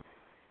collab.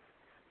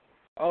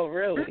 Oh,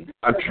 really?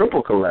 A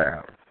triple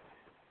collab.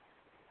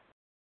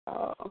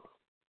 Oh.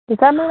 Does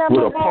that mean I'm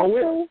with a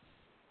poet,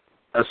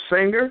 a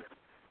singer,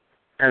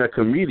 and a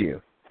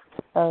comedian.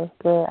 Oh,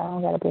 good. I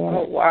don't got to be in it.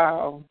 Oh,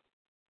 wow.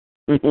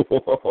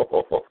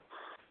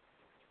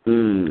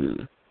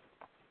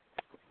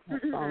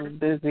 That sounds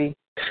busy.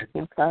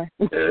 Okay.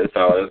 It's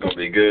going to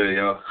be good,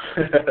 y'all.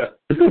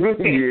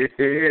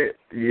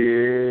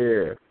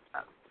 Yeah.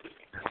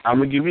 I'm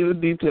going to give you the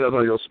details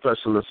on your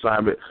special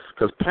assignment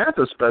because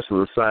Panther's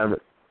special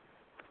assignment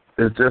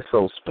is just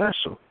so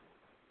special.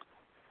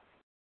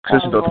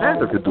 Because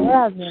Panther could do,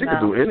 she could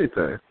do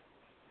anything.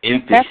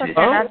 Panther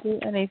cannot do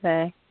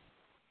anything.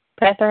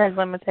 Panther has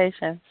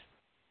limitations.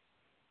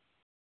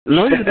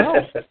 No, you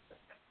don't.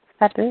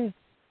 I do.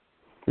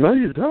 No,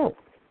 you don't.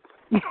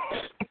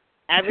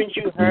 Haven't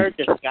you heard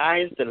the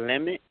sky is the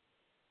limit?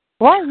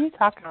 Why are you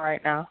talking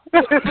right now?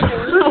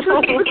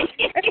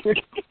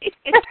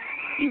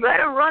 You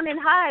better run and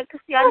hide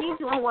because, see, I need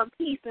you in one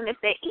piece. And if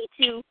they eat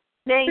you,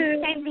 then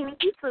you can't be any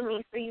eat for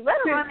me. So you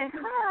better run and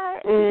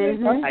hide. So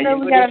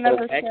we got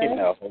another show.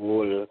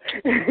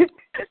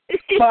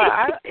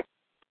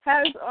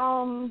 Has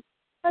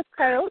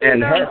Coyote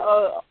and done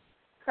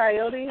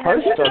Coyote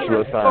her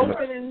special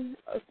assignment.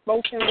 a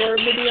spoken word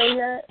video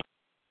yet?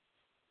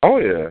 Oh,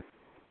 yeah.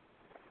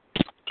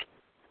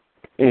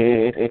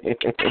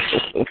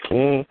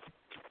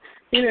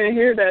 He didn't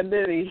hear that,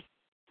 did he?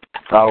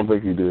 I don't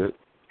think he did.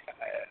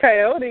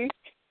 Coyote.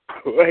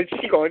 Well,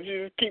 she going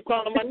to just keep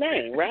calling my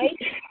name, right?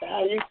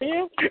 How you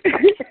feel?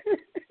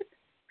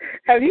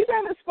 Have you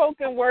done a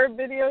spoken word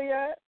video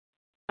yet?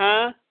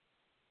 Huh?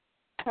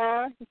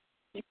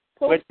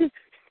 What?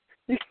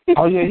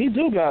 Oh yeah, he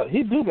do got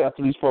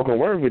 3 spoken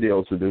word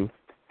videos to do.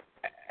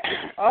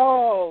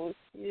 Oh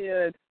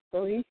yeah,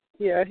 so he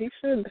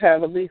should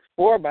have at least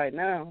 4 by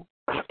now.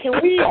 Can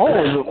we?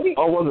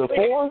 Was it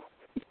 4?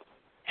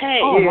 Hey.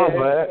 Oh my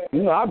bad.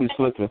 You know I be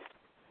slipping.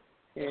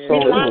 Yeah. So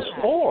it was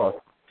 4.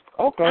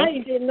 Okay. I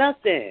ain't did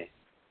nothing.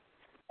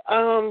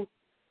 Do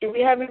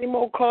we have any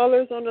more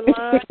callers on the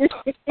line?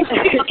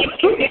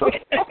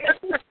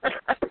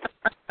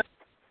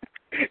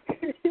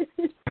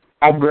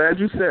 I'm glad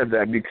you said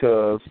that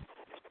because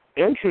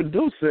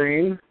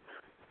introducing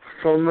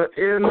from the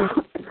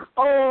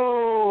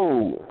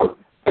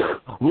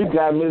we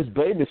got Miss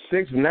Baby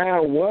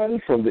 691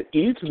 from the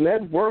East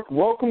Network.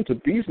 Welcome to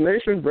Beast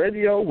Nation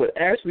Radio with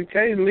Ashley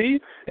K. Lee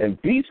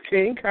and Beast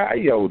King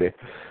Coyote.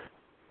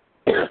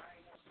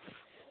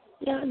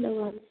 Y'all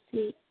know I'm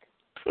sick.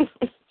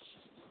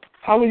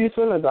 How are you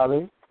feeling,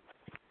 darling?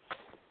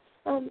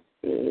 I'm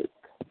sick,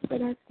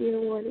 but I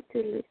still wanted to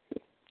listen.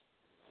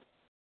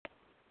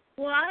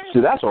 Why?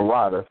 See, that's a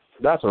rider.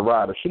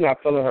 She's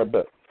not feeling her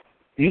best.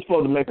 You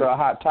supposed to make her a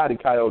hot toddy,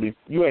 Coyote.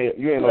 You ain't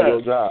on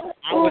your job.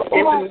 I was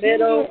in the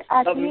middle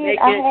of making.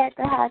 I had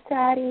the hot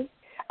toddy.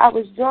 I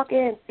was drunk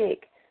and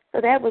sick, so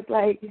that was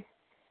like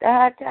the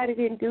hot toddy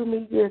didn't do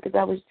me good because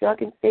I was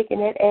drunk and sick, and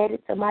that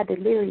added to my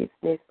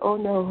deliriousness. Oh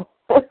no.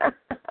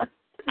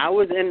 I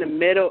was in the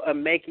middle of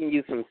making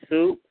you some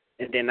soup,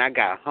 and then I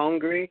got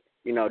hungry.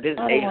 You know, this is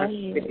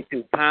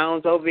 852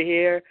 pounds over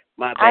here.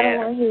 My bad. I don't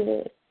want to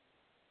hear it.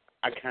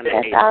 I kind of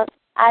ate.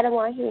 I don't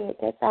want to hear it.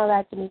 That's all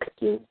I can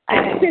excuse.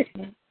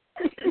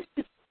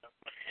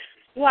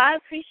 Well, I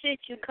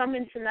appreciate you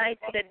coming tonight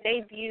to the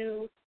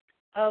debut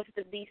of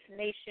the Beast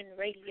Nation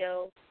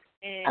Radio.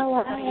 And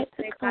I had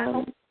to I call.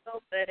 hope you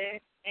feel better,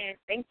 and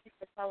thank you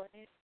for calling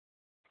in.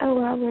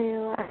 Oh, I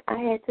will. I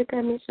had to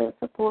come and show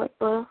support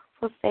for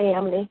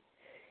family.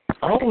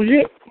 Oh,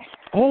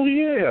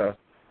 yeah.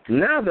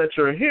 Now that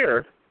you're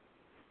here,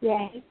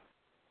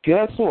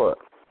 guess what?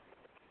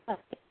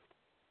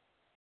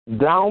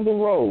 Down the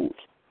road,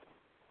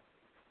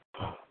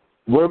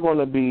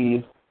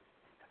 I'm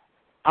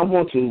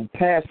going to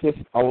pass this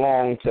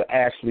along to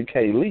Ashley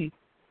K. Lee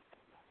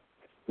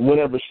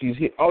whenever she's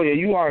here. Oh, yeah,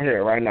 you are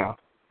here right now.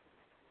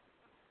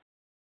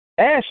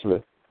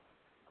 Ashley.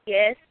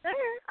 Yes, sir.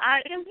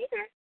 I am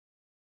here.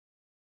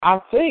 I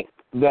think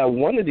that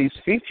one of these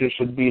features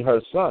should be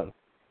her son.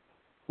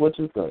 What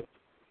you think?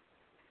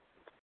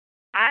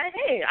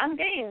 I'm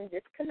game.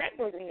 Just connect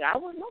with me. I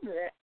would love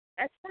that.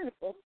 That's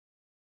wonderful.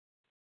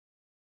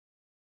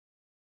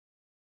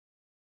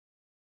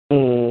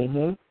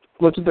 Mm-hmm.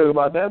 What you think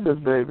about that, Miss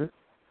Baby?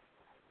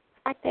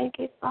 I think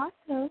it's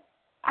awesome.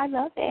 I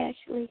love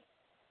Ashley.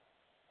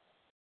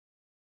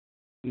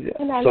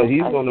 Yeah. So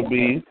he's going to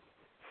be,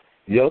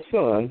 your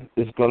son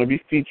is going to be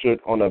featured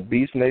on a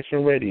Beast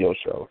Nation radio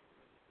show.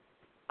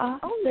 Awesome.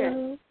 Oh,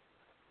 yeah.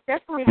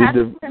 Definitely have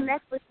to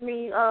connect with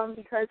me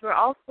because we're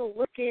also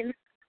looking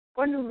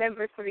for new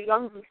members for the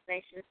Young Beast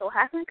Nation. So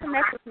have him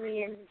connect with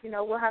me, and,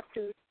 we'll have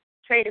to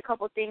trade a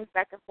couple things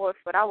back and forth,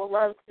 but I would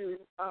love to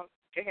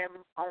feature him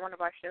on one of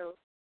our shows.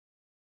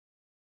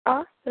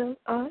 Awesome.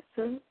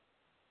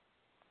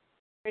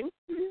 Thank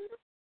you.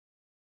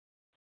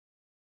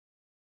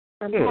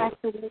 I'm trying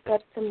to look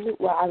up some new.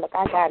 Well,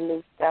 I got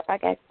new stuff. I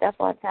got stuff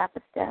on top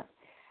of stuff.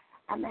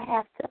 I'm gonna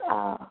have to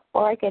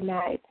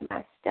organize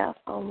my stuff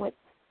on what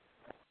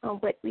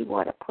we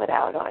want to put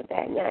out on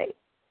that night.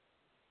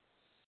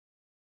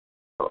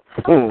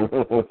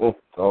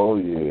 Oh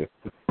yeah,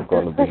 it's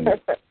gonna be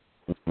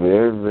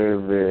very, very,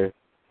 very,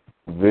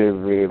 very,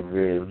 very,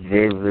 very,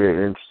 very,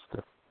 very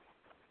interesting.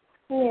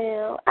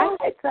 Yeah, I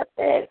had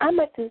something. I'm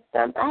gonna do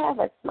something. I have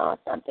a small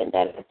something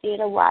that I did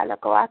a while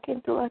ago. I can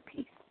do a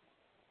piece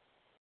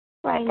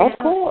right now. Of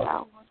course.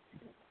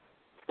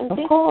 Of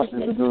course, you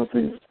can do a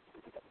piece.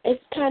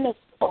 It's kind of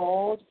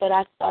old, but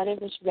I thought it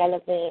was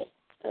relevant.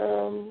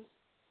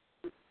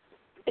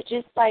 It's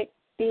just like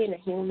being a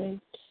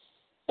human.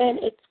 And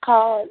it's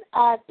called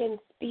I've Been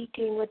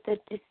Speaking with a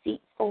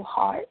Deceitful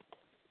Heart.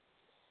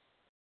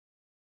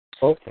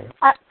 Okay.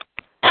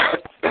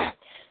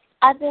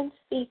 I've been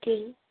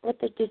speaking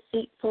with a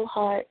deceitful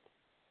heart,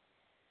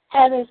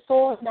 having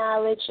full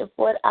knowledge of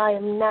what I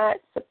am not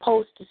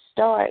supposed to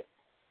start.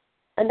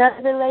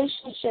 Another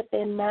relationship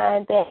in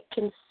mind that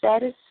can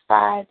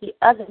satisfy the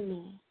other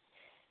me.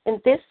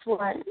 In this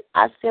one,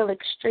 I feel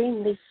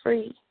extremely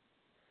free.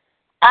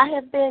 I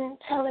have been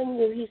telling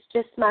you he's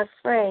just my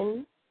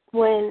friend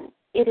when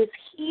it is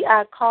he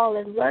I call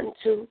and run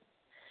to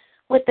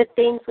with the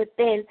things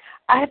within.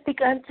 I have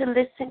begun to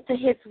listen to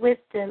his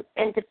wisdom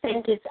and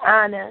defend his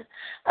honor.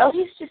 Oh,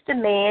 he's just a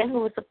man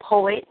who is a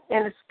poet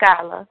and a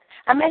scholar.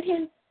 I met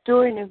him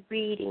during a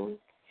reading.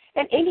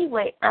 And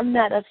anyway, I'm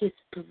not of his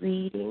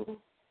breeding.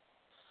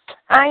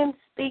 I am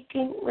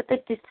speaking with a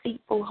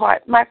deceitful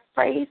heart. My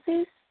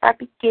phrases are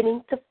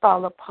beginning to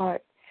fall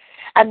apart.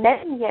 I met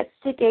him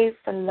yesterday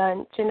for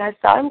lunch, and I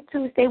saw him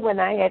Tuesday when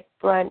I had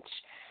brunch.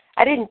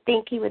 I didn't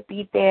think he would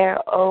be there.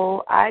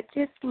 Oh, I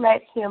just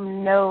let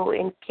him know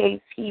in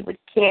case he would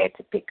care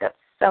to pick up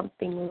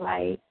something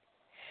light.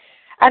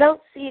 I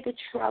don't see the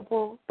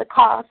trouble, the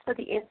cause for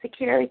the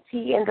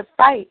insecurity and the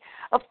fight.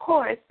 Of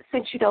course,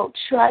 since you don't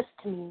trust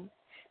me,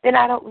 then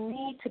I don't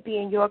need to be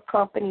in your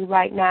company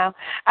right now.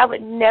 I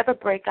would never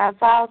break our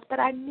vows, but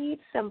I need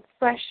some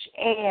fresh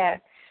air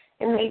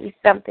and maybe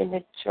something to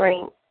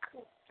drink.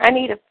 I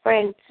need a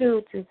friend,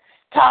 too, to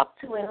talk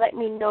to and let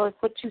me know if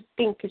what you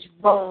think is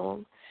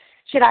wrong.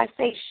 Should I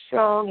stay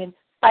strong and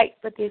fight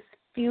for this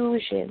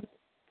fusion?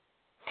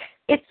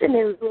 It's an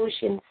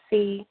illusion,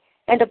 see,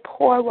 and a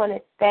poor one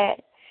at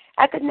that.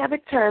 I could never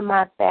turn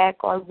my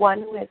back on one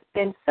who has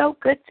been so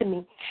good to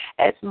me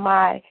as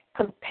my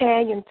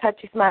companion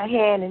touches my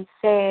hand and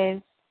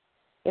says,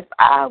 if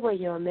I were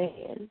your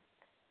man,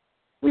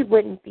 we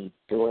wouldn't be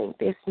doing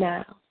this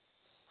now.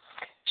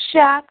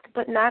 Shocked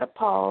but not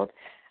appalled,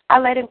 I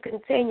let him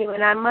continue,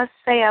 and I must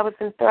say I was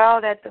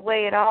enthralled at the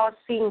way it all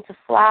seemed to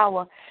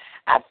flower.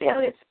 I feel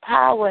its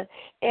power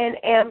and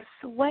am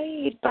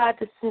swayed by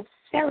the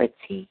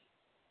sincerity,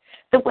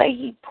 the way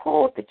he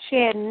pulled the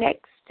chair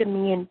next to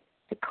me and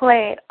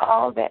declared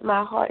all that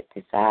my heart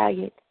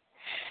desired.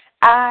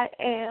 I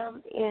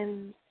am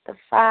in the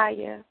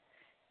fire,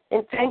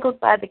 entangled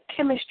by the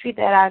chemistry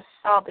that I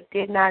saw but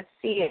did not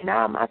see, and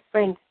now my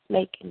friend is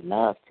making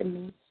love to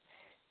me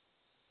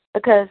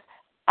because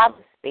I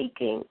was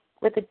speaking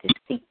with a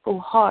deceitful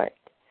heart.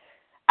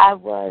 I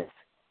was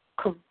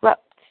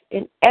corrupt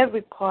in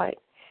every part,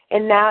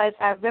 and now as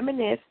I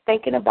reminisce,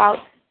 thinking about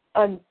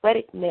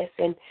unweddedness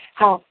and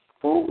how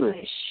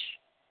foolish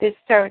this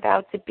turned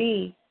out to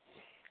be,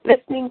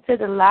 listening to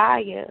the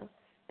liar,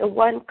 the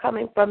one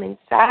coming from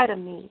inside of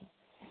me,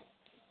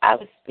 I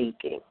was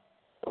speaking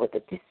with a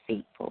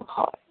deceitful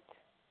heart.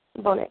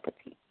 Bon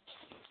appetit.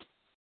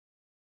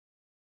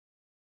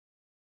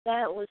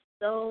 That was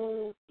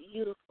so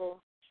beautiful.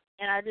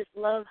 And I just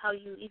love how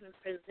you even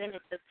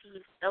presented the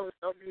piece. That was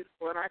so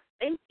beautiful. And I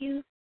thank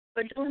you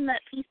for doing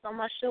that piece on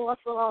my show. I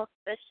feel all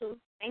special.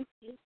 Thank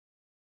you.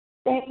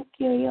 Thank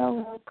you. You're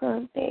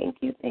welcome. Thank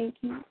you. Thank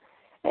you.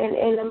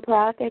 And I'm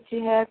proud that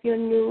you have your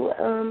new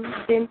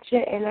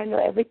venture, and I know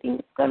everything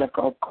is going to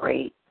go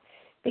great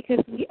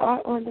because we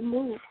are on the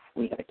move.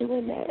 We are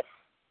doing that.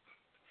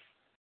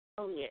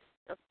 Oh, yes,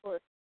 of course.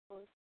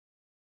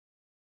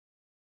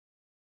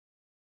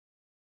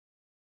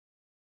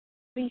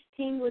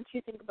 Christine, what do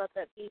you think about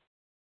that piece?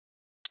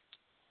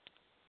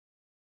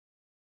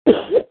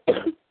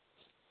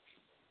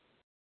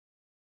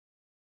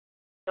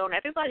 Don't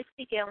everybody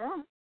speak at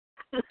once.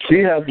 She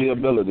has the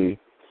ability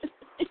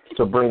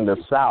to bring the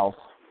South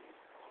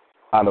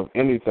out of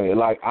anything.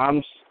 Like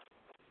I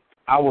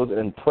was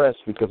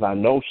impressed because I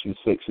know she's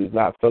sick. She's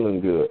not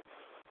feeling good,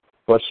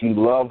 but she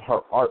loved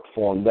her art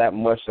form that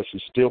much that she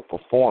still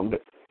performed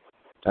it,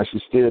 and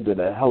she still did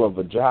a hell of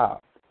a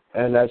job.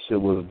 And that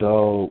shit was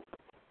dope.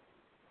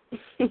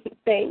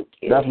 Thank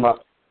you.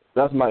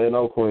 That's my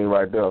NO queen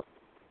right there.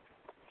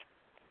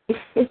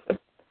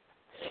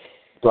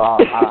 So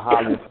I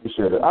highly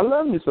appreciate it. I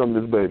love me some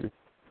of this baby,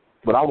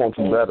 but I want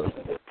you better.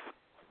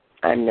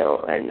 I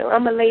know. I'm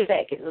going to lay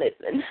back and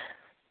listen.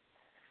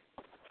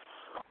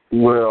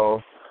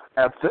 Well,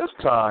 at this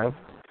time,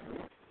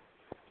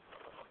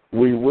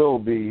 we will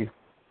be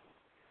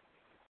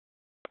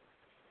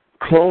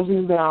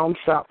closing down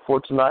shop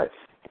for tonight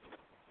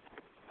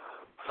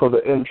for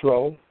the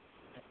intro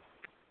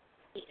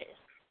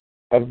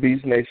of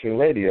Beast Nation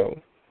Radio.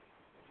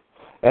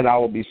 And I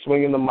will be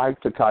swinging the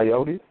mic to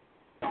Coyote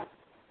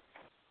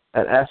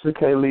and Ashley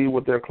K. Lee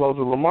with their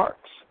closing remarks.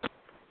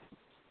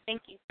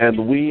 Thank you.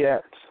 And we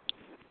at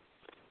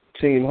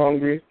Team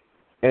Hungry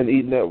and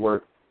Eat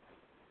Network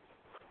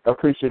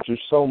appreciate you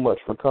so much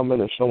for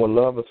coming and showing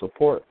love and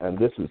support, and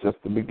this is just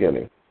the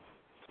beginning.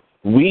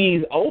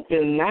 We's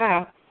open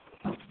now.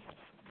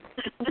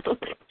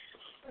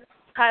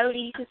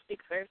 Kylie, you can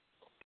speak first.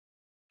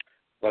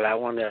 Well, I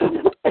want to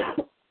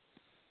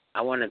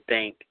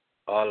thank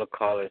all the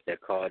callers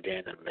that called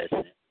in and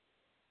listened.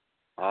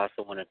 I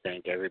also want to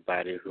thank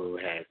everybody who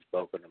has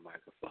spoken the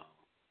microphone.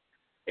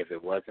 If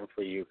it wasn't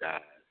for you guys,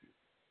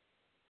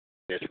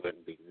 this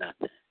wouldn't be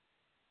nothing.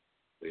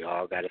 We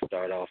all got to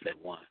start off at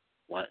one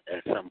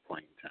at some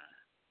point in time.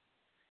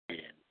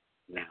 And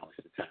now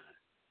is the time.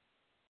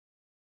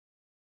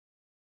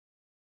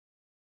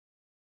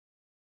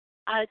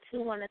 I,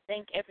 too, want to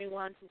thank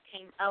everyone who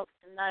came out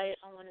tonight.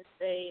 I want to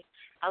say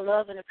I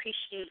love and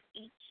appreciate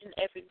each and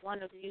every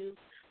one of you,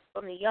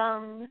 from the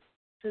young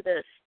to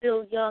the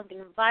still young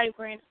and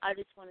vibrant. I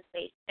just want to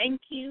say thank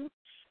you.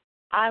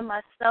 I,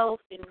 myself,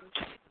 and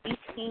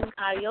Team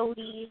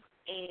Coyote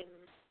and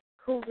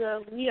Cougar,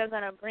 we are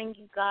going to bring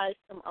you guys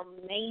some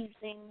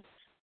amazing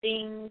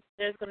things.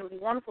 There's going to be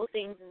wonderful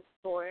things in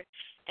store.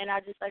 And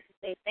I'd just like to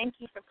say thank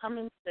you for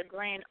coming to the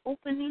grand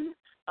opening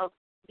of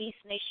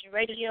Beast Nation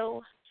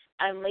Radio.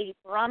 I'm Lady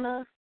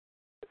Piranha.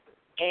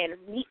 And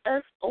meet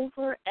us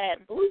over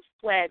at Blue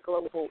Swag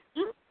Global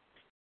Inc.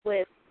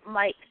 with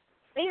Mike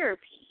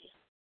Therapy.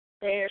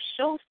 Their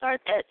show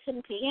starts at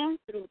 10 p.m.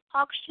 through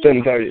talk show.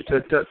 10:30.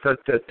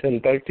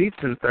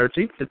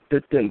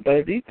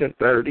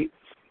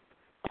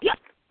 Yep,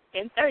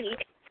 10:30.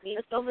 Meet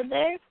us over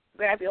there.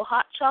 Grab your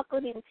hot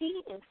chocolate and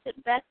tea and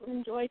sit back and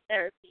enjoy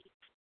therapy.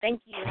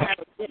 Thank you and have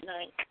a good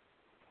night.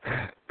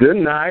 Good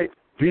night.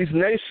 Peace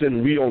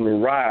Nation, we on the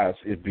rise.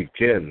 It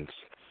begins.